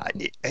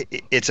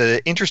it's an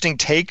interesting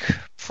take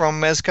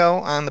from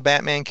Mezco on the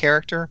Batman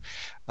character.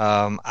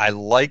 I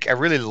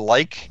really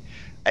like.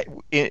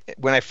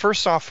 When I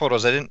first saw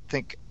photos, I didn't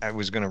think I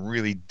was going to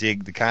really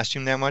dig the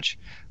costume that much.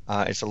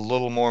 It's a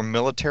little more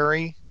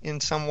military in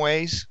some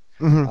ways.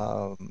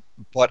 Mm-hmm.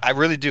 But I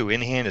really do.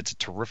 In hand, it's a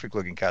terrific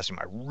looking costume.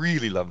 I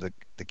really love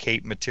the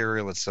cape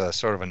material. It's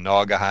sort of a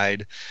naga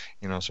hide,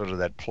 sort of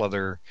that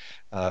pleather,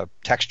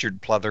 textured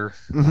pleather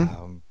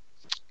Mm-hmm.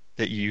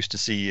 that you used to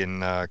see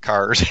in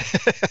cars.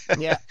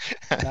 Yeah,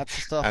 that's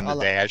the stuff. On the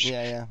dash.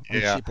 Yeah. On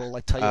Yeah. cheapo,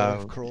 like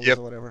Toyota Corollas Yep.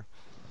 or whatever.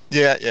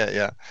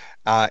 Yeah.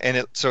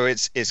 And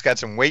it's got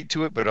some weight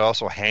to it, but it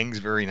also hangs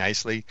very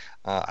nicely.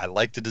 I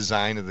like the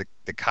design of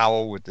the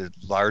cowl with the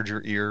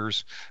larger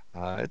ears.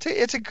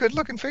 It's a good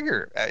looking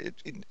figure.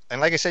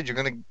 And like I said, you're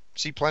going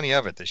to see plenty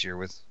of it this year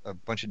with a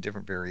bunch of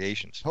different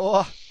variations.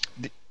 Oh,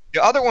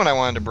 The other one I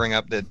wanted to bring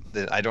up that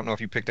I don't know if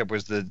you picked up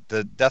was the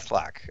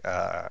Deathlock,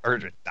 or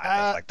not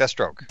Deathlock,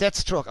 Deathstroke.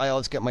 Deathstroke. I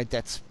always get my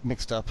deaths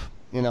mixed up.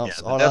 Yeah,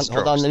 So the hold on.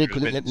 Deathstrokes. Let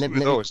me There's been two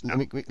of those now.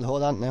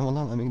 hold on. Hold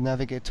on. Let me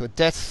navigate to a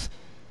death.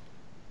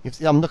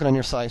 I'm looking on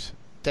your site.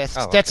 Okay.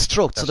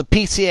 Deathstroke. So the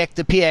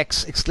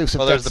PX exclusive.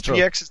 Well, there's the Deathstroke.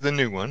 PX is the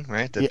new one,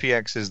 right? The Yeah.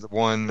 PX is the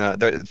one.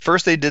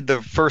 First, they did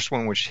the first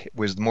one, which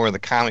was more of the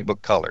comic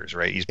book colors,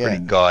 right? He's pretty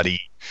Yeah.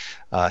 gaudy,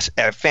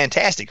 a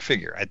fantastic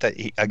figure. I thought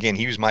he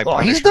was my. Oh,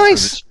 he's Punisher for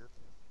nice. this year.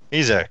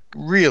 He's a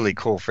really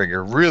cool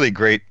figure, really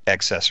great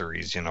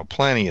accessories,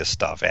 plenty of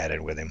stuff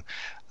added with him.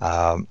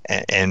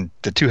 And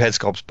the two head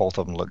sculpts, both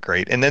of them look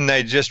great. And then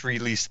they just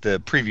released the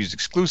previews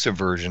exclusive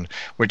version,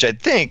 which I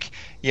think,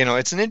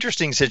 it's an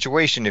interesting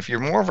situation. If you're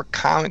more of a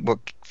comic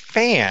book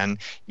fan,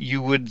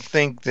 you would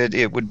think that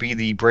it would be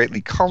the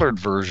brightly colored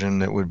version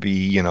that would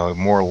be,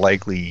 more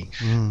likely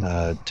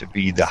to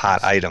be the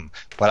hot item.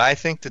 But I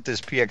think that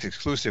this PX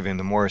exclusive in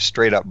the more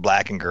straight up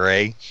black and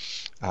gray,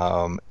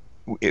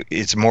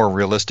 it's a more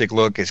realistic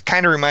look. It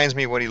kind of reminds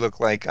me of what he looked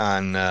like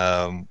on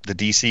the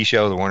DC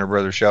show, the Warner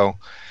Brothers show.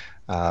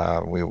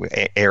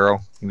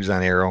 Arrow. He was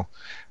on Arrow.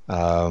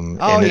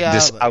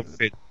 This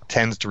outfit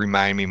tends to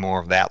remind me more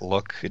of that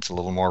look. It's a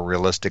little more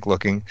realistic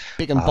looking.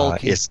 Big and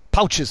bulky. It's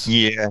pouches.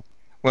 Yeah.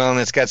 Well, and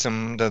it's got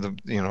some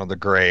the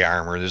gray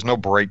armor. There's no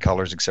bright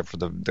colors except for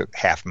the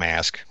half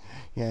mask.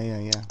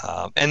 Yeah.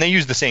 And they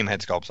use the same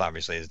head sculpts,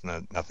 obviously.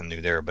 There's nothing new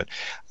there. But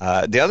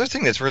the other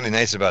thing that's really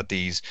nice about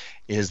these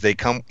is this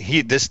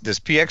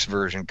PX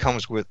version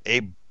comes with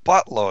a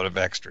buttload of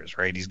extras,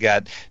 right? He's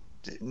got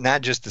not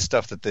just the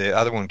stuff that the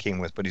other one came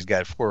with, but he's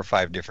got 4 or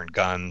 5 different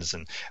guns,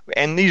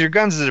 and these are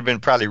guns that have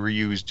been probably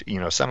reused.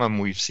 Some of them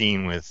we've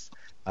seen with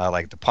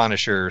like the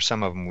Punisher,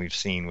 some of them we've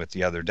seen with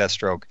the other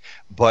Deathstroke,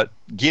 but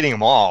getting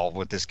them all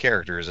with this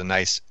character is a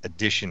nice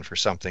addition for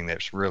something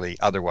that's really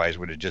otherwise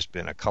would have just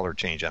been a color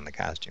change on the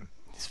costume.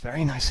 It's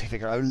very nice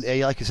figure.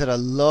 Like you said, I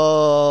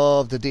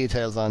love the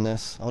details on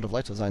this. I would have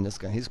liked to design this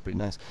guy. He's pretty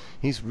nice.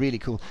 He's really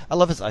cool. I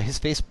love his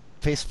face.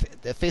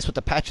 The face with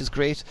the patch is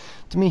great.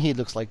 To me, he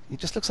just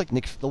looks like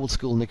old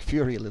school Nick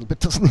Fury a little bit,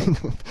 doesn't he?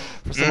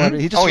 For some reason,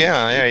 he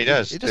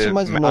does. He just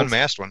reminds me of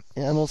unmasked one.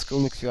 Yeah, an old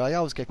school Nick Fury. I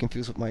always get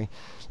confused with my.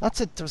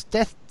 That's it. There's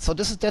Death. So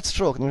this is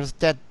Deathstroke, and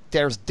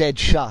there's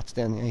Deadshot.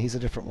 Then he's a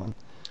different one.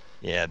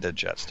 Yeah,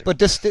 Deadshot's different.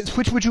 But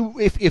which would you,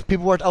 if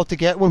people weren't out to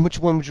get one, which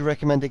one would you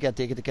recommend they get?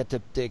 They get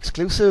the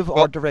exclusive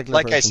or the regular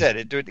like version? I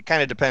said, it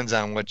kind of depends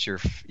on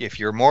if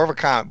you're more of a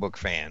comic book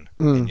fan,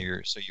 and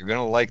you're going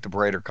to like the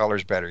brighter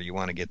colors better, you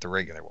want to get the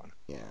regular one.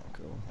 Yeah,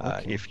 cool.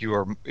 Okay. If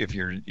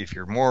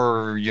you're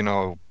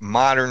more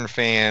modern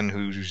fan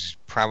who's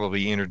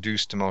probably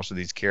introduced to most of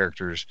these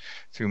characters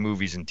through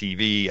movies and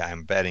TV,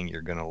 I'm betting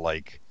you're going to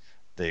like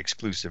the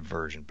exclusive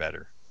version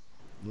better.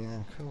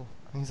 Yeah, cool.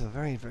 He's a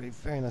very, very,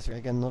 very nice figure.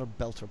 Again, another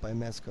belter by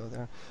Mezco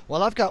there.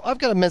 Well, I've got a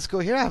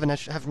Mezco here. I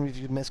haven't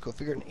reviewed Mezco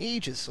figure in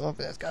ages, so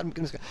I've got him.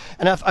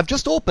 And I've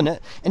just opened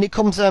it, and it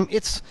comes.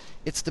 It's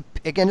the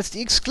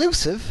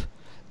exclusive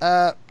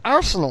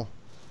Arsenal.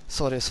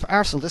 So it is for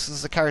Arsenal. This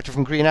is a character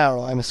from Green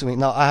Arrow, I'm assuming.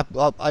 Now,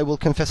 I will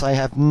confess I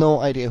have no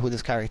idea who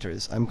this character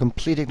is. I'm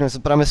completely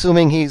ignorant, but I'm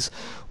assuming he's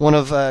one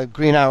of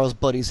Green Arrow's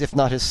buddies, if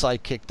not his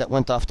sidekick, that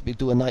went off to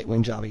do a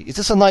Nightwing jobby. Is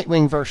this a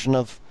Nightwing version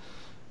of...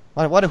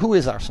 Who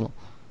is Arsenal?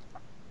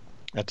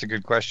 That's a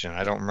good question.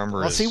 I don't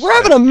remember. Well, see, we're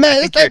having a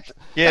mess.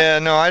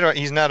 No, I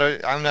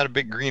don't. I'm not a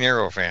big Green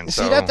Arrow fan.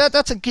 See,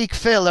 that's a geek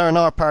fail there on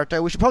our part.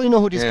 We should probably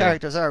know who these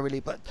characters are,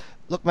 really. But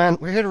look, man,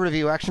 we're here to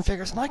review action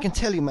figures, and I can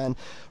tell you, man,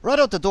 right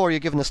out the door, you're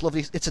giving us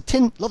lovely. It's a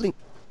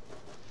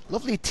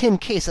lovely tin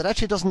case. It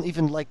actually doesn't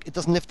even it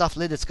doesn't lift off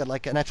lid. It's got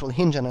like an actual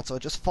hinge on it, so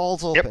it just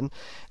falls open,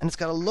 and it's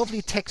got a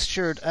lovely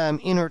textured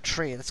inner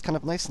tray. It's kind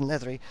of nice and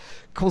leathery.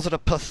 Comes with a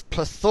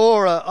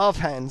plethora of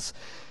hands.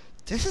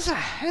 This is a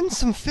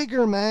handsome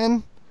figure,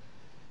 man.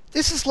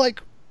 This is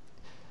like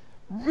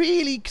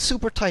really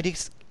super tight.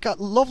 He's got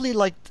lovely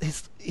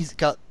he's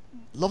got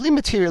lovely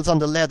materials on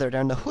the leather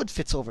there, and the hood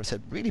fits over his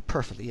head really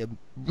perfectly. I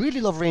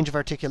really love range of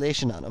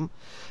articulation on him,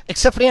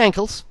 except for the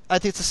ankles. I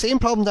think it's the same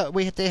problem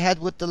that they had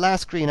with the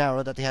last Green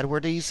Arrow that they had,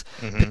 where these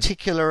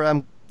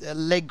particular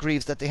leg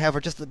greaves that they have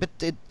are just a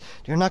bit.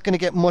 You're not going to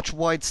get much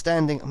wide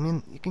standing. I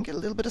mean, you can get a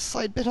little bit of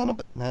side bit on it,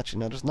 but actually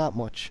no, there's not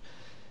much.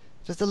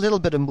 Just a little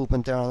bit of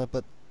movement there on it,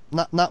 but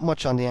not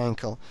much on the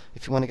ankle.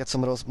 If you want to get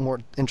some of those more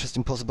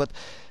interesting pulses, but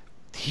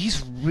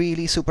he's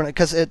really super,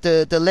 because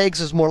the legs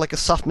is more like a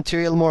soft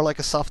material, more like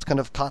a soft kind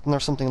of cotton or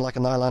something, like a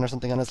nylon or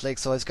something on his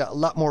legs, so he's got a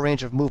lot more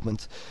range of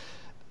movement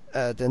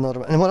than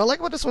other. And what I like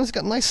about this one is he's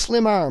got nice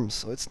slim arms,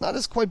 so it's not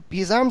as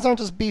his arms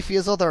aren't as beefy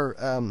as other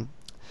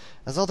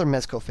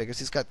Mezco figures.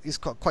 He's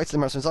got quite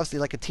slim arms, so he's obviously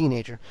like a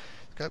teenager.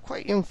 He's got a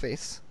quite young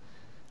face,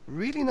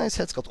 really nice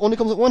head sculpt. Only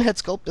comes with one head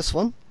sculpt, this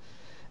one.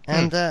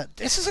 And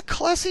this is a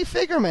classy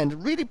figure,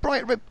 man. Really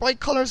bright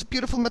colours,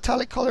 beautiful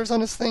metallic colours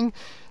on his thing.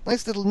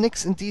 Nice little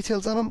nicks and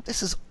details on him.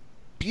 This is a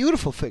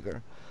beautiful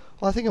figure.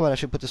 Well, I think I might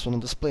actually put this one on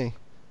display.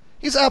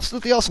 He's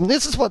absolutely awesome.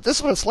 This is what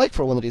it's like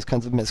for one of these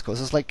kinds of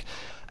Mezcos. It's like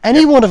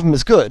any one of them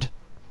is good.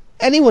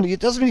 Anyone, it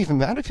doesn't even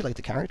matter if you like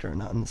the character or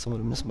not, and some of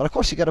them listen. But of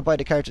course, you got to buy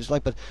the characters you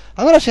like. But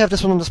I'm gonna actually have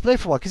this one on display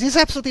for a while because he's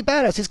absolutely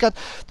badass.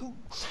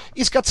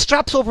 He's got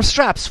straps over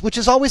straps, which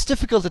is always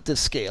difficult at this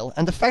scale.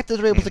 And the fact that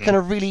they're able to kind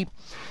of really,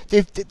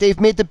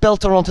 they've made the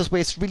belt around his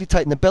waist really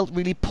tight, and the belt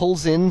really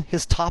pulls in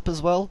his top as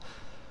well.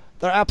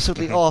 They're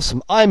absolutely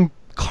awesome. I'm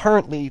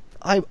currently,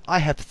 I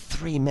have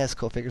 3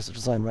 Mezco figures to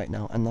design right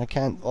now, and I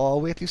can't. Oh,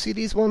 wait till you see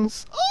these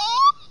ones. Oh!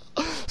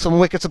 Some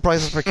wicked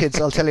surprises for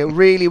kids, I'll tell you.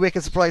 Really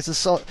wicked surprises.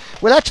 So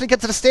we'll actually get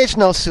to the stage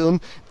now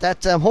soon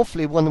that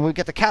hopefully when we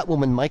get the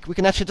Catwoman, Mike, we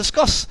can actually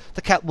discuss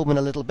the Catwoman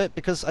a little bit,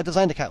 because I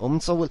designed the Catwoman.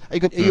 So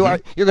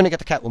you're going to get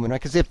the Catwoman, right?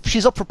 Because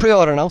she's up for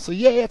pre-order now. So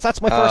yeah, that's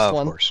my first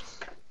one. Of course.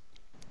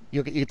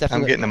 You definitely.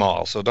 I'm getting them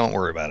all, so don't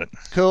worry about it.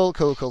 Cool.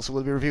 So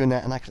we'll be reviewing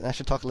that, and I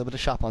should talk a little bit of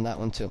shop on that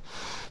one too.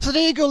 So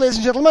there you go, ladies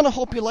and gentlemen. I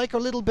hope you like our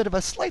little bit of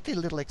a slightly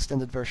little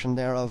extended version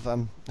there of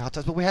Hot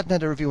Toys, but we hadn't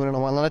had a review in a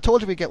while, and I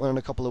told you we'd get one in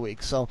a couple of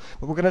weeks. So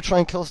but we're going to try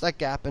and close that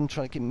gap and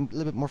try to keep them a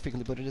little bit more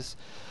frequently. But it is,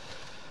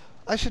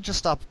 I should just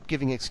stop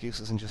giving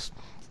excuses and just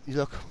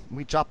look.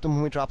 We dropped them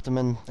when we dropped them,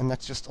 and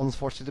that's just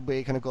unfortunately the way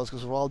it kind of goes,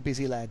 because we're all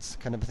busy lads,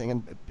 kind of a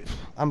thing.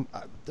 And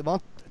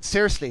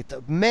seriously,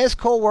 the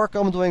Mezco work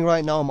I'm doing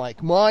right now,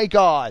 Mike, my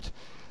God,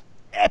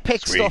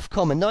 epic stuff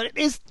coming. No, it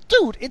is,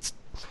 dude, it's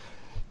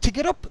to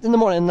get up in the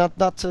morning,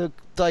 not to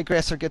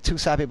digress or get too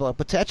sappy about it,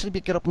 but to actually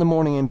get up in the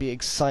morning and be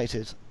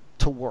excited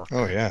to work.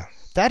 Oh, yeah.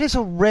 That is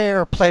a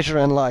rare pleasure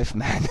in life,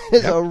 man. It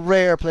is a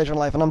rare pleasure in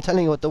life. And I'm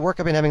telling you what, the work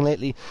I've been having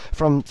lately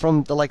from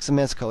the likes of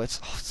Mezco,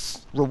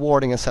 it's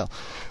rewarding as hell.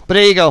 But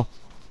there you go.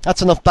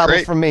 That's enough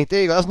babble from me.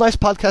 There you go. That was a nice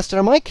podcast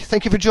there, Mike.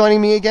 Thank you for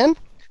joining me again.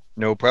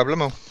 No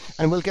problemo.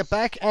 And we'll get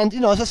back. And,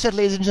 as I said,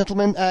 ladies and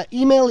gentlemen,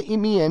 email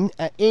me in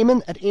at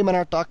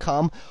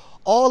eamon@eamonart.com.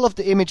 All of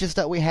the images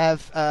that we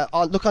have,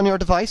 look on your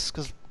device,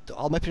 because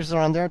all my pictures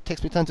are on there. It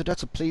takes me time to do that,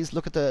 so please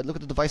look at the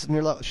device in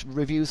your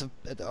reviews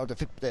or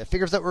the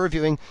figures that we're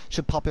reviewing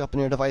should pop up on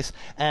your device.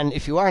 And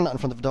if you are not in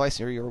front of the device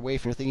or you're away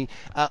from your thingy,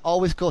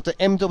 always go to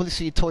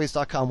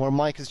mwctoys.com, where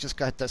Mike has just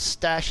got the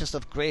stashest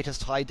of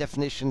greatest high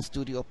definition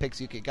studio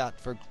pics you could got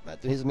for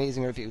his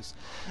amazing reviews.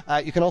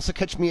 You can also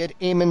catch me at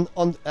Eamon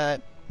on. I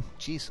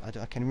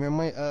can't remember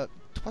my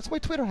what's my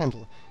Twitter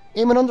handle?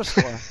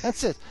 Eamon_.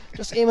 That's it.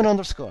 Just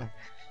Eamon_.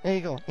 There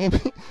you go.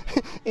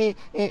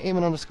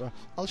 Eamon_.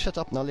 I'll shut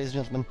up now, ladies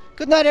and gentlemen.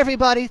 Good night,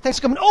 everybody. Thanks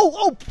for coming.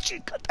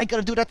 I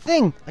gotta do that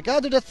thing.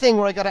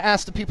 Where I gotta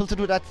ask the people to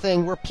do that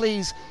thing where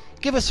please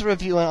give us a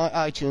review on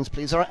iTunes,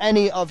 please, or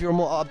any of your,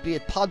 be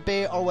it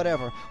Podbay or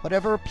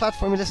whatever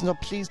platform you listen to,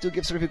 please do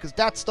give us a review, because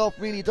that stuff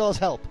really does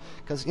help.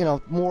 Because,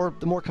 the more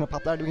kind of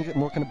popularity we can get,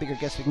 more kind of bigger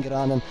guests we can get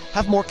on, and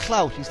have more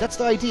clout. That's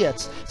the idea.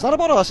 It's not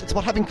about us, it's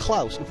about having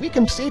clout. If we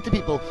can say to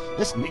people,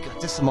 listen, we got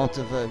this amount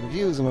of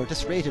reviews and we're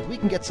this rated, we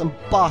can get some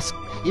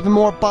even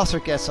more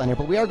bosser guests on here.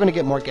 But we are going to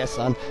get more guests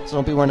on, so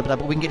don't be worried about that.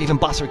 But we can get even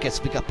bosser guests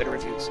if we got better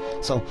reviews.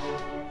 So,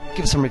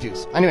 give us some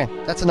reviews. Anyway,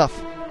 that's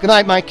enough. Good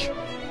night, Mike.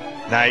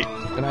 Night.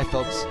 Good night,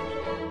 folks.